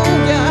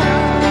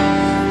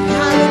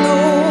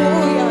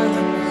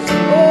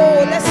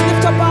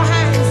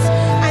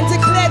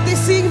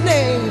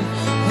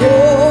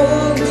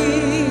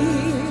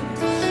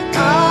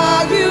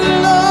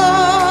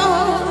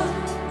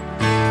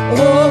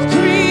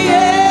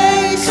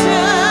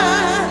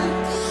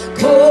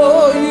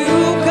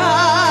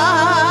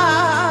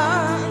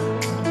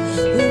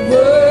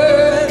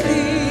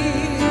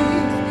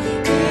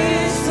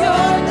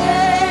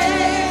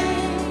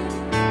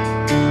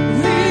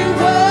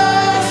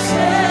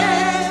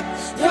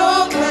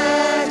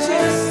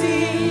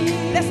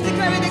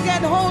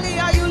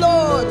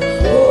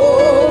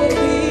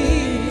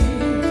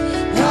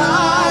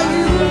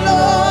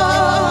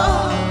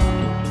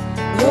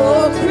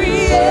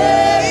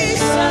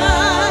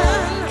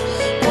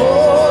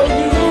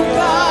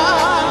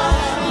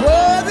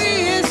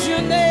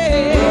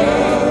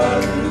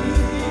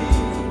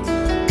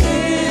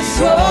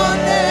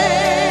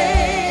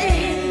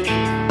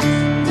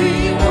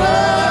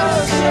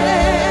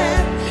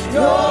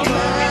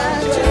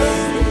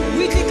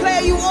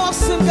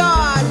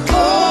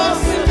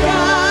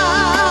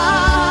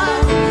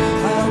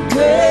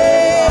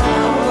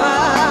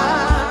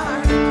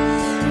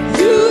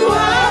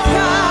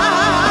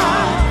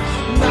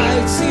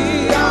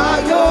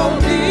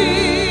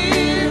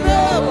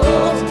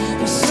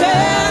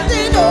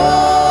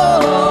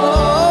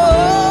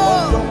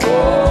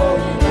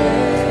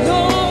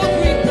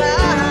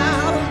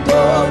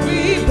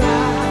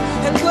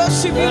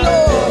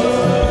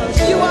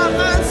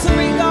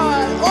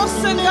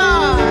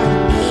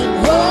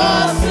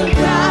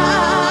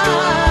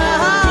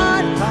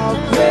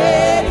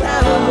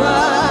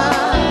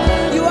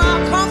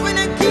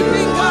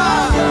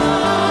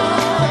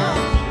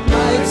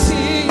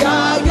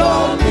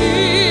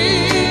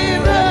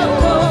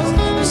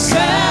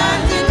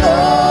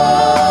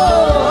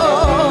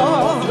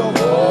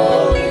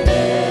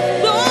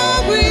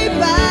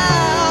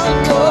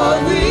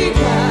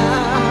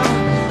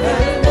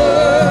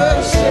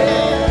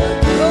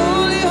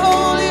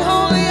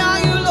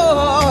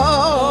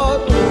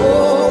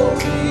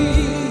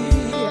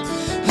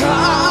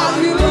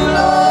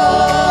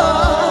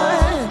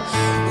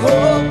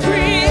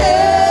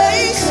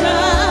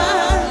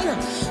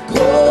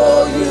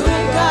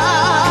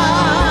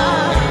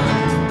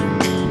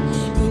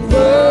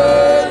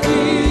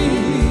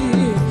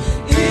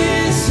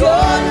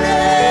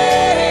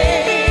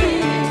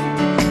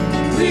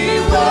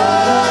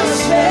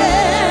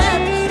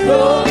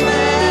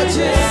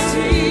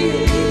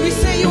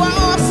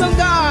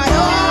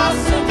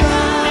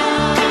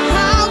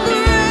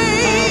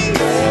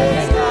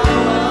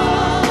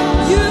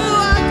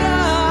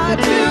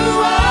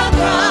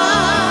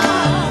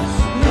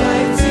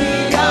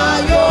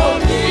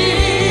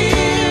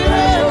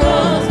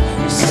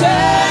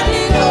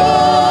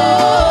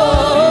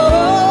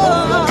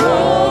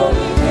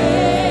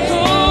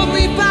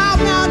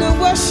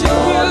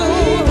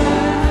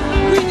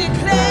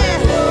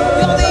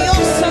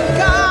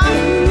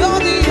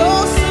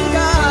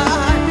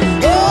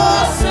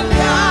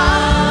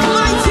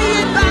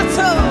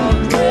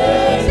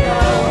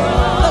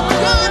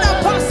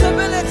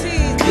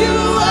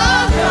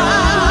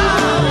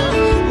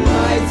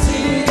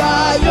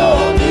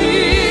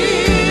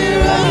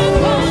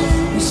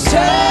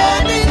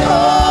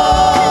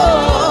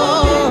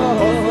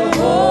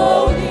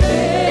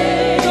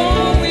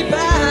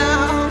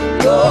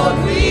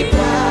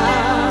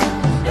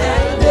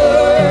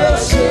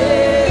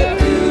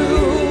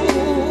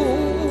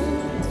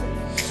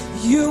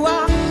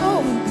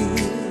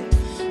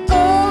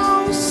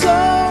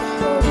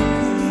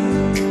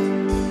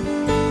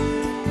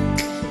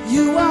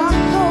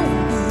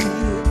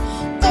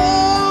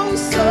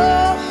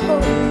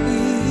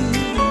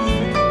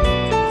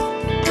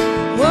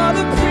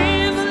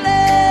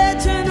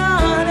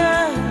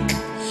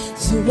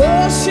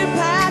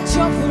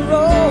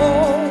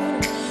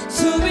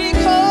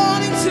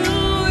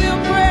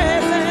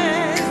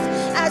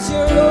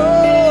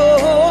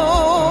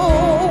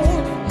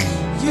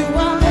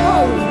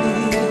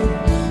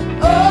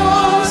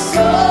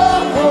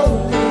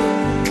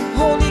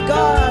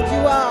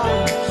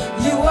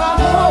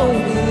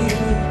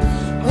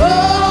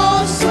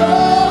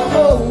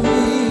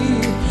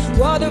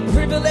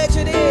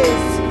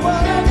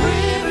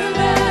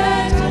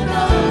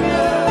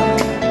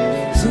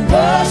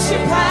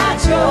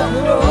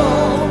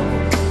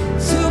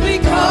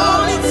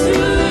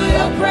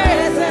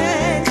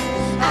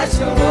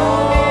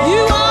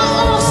 You are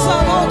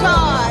awesome, oh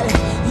God.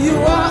 You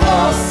are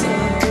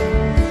awesome.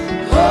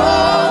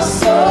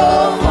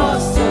 Awesome,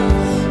 awesome.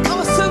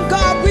 Awesome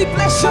God, we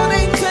bless your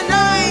name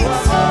tonight.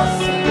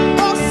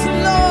 Awesome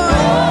Lord.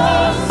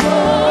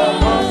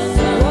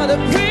 What a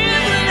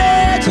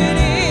privilege it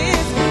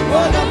is.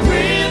 What a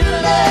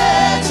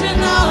privilege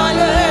and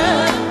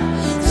honor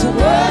to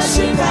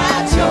worship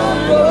at your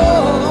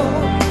throne.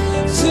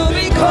 To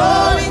be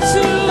called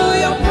into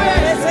your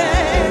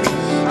presence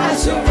as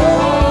your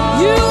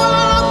own. You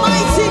are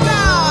mighty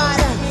God.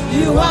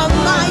 You are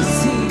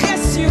mighty.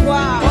 Yes, you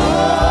are.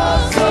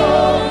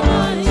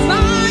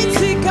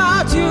 Mighty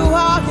God, you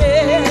are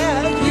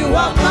here. You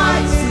are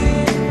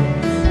mighty.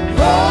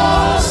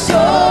 Oh,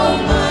 so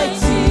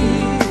mighty.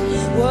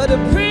 What a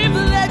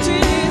privilege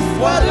it is.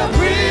 What a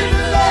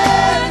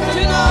privilege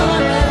and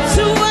honor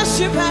to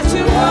worship at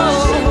your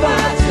throne.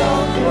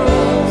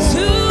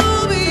 To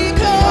be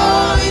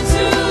called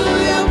into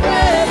your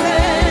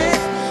presence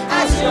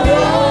as your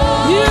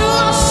own. You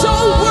are so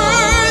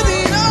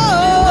worthy,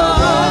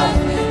 Lord.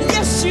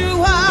 Yes, you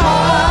are.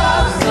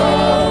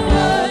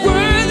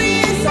 Worthy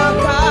is our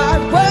God.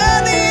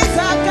 Worthy is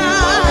our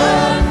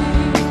God.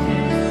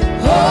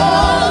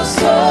 Oh,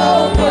 so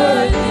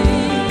worthy.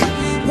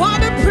 What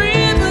a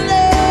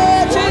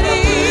privilege it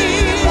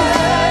is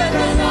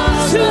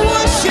to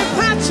worship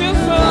at your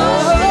throne.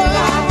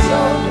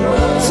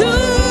 To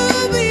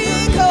be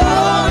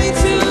called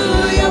into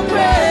your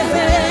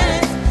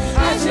presence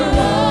as your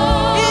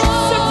own.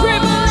 It's a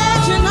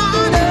privilege and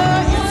honor.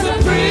 It's a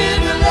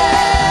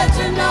privilege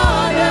and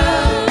honor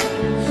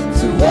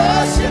to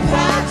worship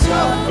at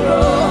your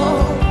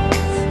throne.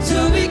 To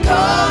be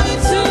called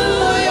into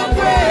your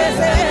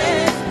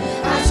presence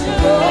as your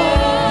own.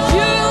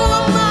 You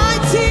are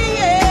mighty,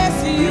 yes,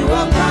 you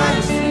are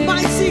mighty,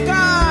 mighty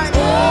God.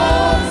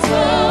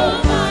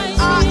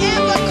 Our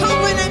ever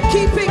covenant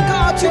keeping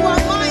God, you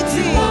are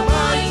mighty.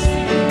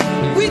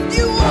 With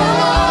you,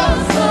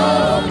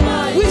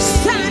 we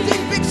stand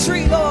in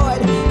victory, Lord.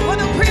 What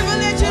a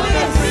privilege it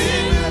is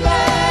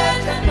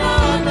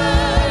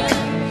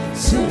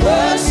to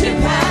worship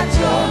at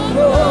your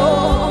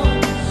throne,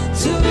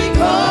 to be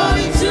called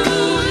into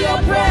your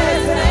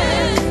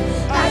presence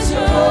as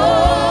your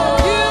own.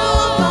 You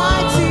are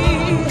mighty,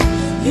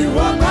 you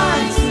are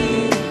mighty,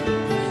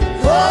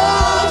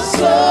 oh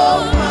so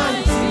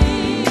mighty.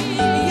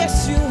 Yes,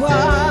 you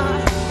are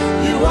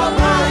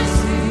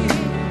mighty,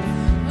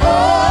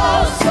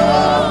 oh so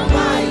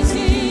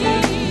mighty.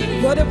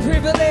 What a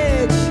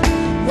privilege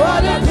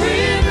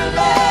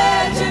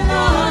and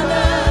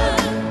honor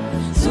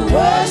to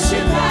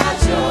worship at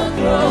your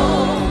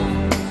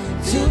throne,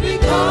 to be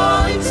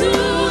called into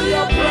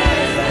your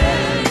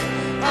presence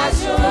as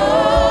your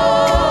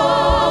own,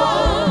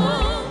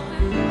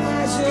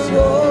 as your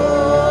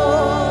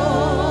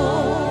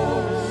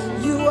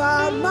own. You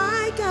are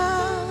my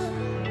God.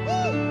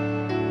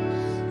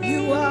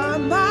 You are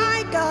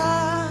my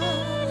God.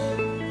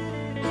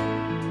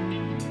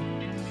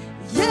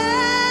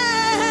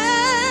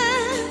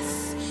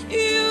 Yes,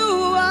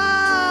 you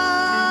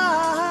are.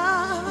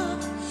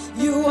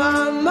 You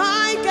are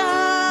my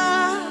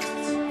God.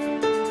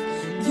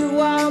 You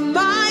are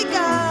my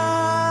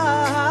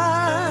God.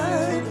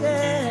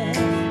 Yeah.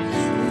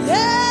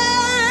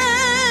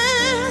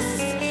 Yes,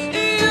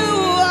 you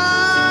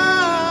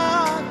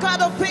are.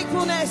 God of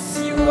faithfulness,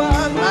 you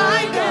are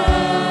my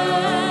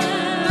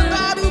God. The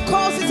God who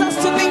causes us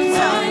to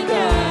victor.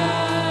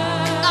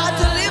 Our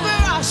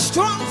deliverer, our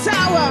strong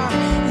tower.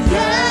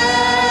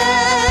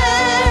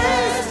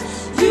 Yes,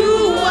 you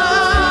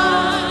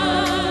are.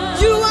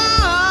 You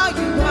are.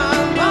 You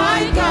are my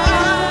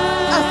God.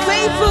 A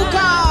faithful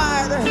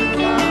God.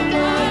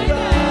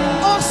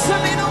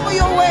 Awesome in all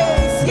your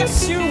ways.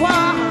 Yes, you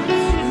are.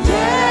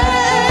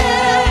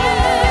 Yes,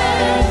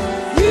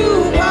 you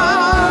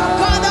are.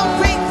 God of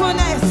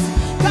faithfulness.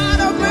 God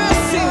of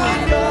mercy.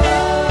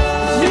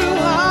 You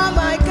are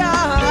my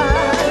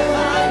God.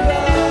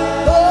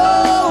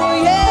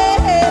 Oh,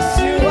 yes,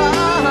 you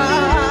are.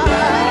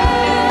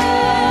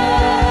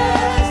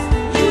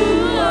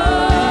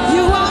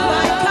 You are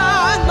my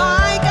God,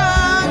 my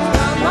God,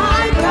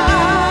 my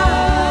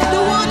God.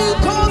 The one who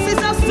causes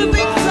us to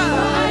victor.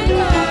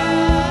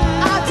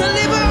 Our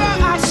deliverer,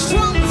 our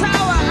strong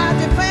tower, our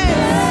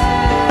defense.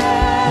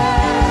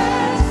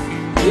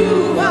 You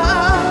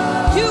are,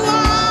 you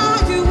are,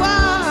 you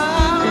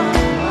are.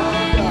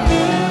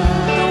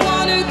 The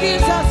one who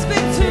gives us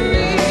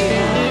victory.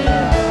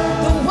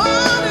 The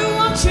one who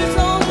watches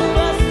over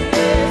us.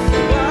 Yes,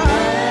 you are.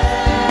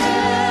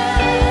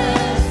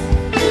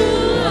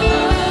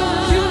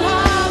 You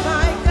are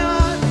my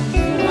God.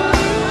 You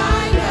are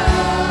my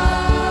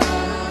God.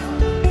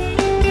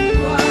 You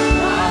are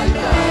my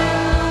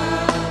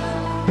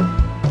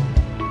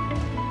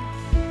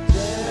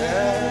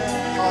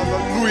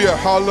Hallelujah,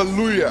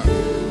 hallelujah.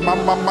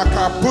 Mama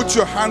Maka, put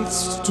your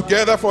hands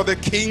together for the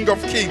King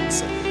of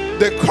Kings,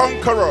 the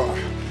Conqueror,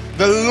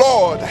 the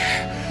Lord,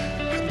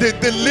 the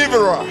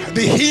Deliverer,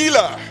 the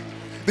Healer,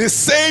 the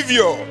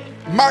Savior.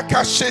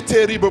 Maka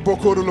shete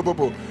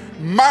ribobokorolobobo.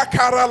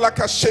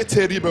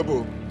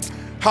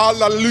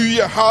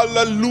 Hallelujah,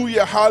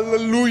 hallelujah,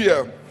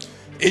 hallelujah.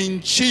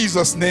 In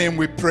Jesus' name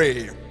we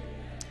pray.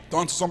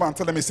 Turn to someone and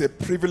tell them it's a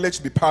privilege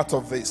to be part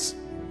of this.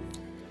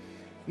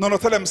 No,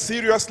 tell them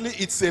seriously,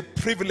 it's a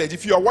privilege.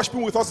 If you are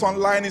worshiping with us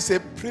online, it's a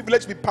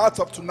privilege to be part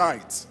of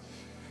tonight.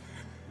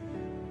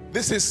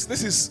 This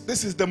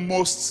is the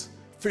most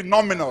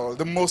phenomenal,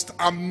 the most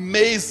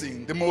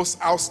amazing, the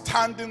most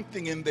outstanding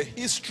thing in the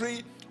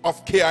history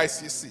of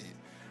KICC.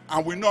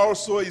 And we know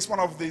also it's one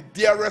of the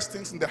dearest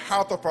things in the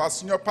heart of our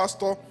senior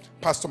pastor,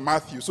 Pastor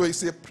Matthew. So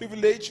it's a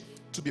privilege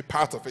to be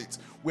part of it.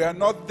 We are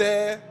not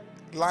there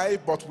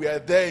live, but we are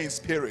there in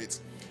spirit.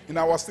 And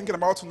I was thinking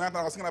about tonight,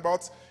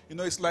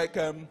 it's like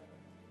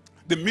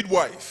the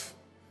midwife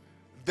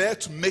there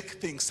to make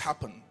things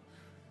happen.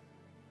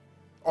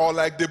 Or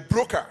like the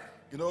broker.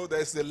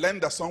 There's a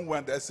lender somewhere,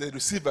 and there's a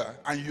receiver,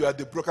 and you are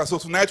the broker. So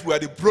tonight we are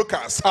the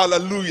brokers,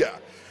 hallelujah.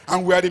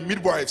 And we are the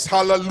midwives,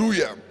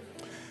 hallelujah.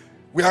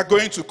 We are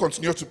going to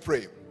continue to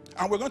pray.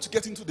 And we're going to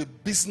get into the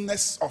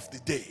business of the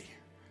day.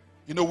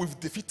 We've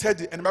defeated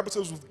the enemy. The Bible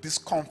says we've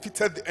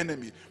discomfited the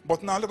enemy.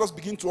 But now let us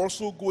begin to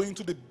also go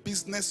into the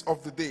business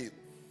of the day.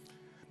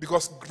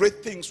 Because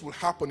great things will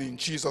happen in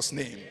Jesus'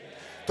 name.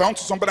 Turn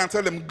to somebody and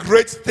tell them,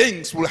 great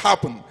things will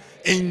happen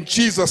in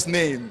Jesus'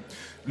 name.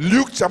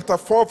 Luke chapter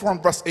 4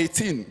 from verse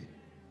 18.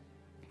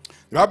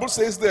 The Bible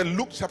says there,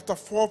 Luke chapter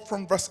 4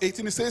 from verse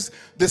 18, it says,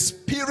 the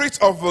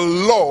Spirit of the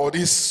Lord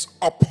is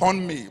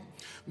upon me,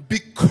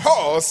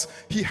 because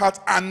he hath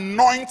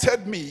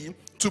anointed me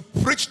to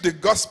preach the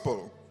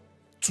gospel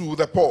to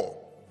the poor.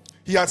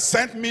 He hath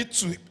sent me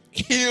to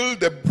heal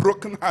the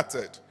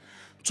brokenhearted,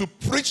 to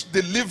preach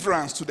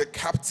deliverance to the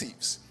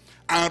captives,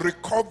 and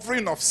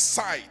recovering of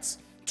sight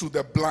to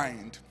the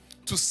blind,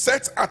 to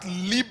set at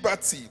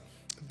liberty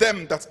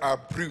them that are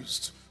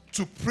bruised,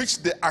 to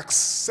preach the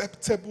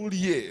acceptable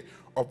year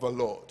of the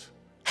Lord.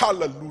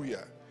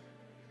 Hallelujah.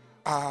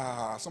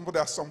 Some of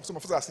us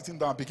are sitting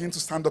down, begin to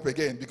stand up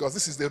again, because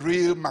this is the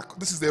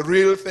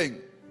real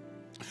thing.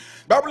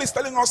 The Bible is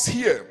telling us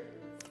here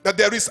that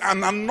there is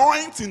an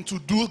anointing to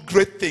do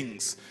great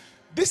things.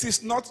 This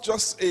is not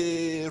just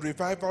a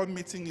revival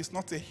meeting, it's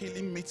not a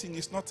healing meeting,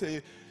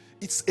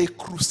 it's a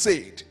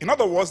crusade. In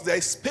other words, there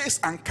is space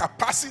and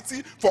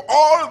capacity for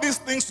all these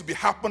things to be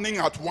happening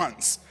at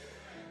once.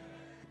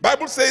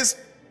 Bible says,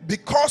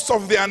 because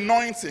of the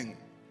anointing,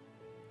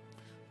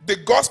 the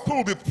gospel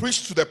will be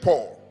preached to the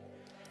poor.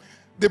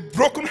 The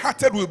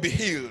brokenhearted will be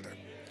healed.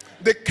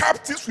 The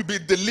captives will be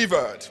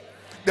delivered.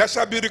 There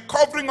shall be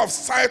recovering of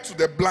sight to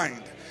the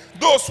blind.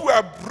 Those who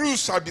are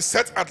bruised shall be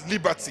set at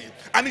liberty.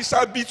 And it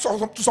shall be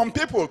to some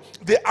people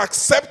the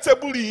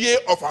acceptable year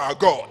of our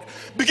God.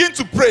 Begin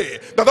to pray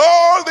that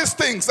all these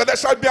things, that there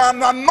shall be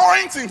an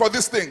anointing for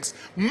these things.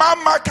 That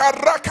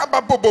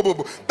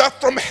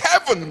from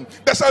heaven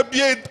there shall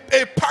be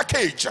a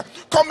package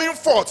coming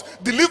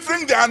forth,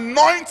 delivering the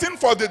anointing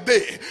for the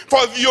day,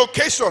 for the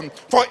occasion,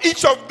 for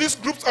each of these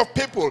groups of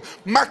people.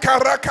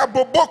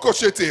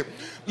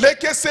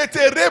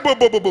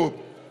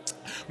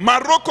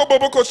 Maroko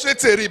boboko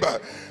shete riba.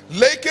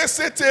 Leke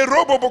sete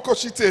robo boko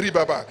shete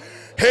riba.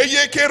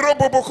 Heye ke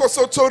robo boko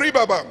soto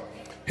riba.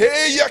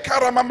 Heya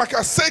karama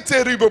maka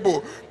sete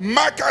ribobo.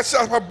 Maka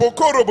shapa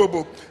boko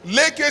robobo.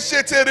 Leke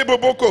shete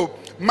riboboko.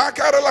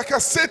 Makara laka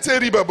sete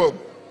ribobo.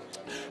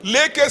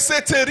 Leke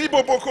sete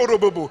riboboko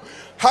robobo.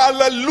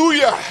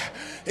 Hallelujah.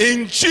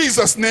 In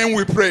Jesus' name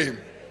we pray.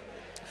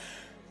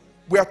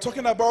 We are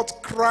talking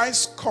about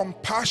Christ's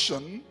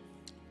compassion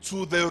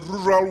to the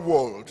rural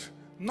world.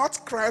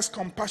 Not Christ's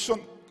compassion.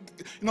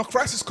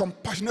 Christ is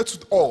compassionate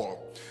to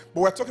all.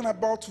 But we're talking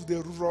about to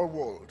the rural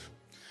world.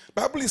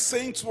 The Bible is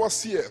saying to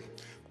us here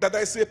that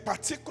there is a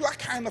particular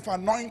kind of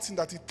anointing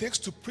that it takes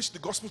to preach the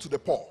gospel to the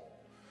poor.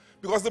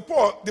 Because the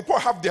poor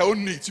have their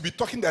own needs. To be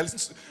talking their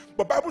lessons.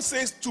 But the Bible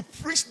says to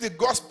preach the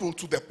gospel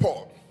to the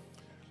poor.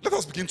 Let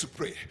us begin to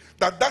pray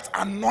that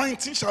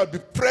anointing shall be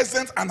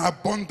present and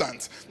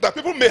abundant. That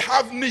people may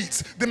have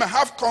needs, they may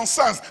have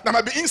concerns, there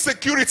might be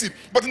insecurity.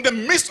 But in the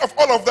midst of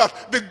all of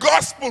that, the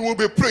gospel will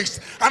be preached.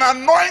 An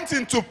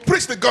anointing to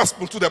preach the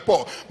gospel to the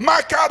poor.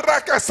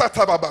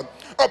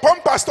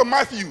 Upon Pastor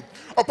Matthew,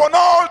 upon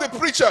all the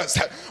preachers,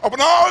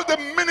 upon all the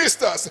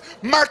ministers.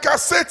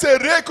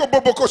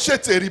 Moroko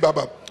sotori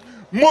baba.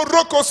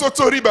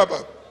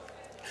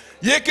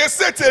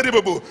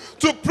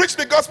 To preach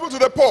the gospel to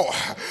the poor.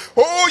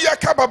 Oh,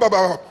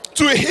 yakababa.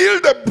 To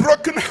heal the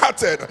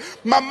brokenhearted.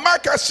 Mama,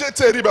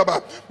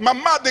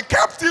 the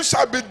captive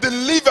shall be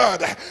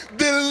delivered.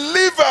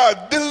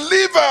 Delivered.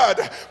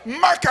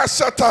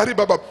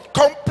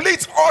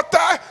 Complete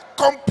utter,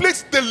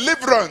 complete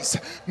deliverance.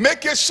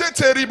 Make a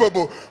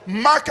sheteribobo.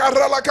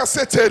 Makaralaka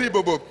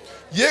seteribobo.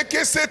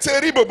 Yeke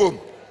seteribobo.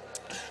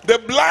 The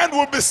blind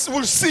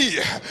will see.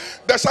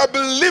 There shall be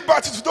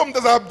liberty to them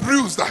that are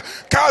bruised.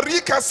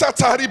 Karika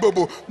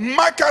sataribobo.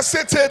 Maka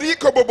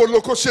seteriko bobo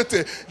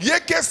lokoshete.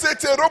 Yeke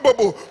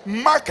seterobobo.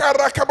 Maka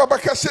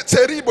rakababaka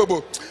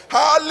seteribobo.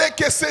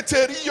 Haleke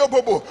seteriyo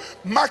bobo.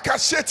 Maka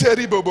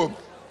seteribobo.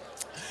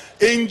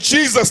 In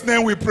Jesus'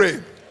 name we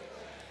pray.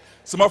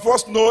 Some of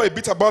us know a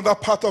bit about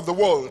that part of the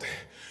world.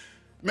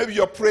 Maybe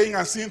you're praying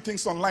and seeing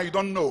things online you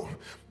don't know.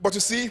 But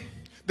you see,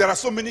 there are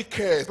so many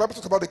cares. The Bible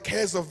talks about the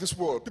cares of this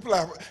world. People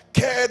are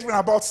cared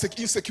about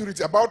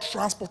insecurity, about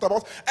transport,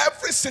 about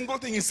every single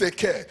thing is a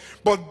care.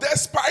 But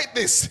despite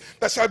this,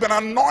 there shall be an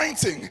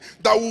anointing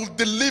that will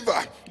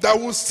deliver, that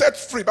will set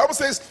free. The Bible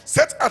says,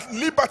 set at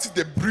liberty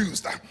the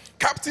bruised,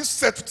 captives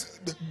set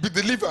be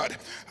delivered.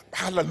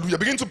 Hallelujah.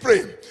 Begin to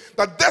pray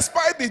that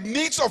despite the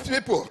needs of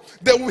people,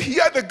 they will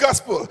hear the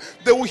gospel,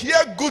 they will hear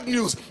good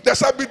news. There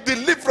shall be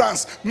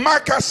deliverance.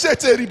 Beyond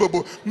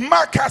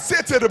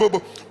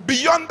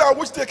that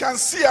which they can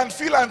see and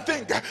feel and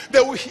think, they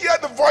will hear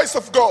the voice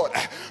of God.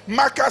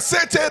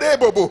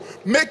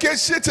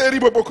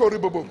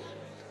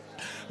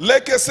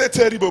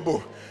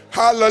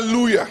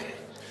 Hallelujah.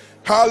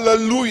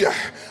 Hallelujah.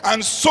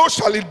 And so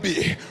shall it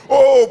be.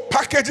 Oh,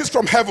 packages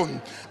from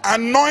heaven,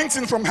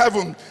 anointing from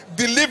heaven,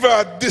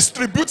 delivered,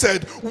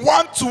 distributed,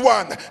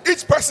 one-to-one,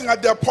 each person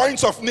at their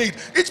point of need,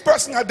 each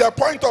person at their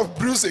point of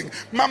bruising.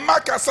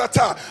 Mamaka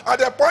sata, at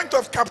their point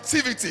of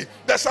captivity,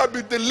 there shall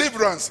be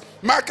deliverance.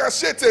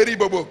 Makashete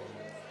ribobo.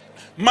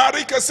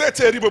 Marika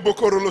sete ribobo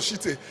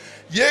koroloshite.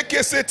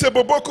 Yeke sete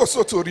boboko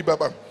soto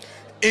ribaba.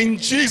 In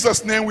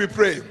Jesus' name we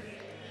pray.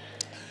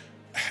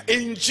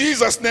 In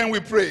Jesus' name we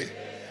pray.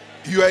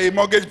 You are a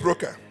mortgage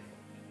broker.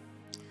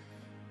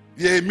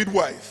 You're a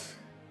midwife.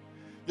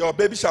 Your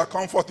baby shall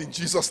come forth in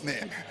Jesus'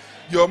 name.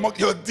 Your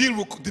deal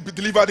will be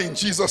delivered in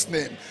Jesus'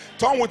 name.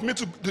 Turn with me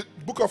to the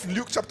book of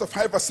Luke chapter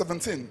 5 verse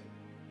 17.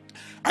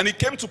 And it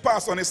came to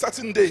pass on a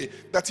certain day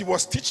that he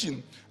was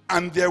teaching,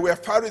 and there were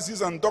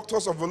Pharisees and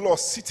doctors of the law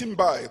sitting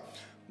by,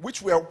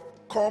 which were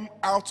come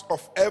out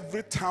of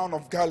every town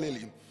of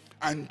Galilee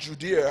and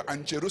Judea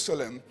and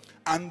Jerusalem.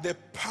 And the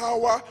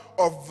power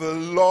of the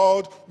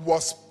Lord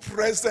was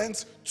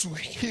present to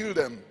heal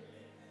them.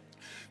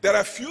 There are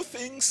a few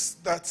things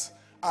that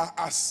are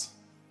as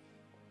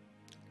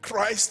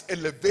Christ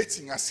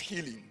elevating as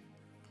healing.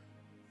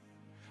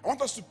 I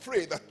want us to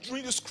pray that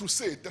during this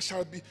crusade there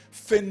shall be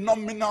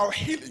phenomenal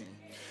healing.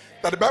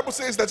 That the Bible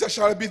says that there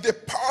shall be the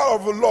power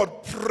of the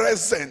Lord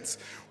present.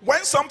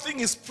 When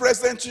something is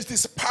present, it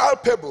is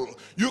palpable.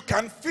 You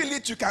can feel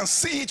it, you can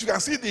see it, you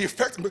can see the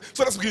effect.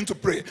 So let's begin to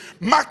pray.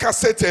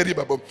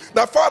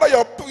 That Father,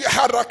 your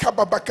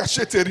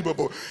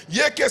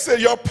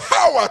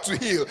power to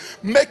heal.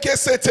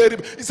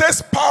 It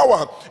says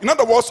power. In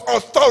other words,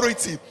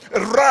 authority,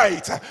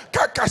 right.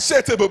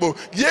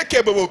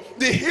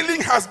 The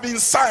healing has been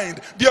signed.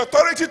 The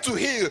authority to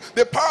heal,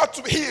 the power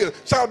to heal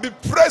shall be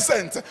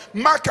present.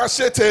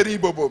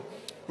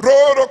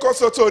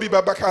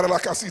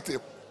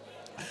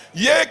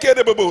 Yeke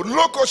de bobo,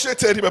 loko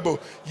shete ribobo,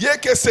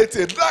 yeke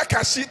sete,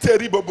 laka shite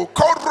ribobo,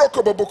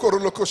 koroko bobo koro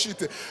loko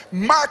shite,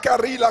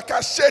 makari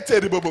laka shete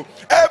ribobo.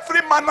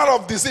 Every manner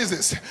of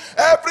diseases,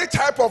 every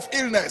type of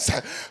illness,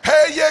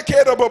 hey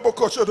yeke de bobo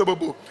kosho de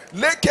bobo,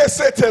 leke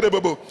sete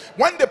ribobo.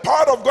 When the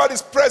power of God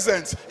is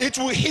present, it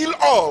will heal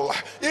all.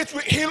 It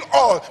will heal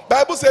all.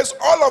 Bible says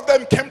all of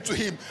them came to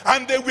him,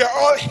 and they were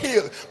all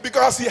healed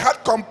because he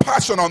had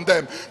compassion on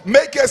them.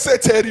 Make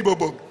sete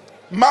ribobo,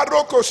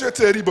 maroko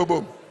shete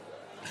ribobo.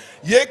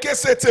 Yeke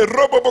sete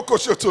roboboko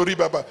shotori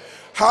baba.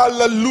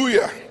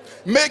 Hallelujah.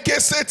 Make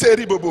sete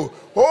ribobo.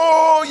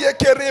 Oh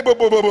yeke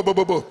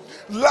ribobo.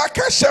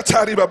 Laka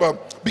shatari baba.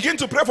 Begin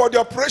to pray for the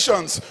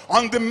operations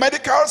on the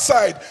medical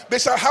side. They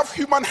shall have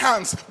human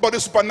hands, but a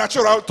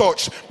supernatural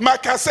touch.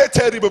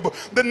 Makasete ribobo.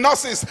 The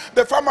nurses,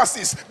 the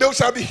pharmacists, they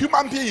shall be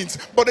human beings,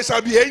 but they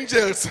shall be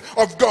angels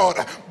of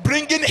God,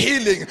 bringing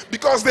healing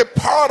because the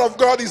power of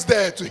God is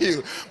there to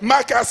heal.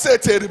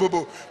 Makasete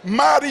ribobo.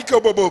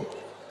 Mariko bobo.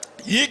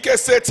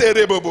 That's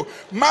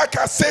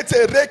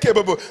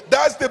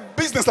the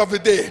business of the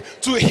day,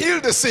 to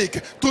heal the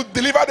sick, to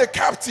deliver the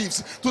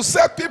captives, to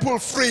set people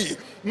free.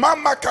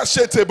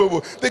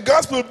 The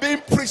gospel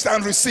being preached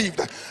and received,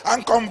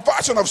 and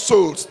conversion of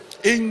souls.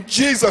 In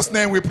Jesus'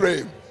 name we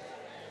pray.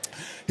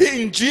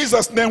 In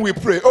Jesus' name we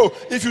pray. Oh,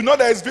 if you know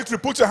there is victory,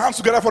 put your hands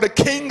together for the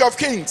King of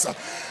Kings,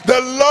 the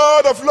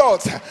Lord of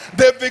Lords,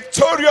 the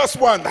victorious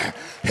one.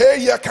 Hey,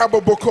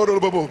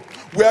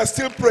 we are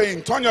still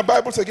praying. Turn your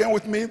Bibles again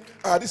with me.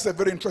 This is a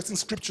very interesting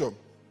scripture.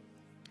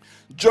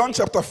 John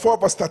chapter 4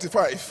 verse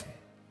 35.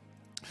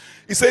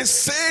 It says,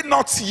 say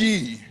not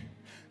ye,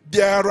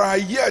 there are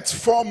yet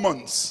 4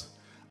 months,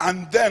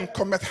 and then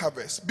cometh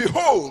harvest.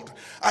 Behold,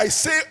 I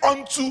say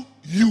unto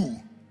you.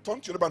 Turn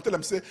to your neighbor and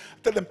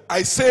tell them,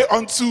 I say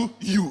unto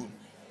you.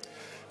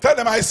 Tell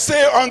them, I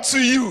say unto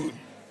you.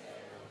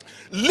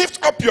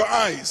 Lift up your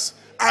eyes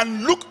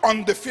and look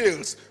on the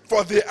fields,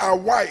 for they are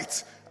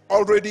white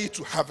already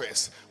to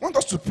harvest. I want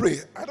us to pray.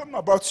 I don't know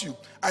about you.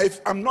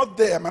 I'm not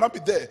there, I might not be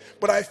there,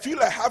 but I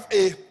feel I have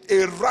a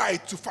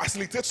right to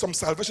facilitate some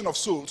salvation of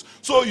souls.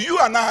 So you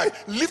and I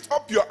lift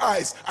up your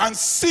eyes and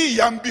see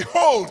and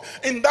behold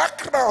in that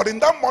crowd, in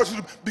that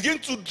multitude, begin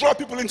to draw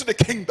people into the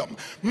kingdom.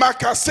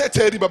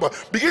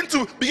 Begin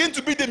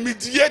to be the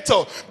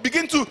mediator.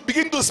 Begin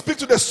to speak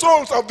to the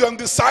souls of the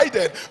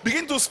undecided.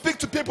 Begin to speak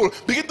to people.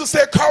 Begin to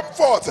say, come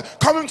forth,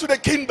 come into the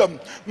kingdom.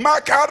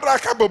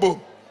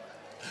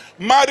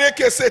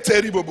 Mareke se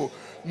teribobo,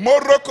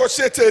 moroko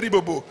se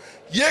teribobo,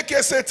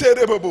 yeke se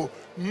teribobo,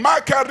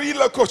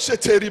 makarila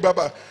kosheteri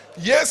baba,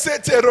 yese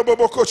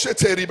terobobo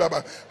kosheteri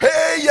baba.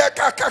 Hey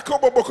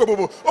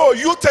yakakakobobokobobo. Oh,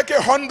 you take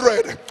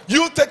 100,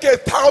 you take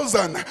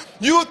 1,000,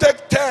 you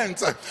take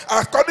 10s,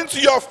 according to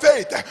your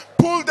faith.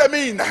 Pull them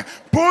in,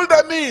 pull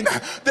them in.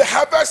 The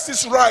harvest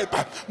is ripe.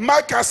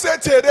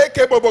 Makasete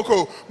reke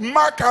boboko,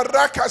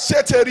 makaraka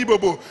sete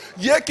ribobo,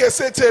 yeke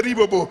sete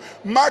ribobo,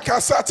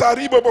 makasata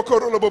riboboko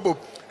rolobobo.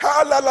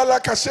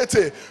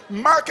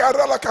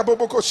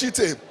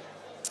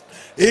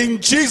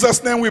 In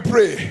Jesus' name we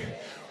pray.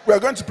 We are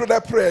going to pray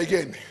that prayer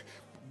again.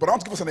 But I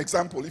want to give us an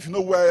example. If you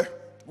know where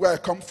I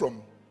come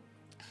from,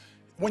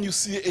 when you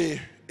see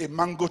a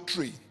mango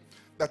tree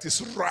that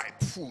is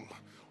ripe, full,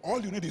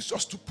 all you need is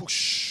just to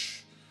push.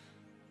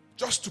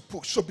 Just to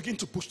push. So begin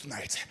to push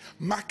tonight.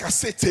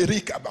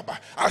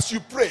 As you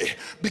pray,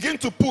 begin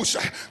to push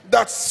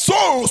that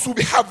souls will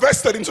be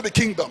harvested into the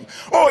kingdom.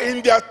 Oh,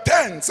 in their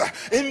tens,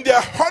 in their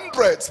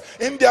hundreds,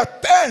 in their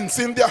tens,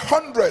 in their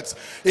hundreds.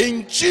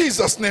 In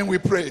Jesus' name we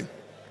pray.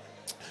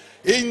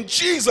 In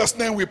Jesus'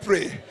 name we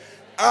pray.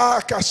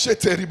 Let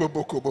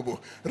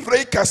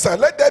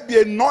there be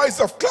a noise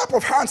of clap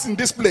of hands in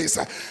this place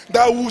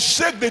that will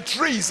shake the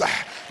trees,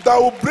 that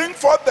will bring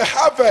forth the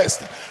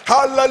harvest.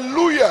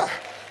 Hallelujah.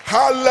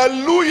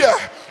 Hallelujah.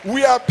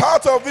 We are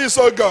part of this,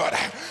 oh God.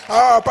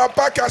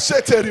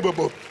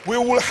 We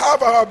will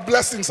have our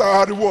blessings,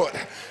 our reward.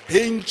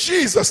 In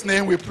Jesus'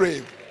 name we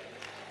pray.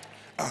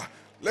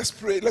 Let's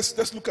pray.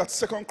 Let's look at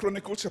 2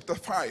 Chronicles chapter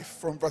 5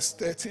 from verse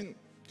 13.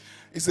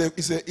 It's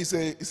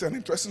an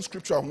interesting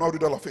scripture. I will not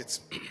read all of it.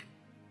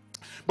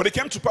 But it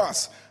came to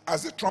pass,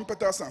 as the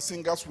trumpeters and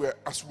singers were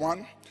as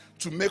one,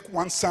 to make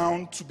one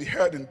sound to be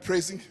heard in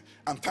praising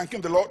and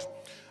thanking the Lord.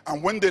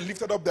 And when they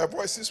lifted up their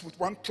voices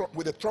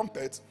with a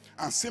trumpet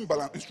and cymbal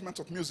and instrument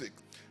of music,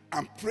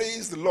 and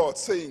praised the Lord,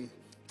 saying,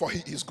 for he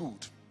is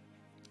good,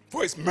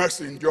 for his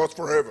mercy endures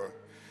forever,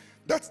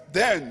 that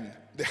then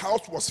the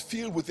house was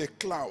filled with a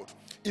cloud,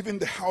 even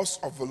the house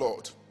of the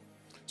Lord.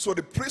 So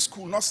the priest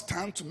could not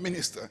stand to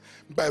minister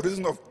by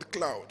reason of the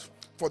cloud,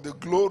 for the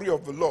glory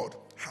of the Lord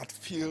had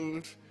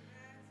filled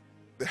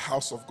the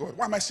house of God.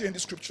 Why am I saying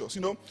these scriptures?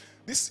 You know,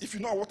 this, if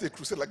you know what a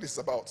crusade like this is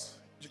about,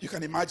 you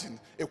can imagine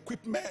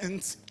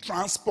equipment,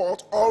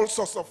 transport, all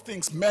sorts of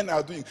things men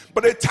are doing.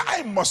 But a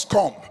time must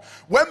come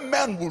when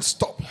men will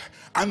stop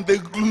and the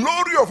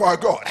glory of our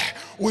God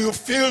will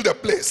fill the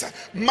place.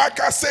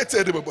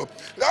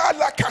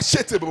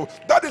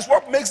 That is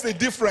what makes the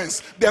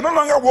difference. They are no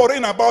longer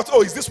worrying about,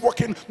 oh, is this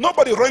working?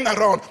 Nobody running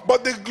around.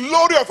 But the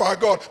glory of our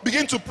God,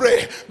 begin to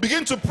pray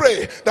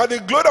that the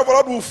glory of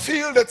our God will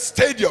fill that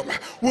stadium,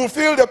 will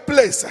fill the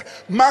place.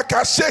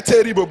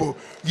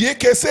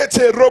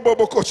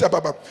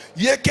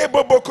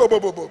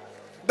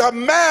 That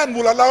man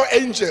will allow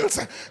angels,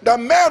 that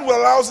man will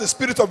allow the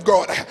Spirit of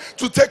God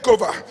to take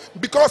over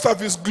because of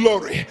his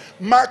glory.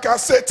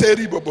 Makasete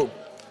ribobo.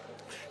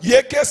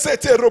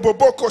 Yekesete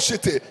roboboko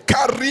shete.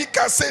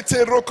 Karika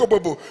sete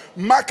rokobobo.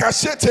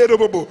 Makashete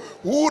robobo.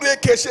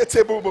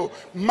 Urekeshete bobo.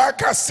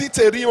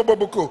 Makasite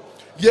riboboko.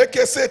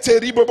 Yekesete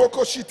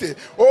riboboko shite.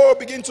 Oh,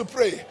 begin to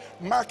pray.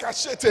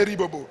 Makashete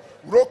ribobo.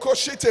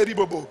 Rokoshete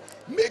ribobo.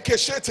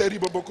 Mekeshete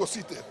riboboko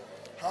site.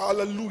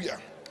 Hallelujah.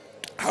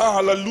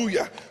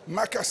 Hallelujah.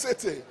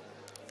 Makasete.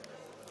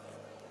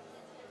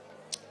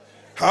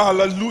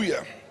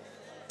 Hallelujah.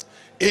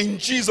 In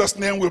Jesus'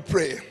 name we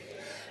pray.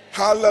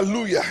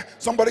 Hallelujah.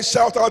 Somebody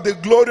shout out, the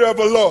glory of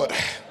the Lord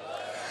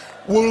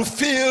will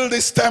fill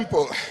this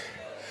temple.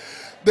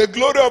 The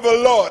glory of the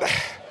Lord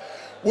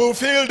will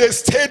fill the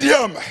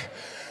stadium.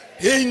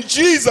 In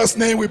Jesus'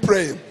 name we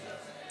pray.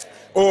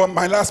 Oh,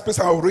 my last place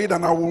I will read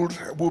and I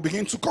will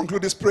begin to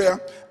conclude this prayer.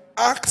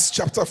 Acts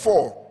chapter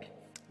 4,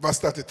 verse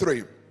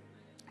 33.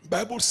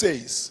 Bible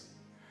says,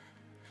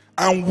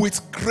 and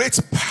with great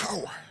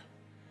power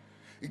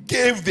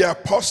gave the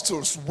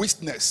apostles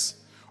witness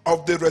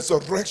of the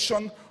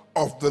resurrection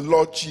of the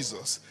Lord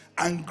Jesus,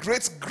 and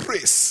great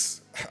grace.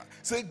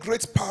 Say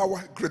great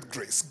power, great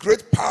grace.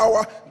 Great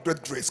power,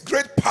 great grace.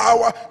 Great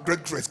power,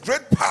 great grace.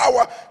 Great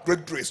power,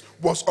 great grace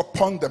was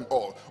upon them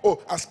all.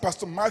 Oh, as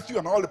Pastor Matthew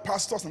and all the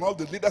pastors and all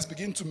the leaders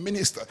begin to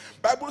minister,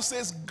 Bible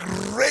says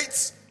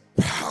great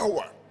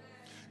power,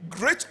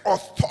 great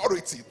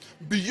authority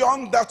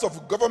beyond that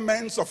of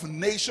governments, of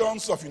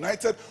nations, of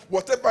united,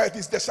 whatever it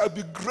is, there shall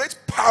be great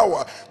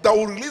power that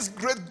will release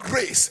great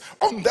grace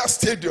on that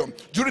stadium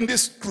during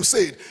this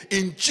crusade.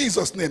 In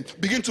Jesus' name,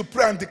 begin to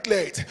pray and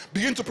declare it.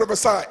 Begin to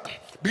prophesy.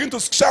 Begin to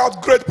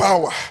shout great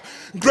power.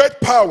 Great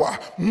power.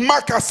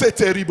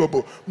 Makasete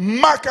ribobo.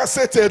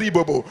 Makasete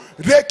ribobo.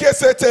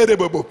 Rekesete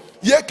ribobo.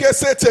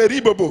 Yekesete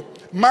ribobo.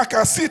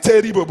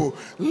 Makasite ribobo.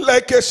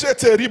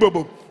 Lekesete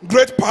ribobo.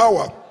 Great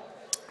power.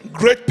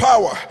 Great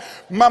power.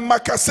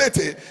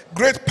 Mamakasete.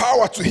 Great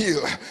power to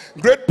heal.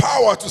 Great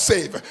power to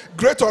save.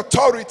 Great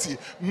authority.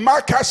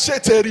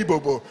 Makashete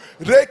ribobo.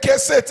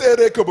 Rekesete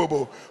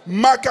rekobobo.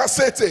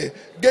 Makasete.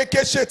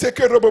 Gekeshete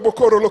kerobobo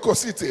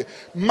korolokosite.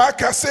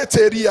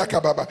 Makasete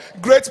riakababa.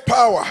 Great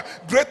power.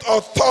 Great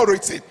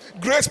authority.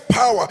 Great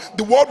power.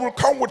 The word will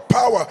come with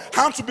power.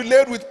 Hands will be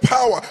laid with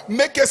power.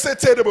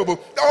 Mekesete ribobo.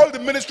 All the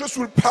ministries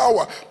with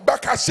power.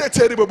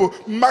 Bakashete ribobo.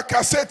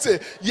 Makasete.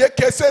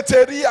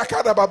 Yekesete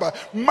riakababa.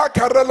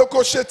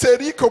 Makaralokoshete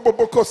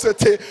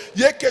rikobobokosete.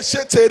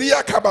 Yekeshete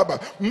riakababa.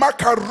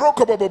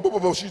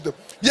 Makarokoboboboboshide.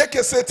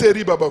 Yekesete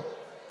ribaba.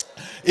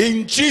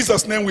 In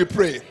Jesus' name we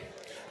pray.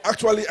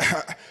 Actually,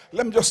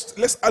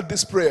 let's add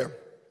this prayer.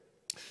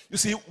 You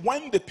see,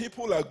 when the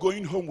people are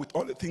going home with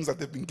all the things that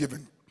they've been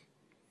given,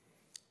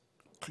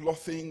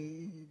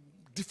 clothing,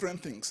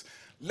 different things,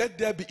 let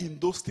there be in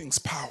those things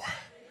power.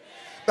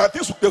 That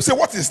they'll say,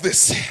 what is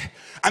this?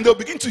 And they'll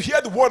begin to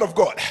hear the word of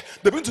God.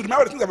 They'll begin to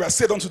remember the things that were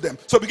said unto them.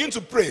 So begin to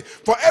pray.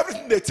 For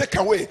everything they take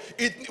away,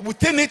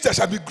 within it there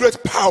shall be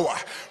great power.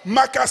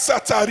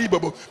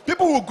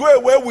 People will go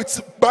away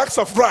with bags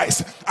of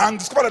rice and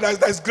discover that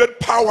there is great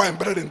power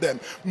embedded in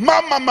them.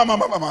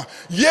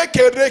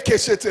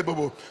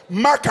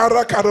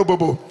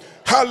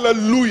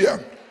 Hallelujah.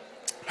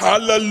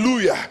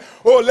 Hallelujah.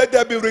 Oh, let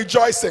there be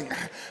rejoicing.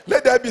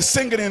 Let there be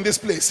singing in this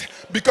place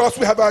because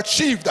we have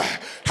achieved.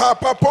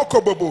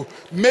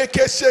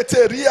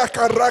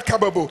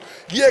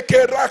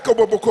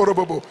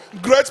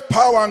 Great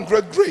power and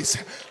great grace.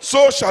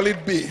 So shall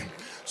it be.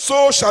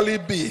 So shall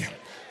it be.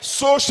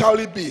 So shall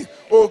it be.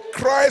 Oh,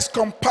 Christ's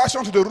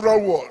compassion to the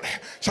rural world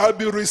shall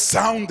be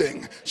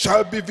resounding,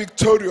 shall be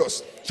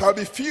victorious, shall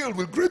be filled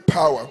with great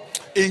power.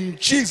 In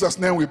Jesus'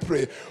 name we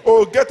pray.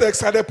 Oh, get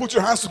excited. Put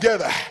your hands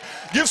together.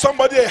 Give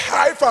somebody a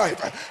high five.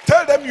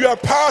 Tell them you are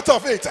part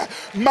of it.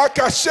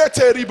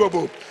 Makashete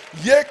ribobo.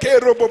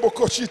 Yeke robobo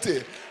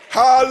koshite.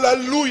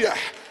 Hallelujah.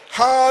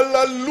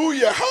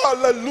 Hallelujah.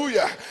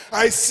 Hallelujah.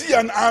 I see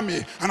an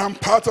army and I'm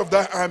part of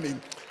that army.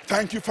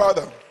 Thank you,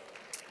 Father.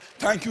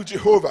 Thank you,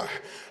 Jehovah.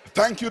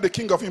 Thank you, the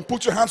King of Kings.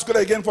 Put your hands together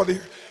again for the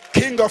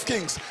King of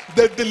Kings,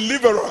 the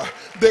deliverer,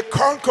 the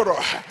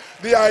conqueror,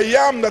 the I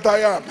am that I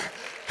am.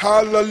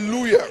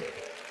 Hallelujah.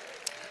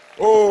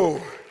 Oh,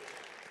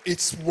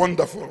 it's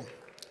wonderful.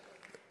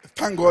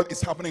 Thank God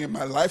it's happening in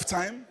my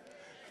lifetime.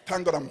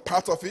 Thank God I'm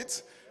part of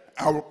it.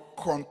 I will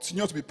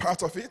continue to be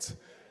part of it.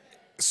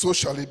 So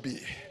shall it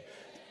be.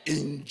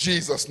 In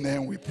Jesus'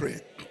 name we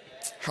pray.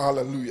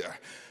 Hallelujah.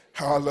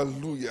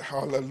 Hallelujah.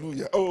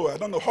 Hallelujah. Oh, I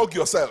don't know. Hug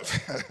yourself.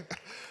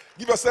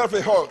 Give yourself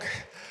a hug.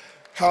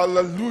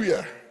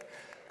 Hallelujah.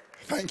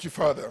 Thank you,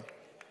 Father.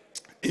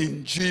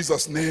 In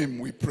Jesus' name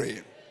we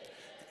pray.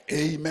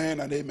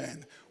 Amen and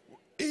amen.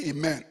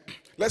 Amen.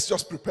 Let's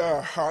just prepare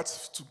our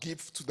hearts to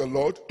give to the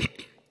Lord.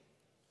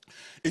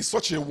 It's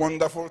such a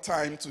wonderful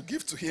time to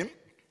give to Him.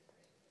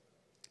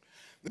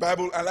 The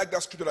Bible, I like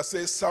that scripture that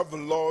says, serve the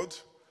Lord.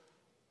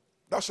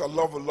 Thou shalt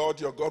love the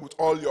Lord your God with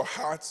all your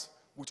heart,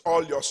 with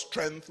all your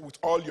strength, with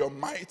all your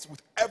might,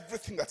 with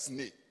everything that's in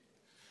it.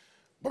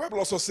 The Bible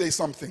also says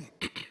something.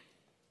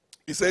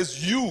 It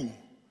says, you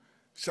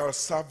shall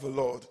serve the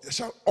Lord. You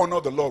shall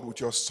honor the Lord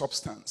with your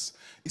substance.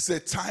 It's a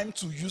time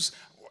to use,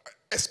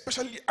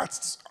 especially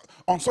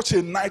on such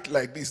a night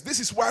like this. This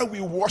is why we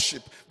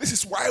worship. This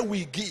is why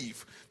we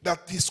give,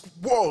 that His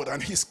word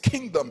and His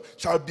kingdom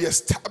shall be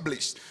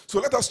established. So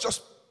let us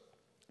just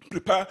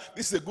prepare.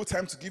 This is a good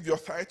time to give your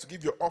tithe, to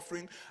give your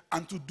offering,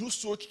 and to do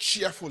so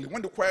cheerfully.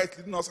 When the choir is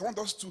leading us, I want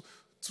us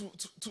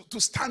to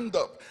stand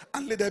up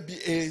and let there be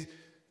a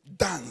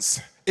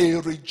dance, a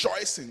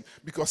rejoicing,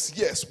 because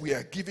yes, we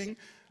are giving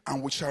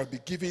and we shall be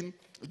giving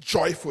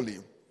joyfully,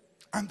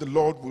 and the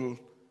Lord will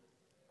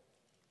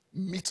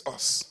meet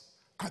us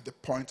at the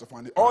point of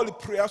our need. All the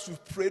prayers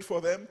we've prayed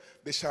for them,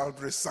 they shall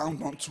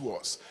resound unto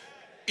us.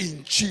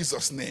 In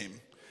Jesus' name,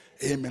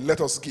 amen. Let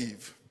us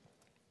give.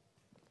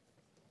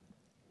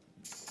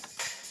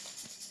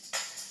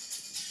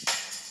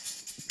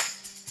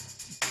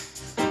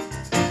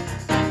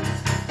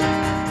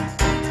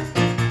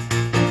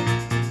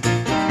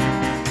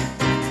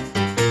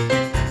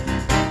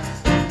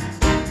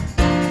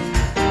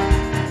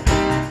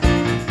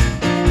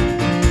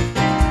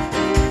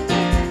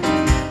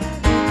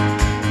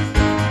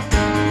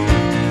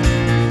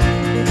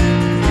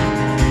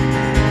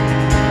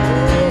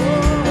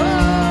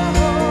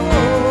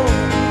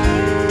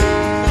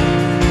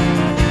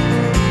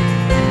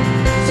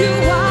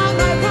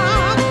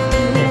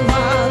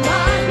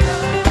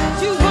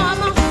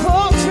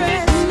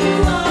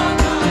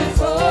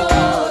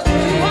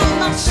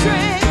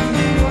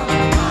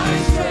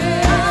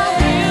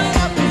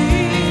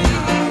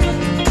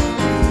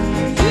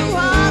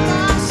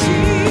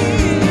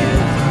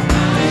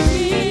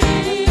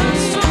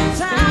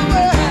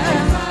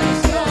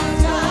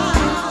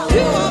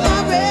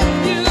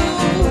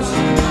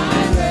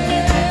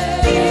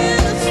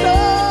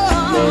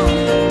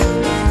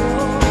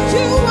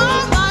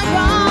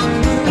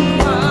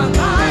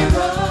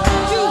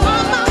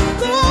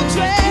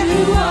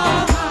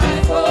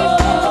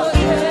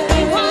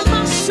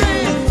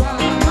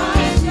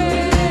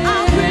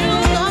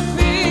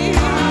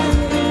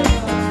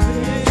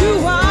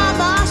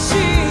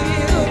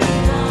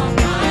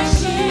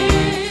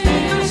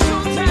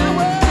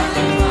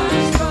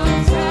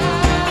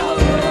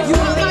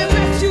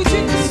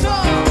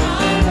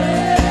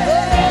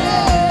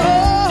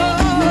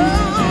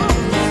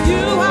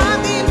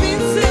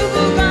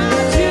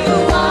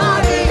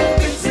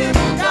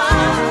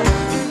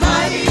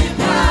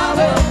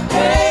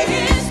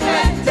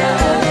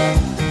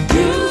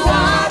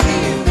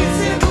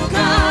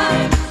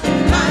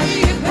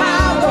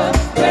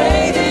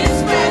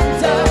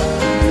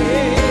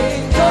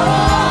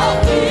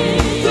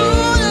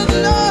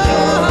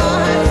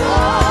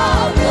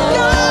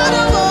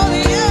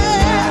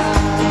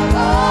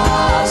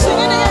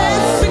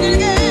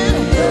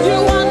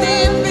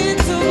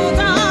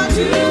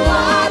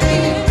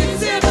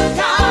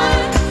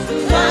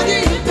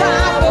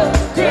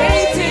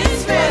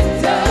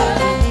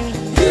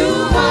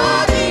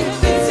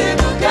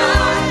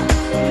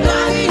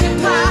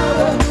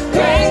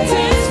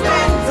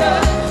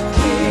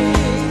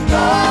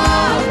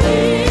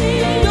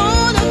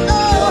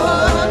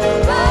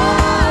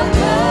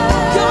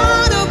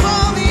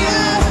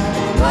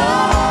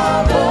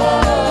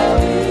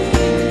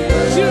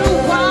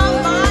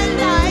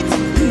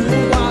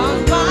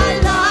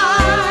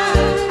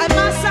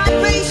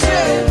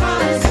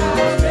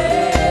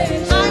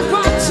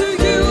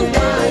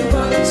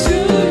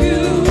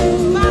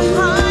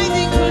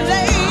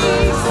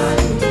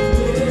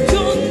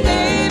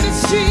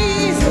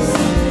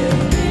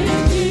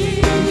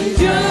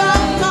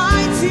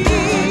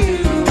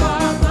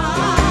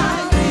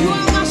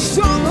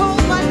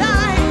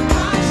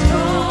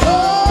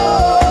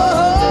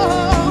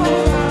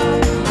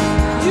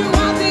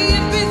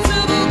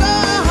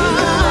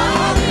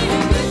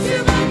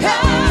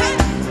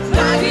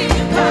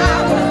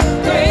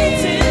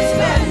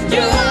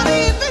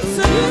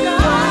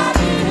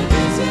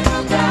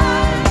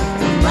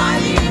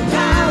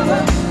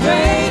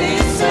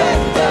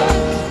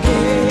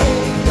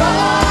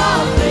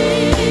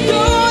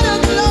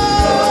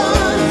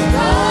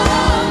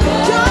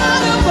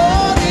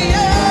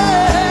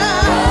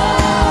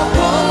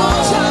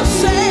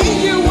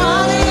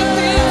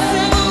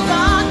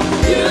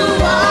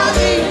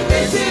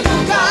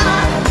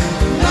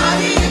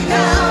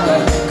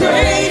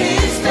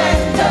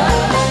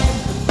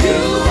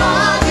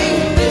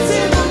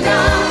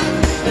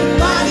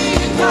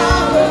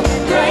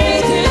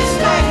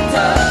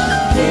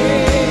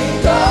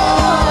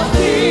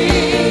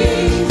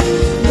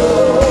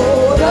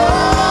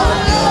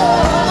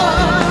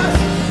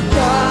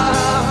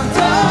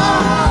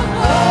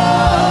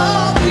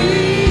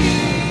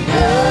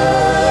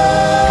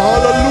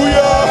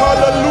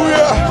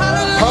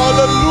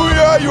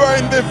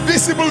 a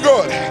visible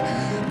God,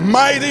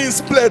 mighty in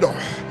splendor.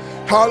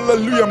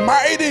 Hallelujah,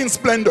 mighty in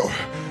splendor.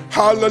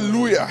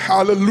 Hallelujah,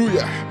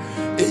 hallelujah.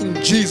 In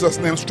Jesus'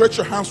 name, stretch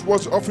your hands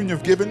towards the offering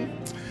you've given.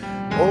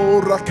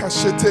 Oh,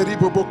 rakasheteri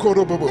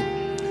bobokoro bobo.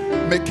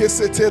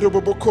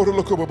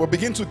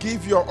 Begin to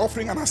give your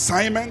offering an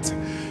assignment.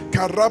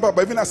 Karaba,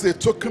 even as a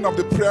token of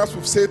the prayers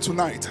we've said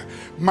tonight.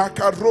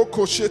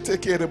 Makaroko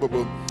shetekere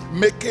bobo.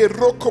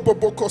 Mekeroko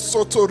boboko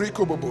soto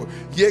riko bobo.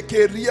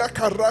 Yekeria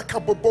karaka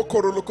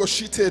boboko roloko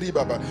shiteri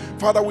baba.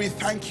 Father, we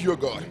thank you,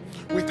 God.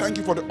 We thank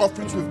you for the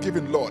offerings we've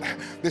given, Lord.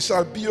 They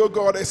shall be, O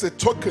God, as a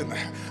token,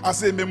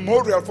 as a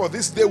memorial for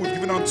this day we've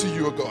given unto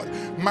you, O God.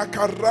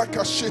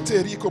 Makaraka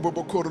sheteriko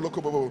boboko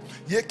roloko bobo.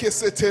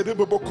 Yekesetere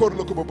boboko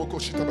roloko boboko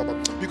shita baba.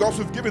 Because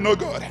we've given, O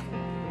God,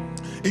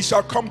 it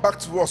shall come back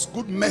to us,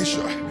 good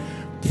measure,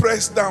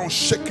 pressed down,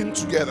 shaken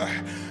together.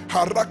 In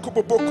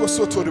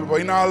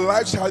our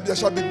lives there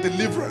shall be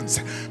deliverance.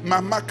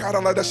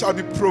 There shall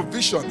be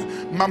provision.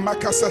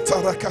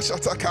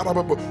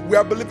 We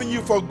are believing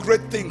you for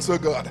great things, oh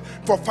God.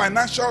 For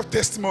financial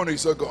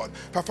testimonies, oh God.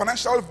 For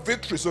financial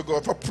victories, oh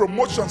God. For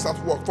promotions at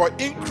work. For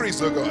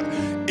increase, oh God.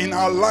 In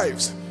our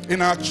lives.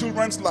 In our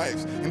children's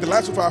lives. In the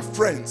lives of our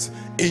friends.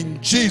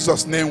 In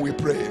Jesus' name we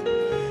pray.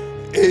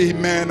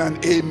 Amen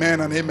and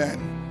amen and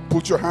amen.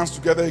 Put your hands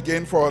together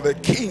again for the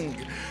King.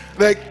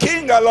 The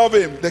King, I love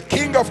him. The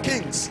King of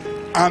Kings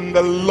and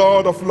the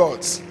Lord of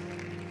Lords.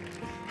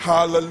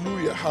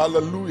 Hallelujah,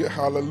 hallelujah,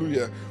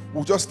 hallelujah.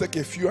 We'll just take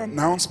a few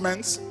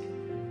announcements.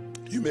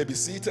 You may be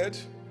seated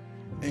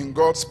in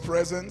God's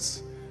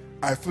presence.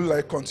 I feel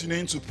like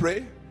continuing to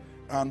pray,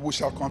 and we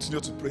shall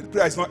continue to pray. The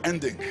prayer is not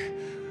ending.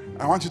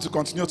 I want you to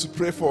continue to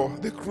pray for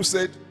the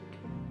crusade.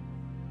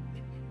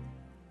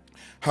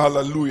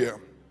 Hallelujah.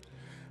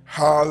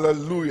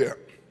 Hallelujah.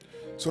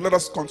 So let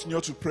us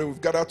continue to pray. We've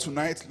gathered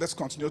tonight. Let's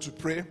continue to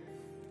pray.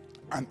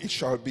 And it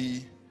shall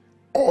be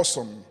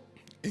awesome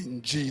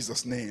in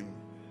Jesus' name.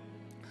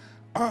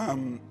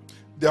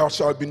 There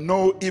shall be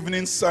no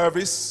evening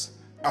service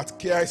at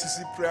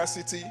KICC Prayer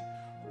City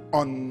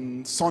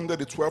on Sunday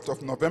the 12th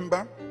of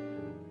November.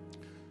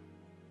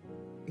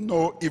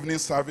 No evening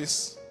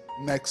service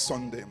next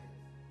Sunday.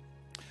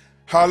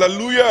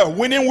 Hallelujah.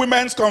 Winning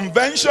Women's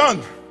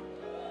Convention.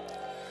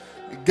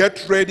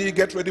 Get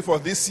ready for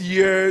this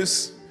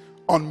year's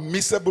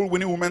unmissable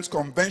Winning Women's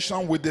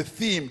Convention with the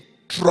theme,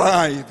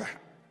 Thrive.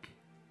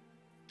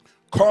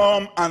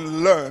 Come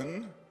and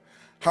learn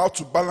how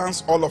to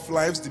balance all of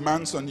life's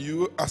demands on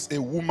you as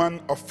a woman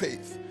of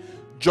faith.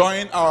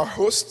 Join our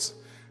host,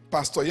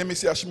 Pastor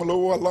Yemisi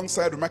Ashimolowo,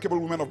 alongside remarkable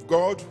women of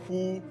God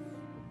who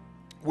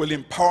will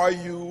empower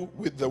you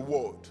with the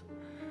word.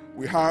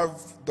 We have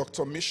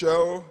Dr.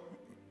 Michelle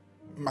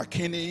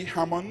McKinney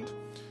Hammond,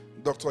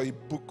 Dr.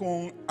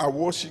 Ibukun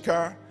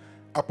Awoshika,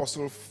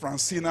 Apostle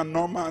Francina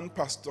Norman,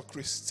 Pastor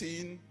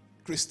Christy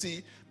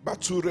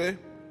Bature,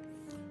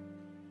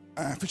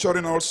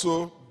 featuring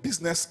also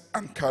business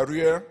and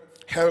career,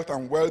 health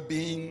and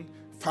well-being,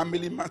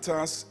 family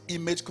matters,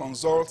 image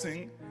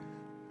consulting,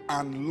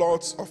 and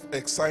lots of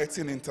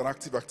exciting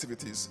interactive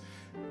activities.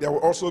 There will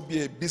also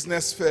be a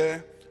business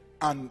fair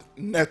and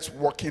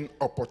networking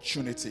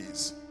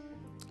opportunities.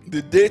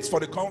 The dates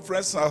for the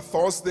conference are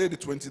Thursday the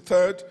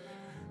 23rd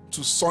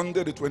to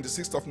Sunday the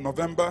 26th of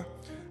November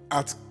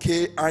at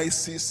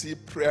KICC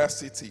Prayer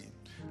City,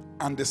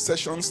 and the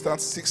session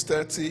starts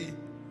 6:30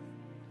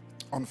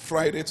 on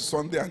Friday to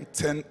Sunday and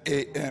 10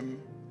 a.m.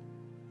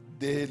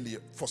 daily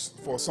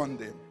for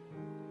Sunday.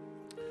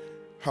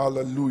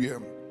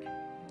 Hallelujah.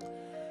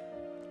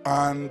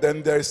 And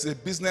then there is a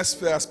business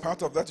fair. As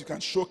part of that, you can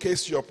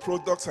showcase your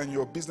products and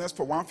your business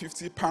for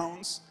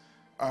 £150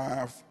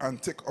 and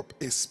take up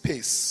a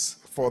space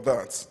for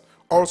that.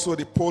 Also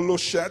the polo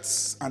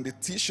shirts and the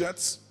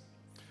t-shirts.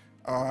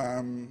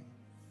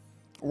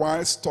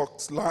 While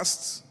stocks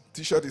last,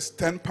 t-shirt is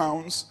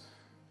 £10.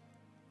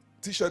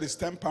 T-shirt is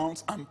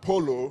 £10 and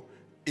polo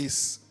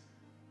is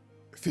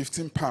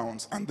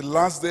 £15. And the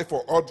last day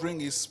for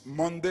ordering is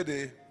Monday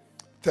the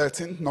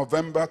 13th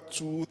November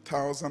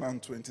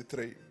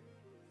 2023.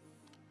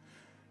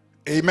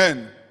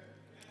 Amen.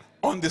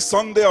 On the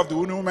Sunday of the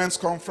Women's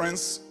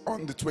Conference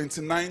on the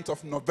 29th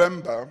of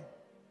November,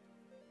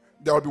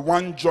 there will be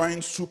one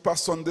joint Super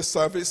Sunday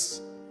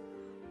service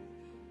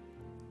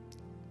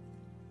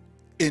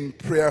in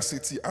Prayer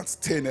City at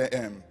 10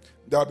 a.m.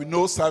 There will be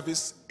no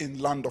service in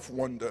Land of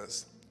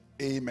Wonders.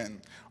 Amen.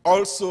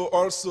 Also,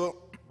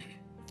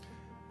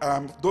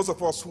 those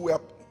of us who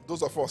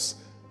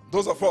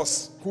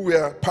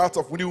were part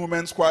of Winning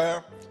Women's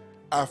Choir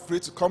are free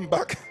to come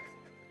back.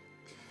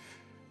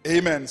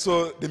 Amen.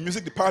 So the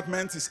music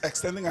department is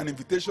extending an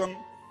invitation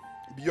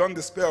beyond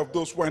the spare of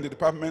those who are in the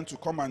department to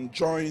come and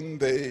join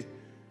the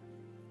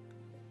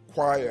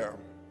choir.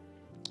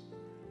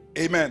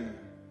 Amen.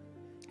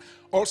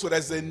 Also,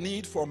 there's a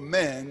need for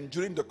men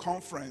during the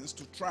conference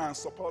to try and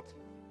support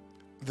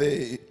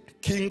the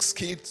King's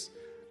Kids.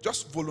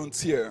 Just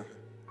volunteer.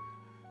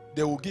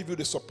 They will give you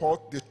the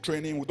support, the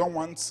training. We don't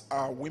want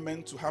our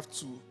women to have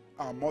to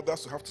our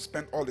mothers to have to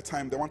spend all the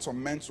time. They want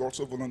some men to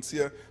also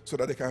volunteer so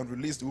that they can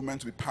release the women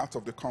to be part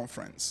of the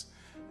conference.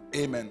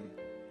 Amen.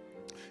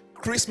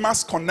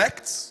 Christmas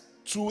Connect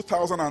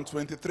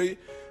 2023.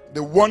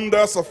 The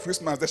wonders of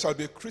Christmas. There shall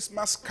be a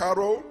Christmas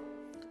carol.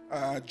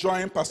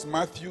 Join Pastor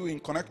Matthew in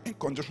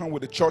conjunction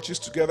with the churches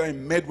together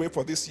in Medway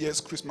for this year's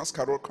Christmas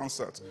Carol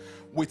concert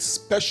with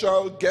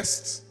special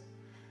guests,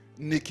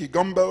 Nikki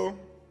Gumbel.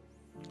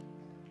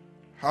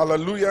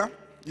 Hallelujah.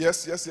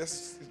 Yes.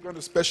 It's going to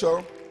be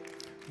special.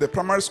 The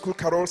primary school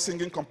carol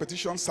singing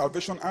competition,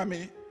 Salvation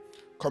Army,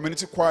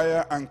 community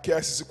choir, and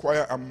KICC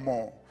choir, and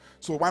more.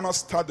 So why not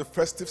start the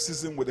festive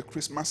season with a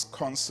Christmas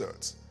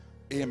concert?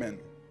 Amen.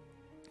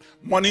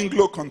 Morning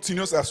Glow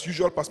continues as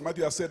usual. Pastor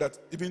Matthew has said that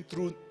even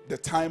through the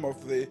time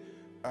of the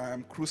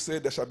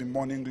crusade, there shall be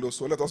Morning Glow.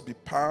 So let us be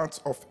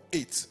part of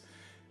it.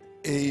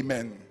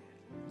 Amen.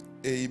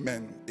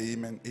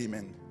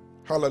 Amen.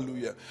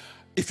 Hallelujah.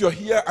 If you're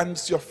here and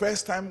it's your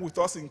first time with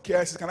us in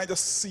KICC, can I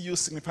just see you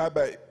signify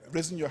by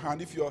raising your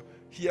hand if you're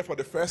here for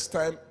the first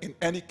time in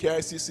any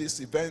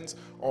KICC event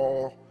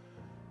or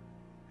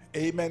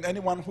amen.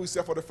 Anyone who is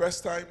here for the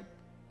first time?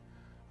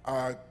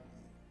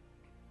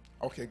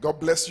 Okay, God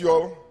bless you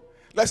all.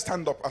 Let's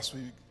stand up as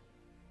we,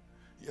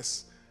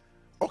 yes.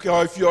 Okay,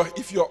 or if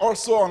you're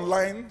also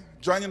online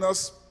joining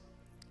us,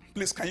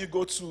 please can you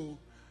go to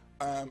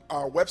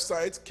our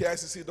website,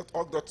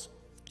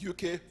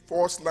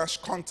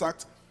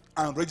 kicc.org.uk/contact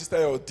and register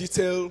your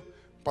detail.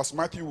 Pastor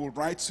Matthew will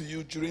write to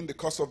you during the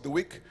course of the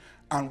week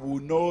and will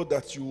know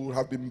that you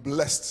have been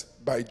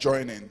blessed by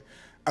joining.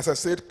 As I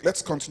said,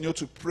 let's continue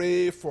to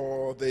pray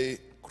for the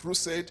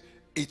crusade.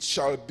 It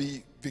shall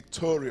be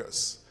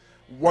victorious.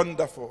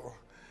 Wonderful.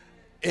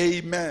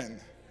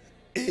 Amen.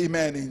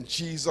 In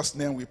Jesus'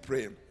 name we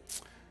pray.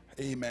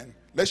 Amen.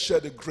 Let's share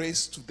the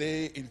grace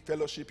today in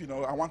fellowship.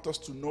 I want us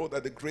to know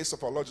that the grace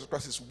of our Lord Jesus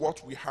Christ is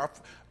what we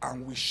have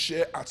and we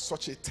share at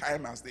such a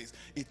time as this.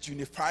 It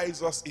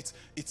unifies us. It's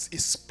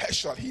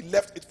special. He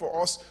left it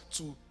for us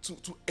to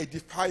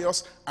edify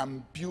us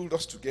and build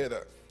us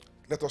together.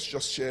 Let us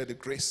just share the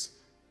grace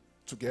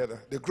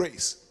together. The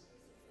grace.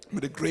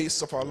 May the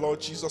grace of our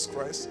Lord Jesus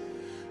Christ,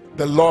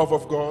 the love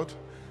of God,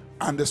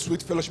 and the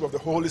sweet fellowship of the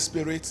Holy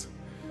Spirit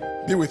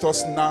be with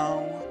us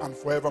now and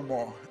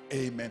forevermore.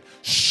 Amen.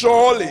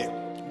 Surely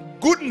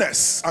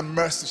goodness and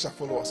mercy shall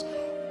follow us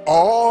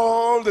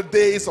all the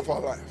days of our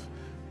life,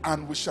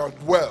 and we shall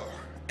dwell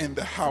in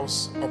the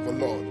house of the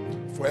Lord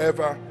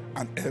forever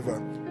and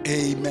ever.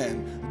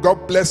 Amen.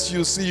 God bless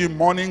you. See you in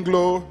Morning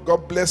Glow.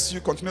 God bless you.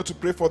 Continue to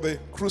pray for the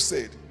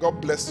crusade.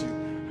 God bless you.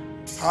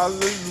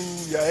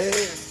 Hallelujah.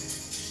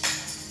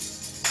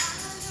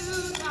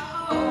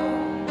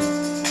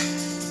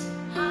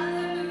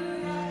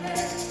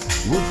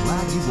 We're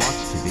glad you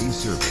watched today's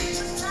service.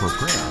 For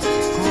prayer,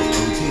 call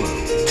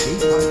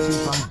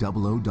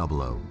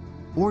 020-8525-0000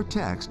 or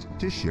text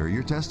to share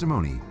your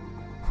testimony.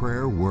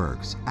 Prayer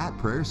works at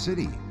Prayer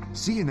City.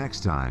 See you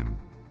next time.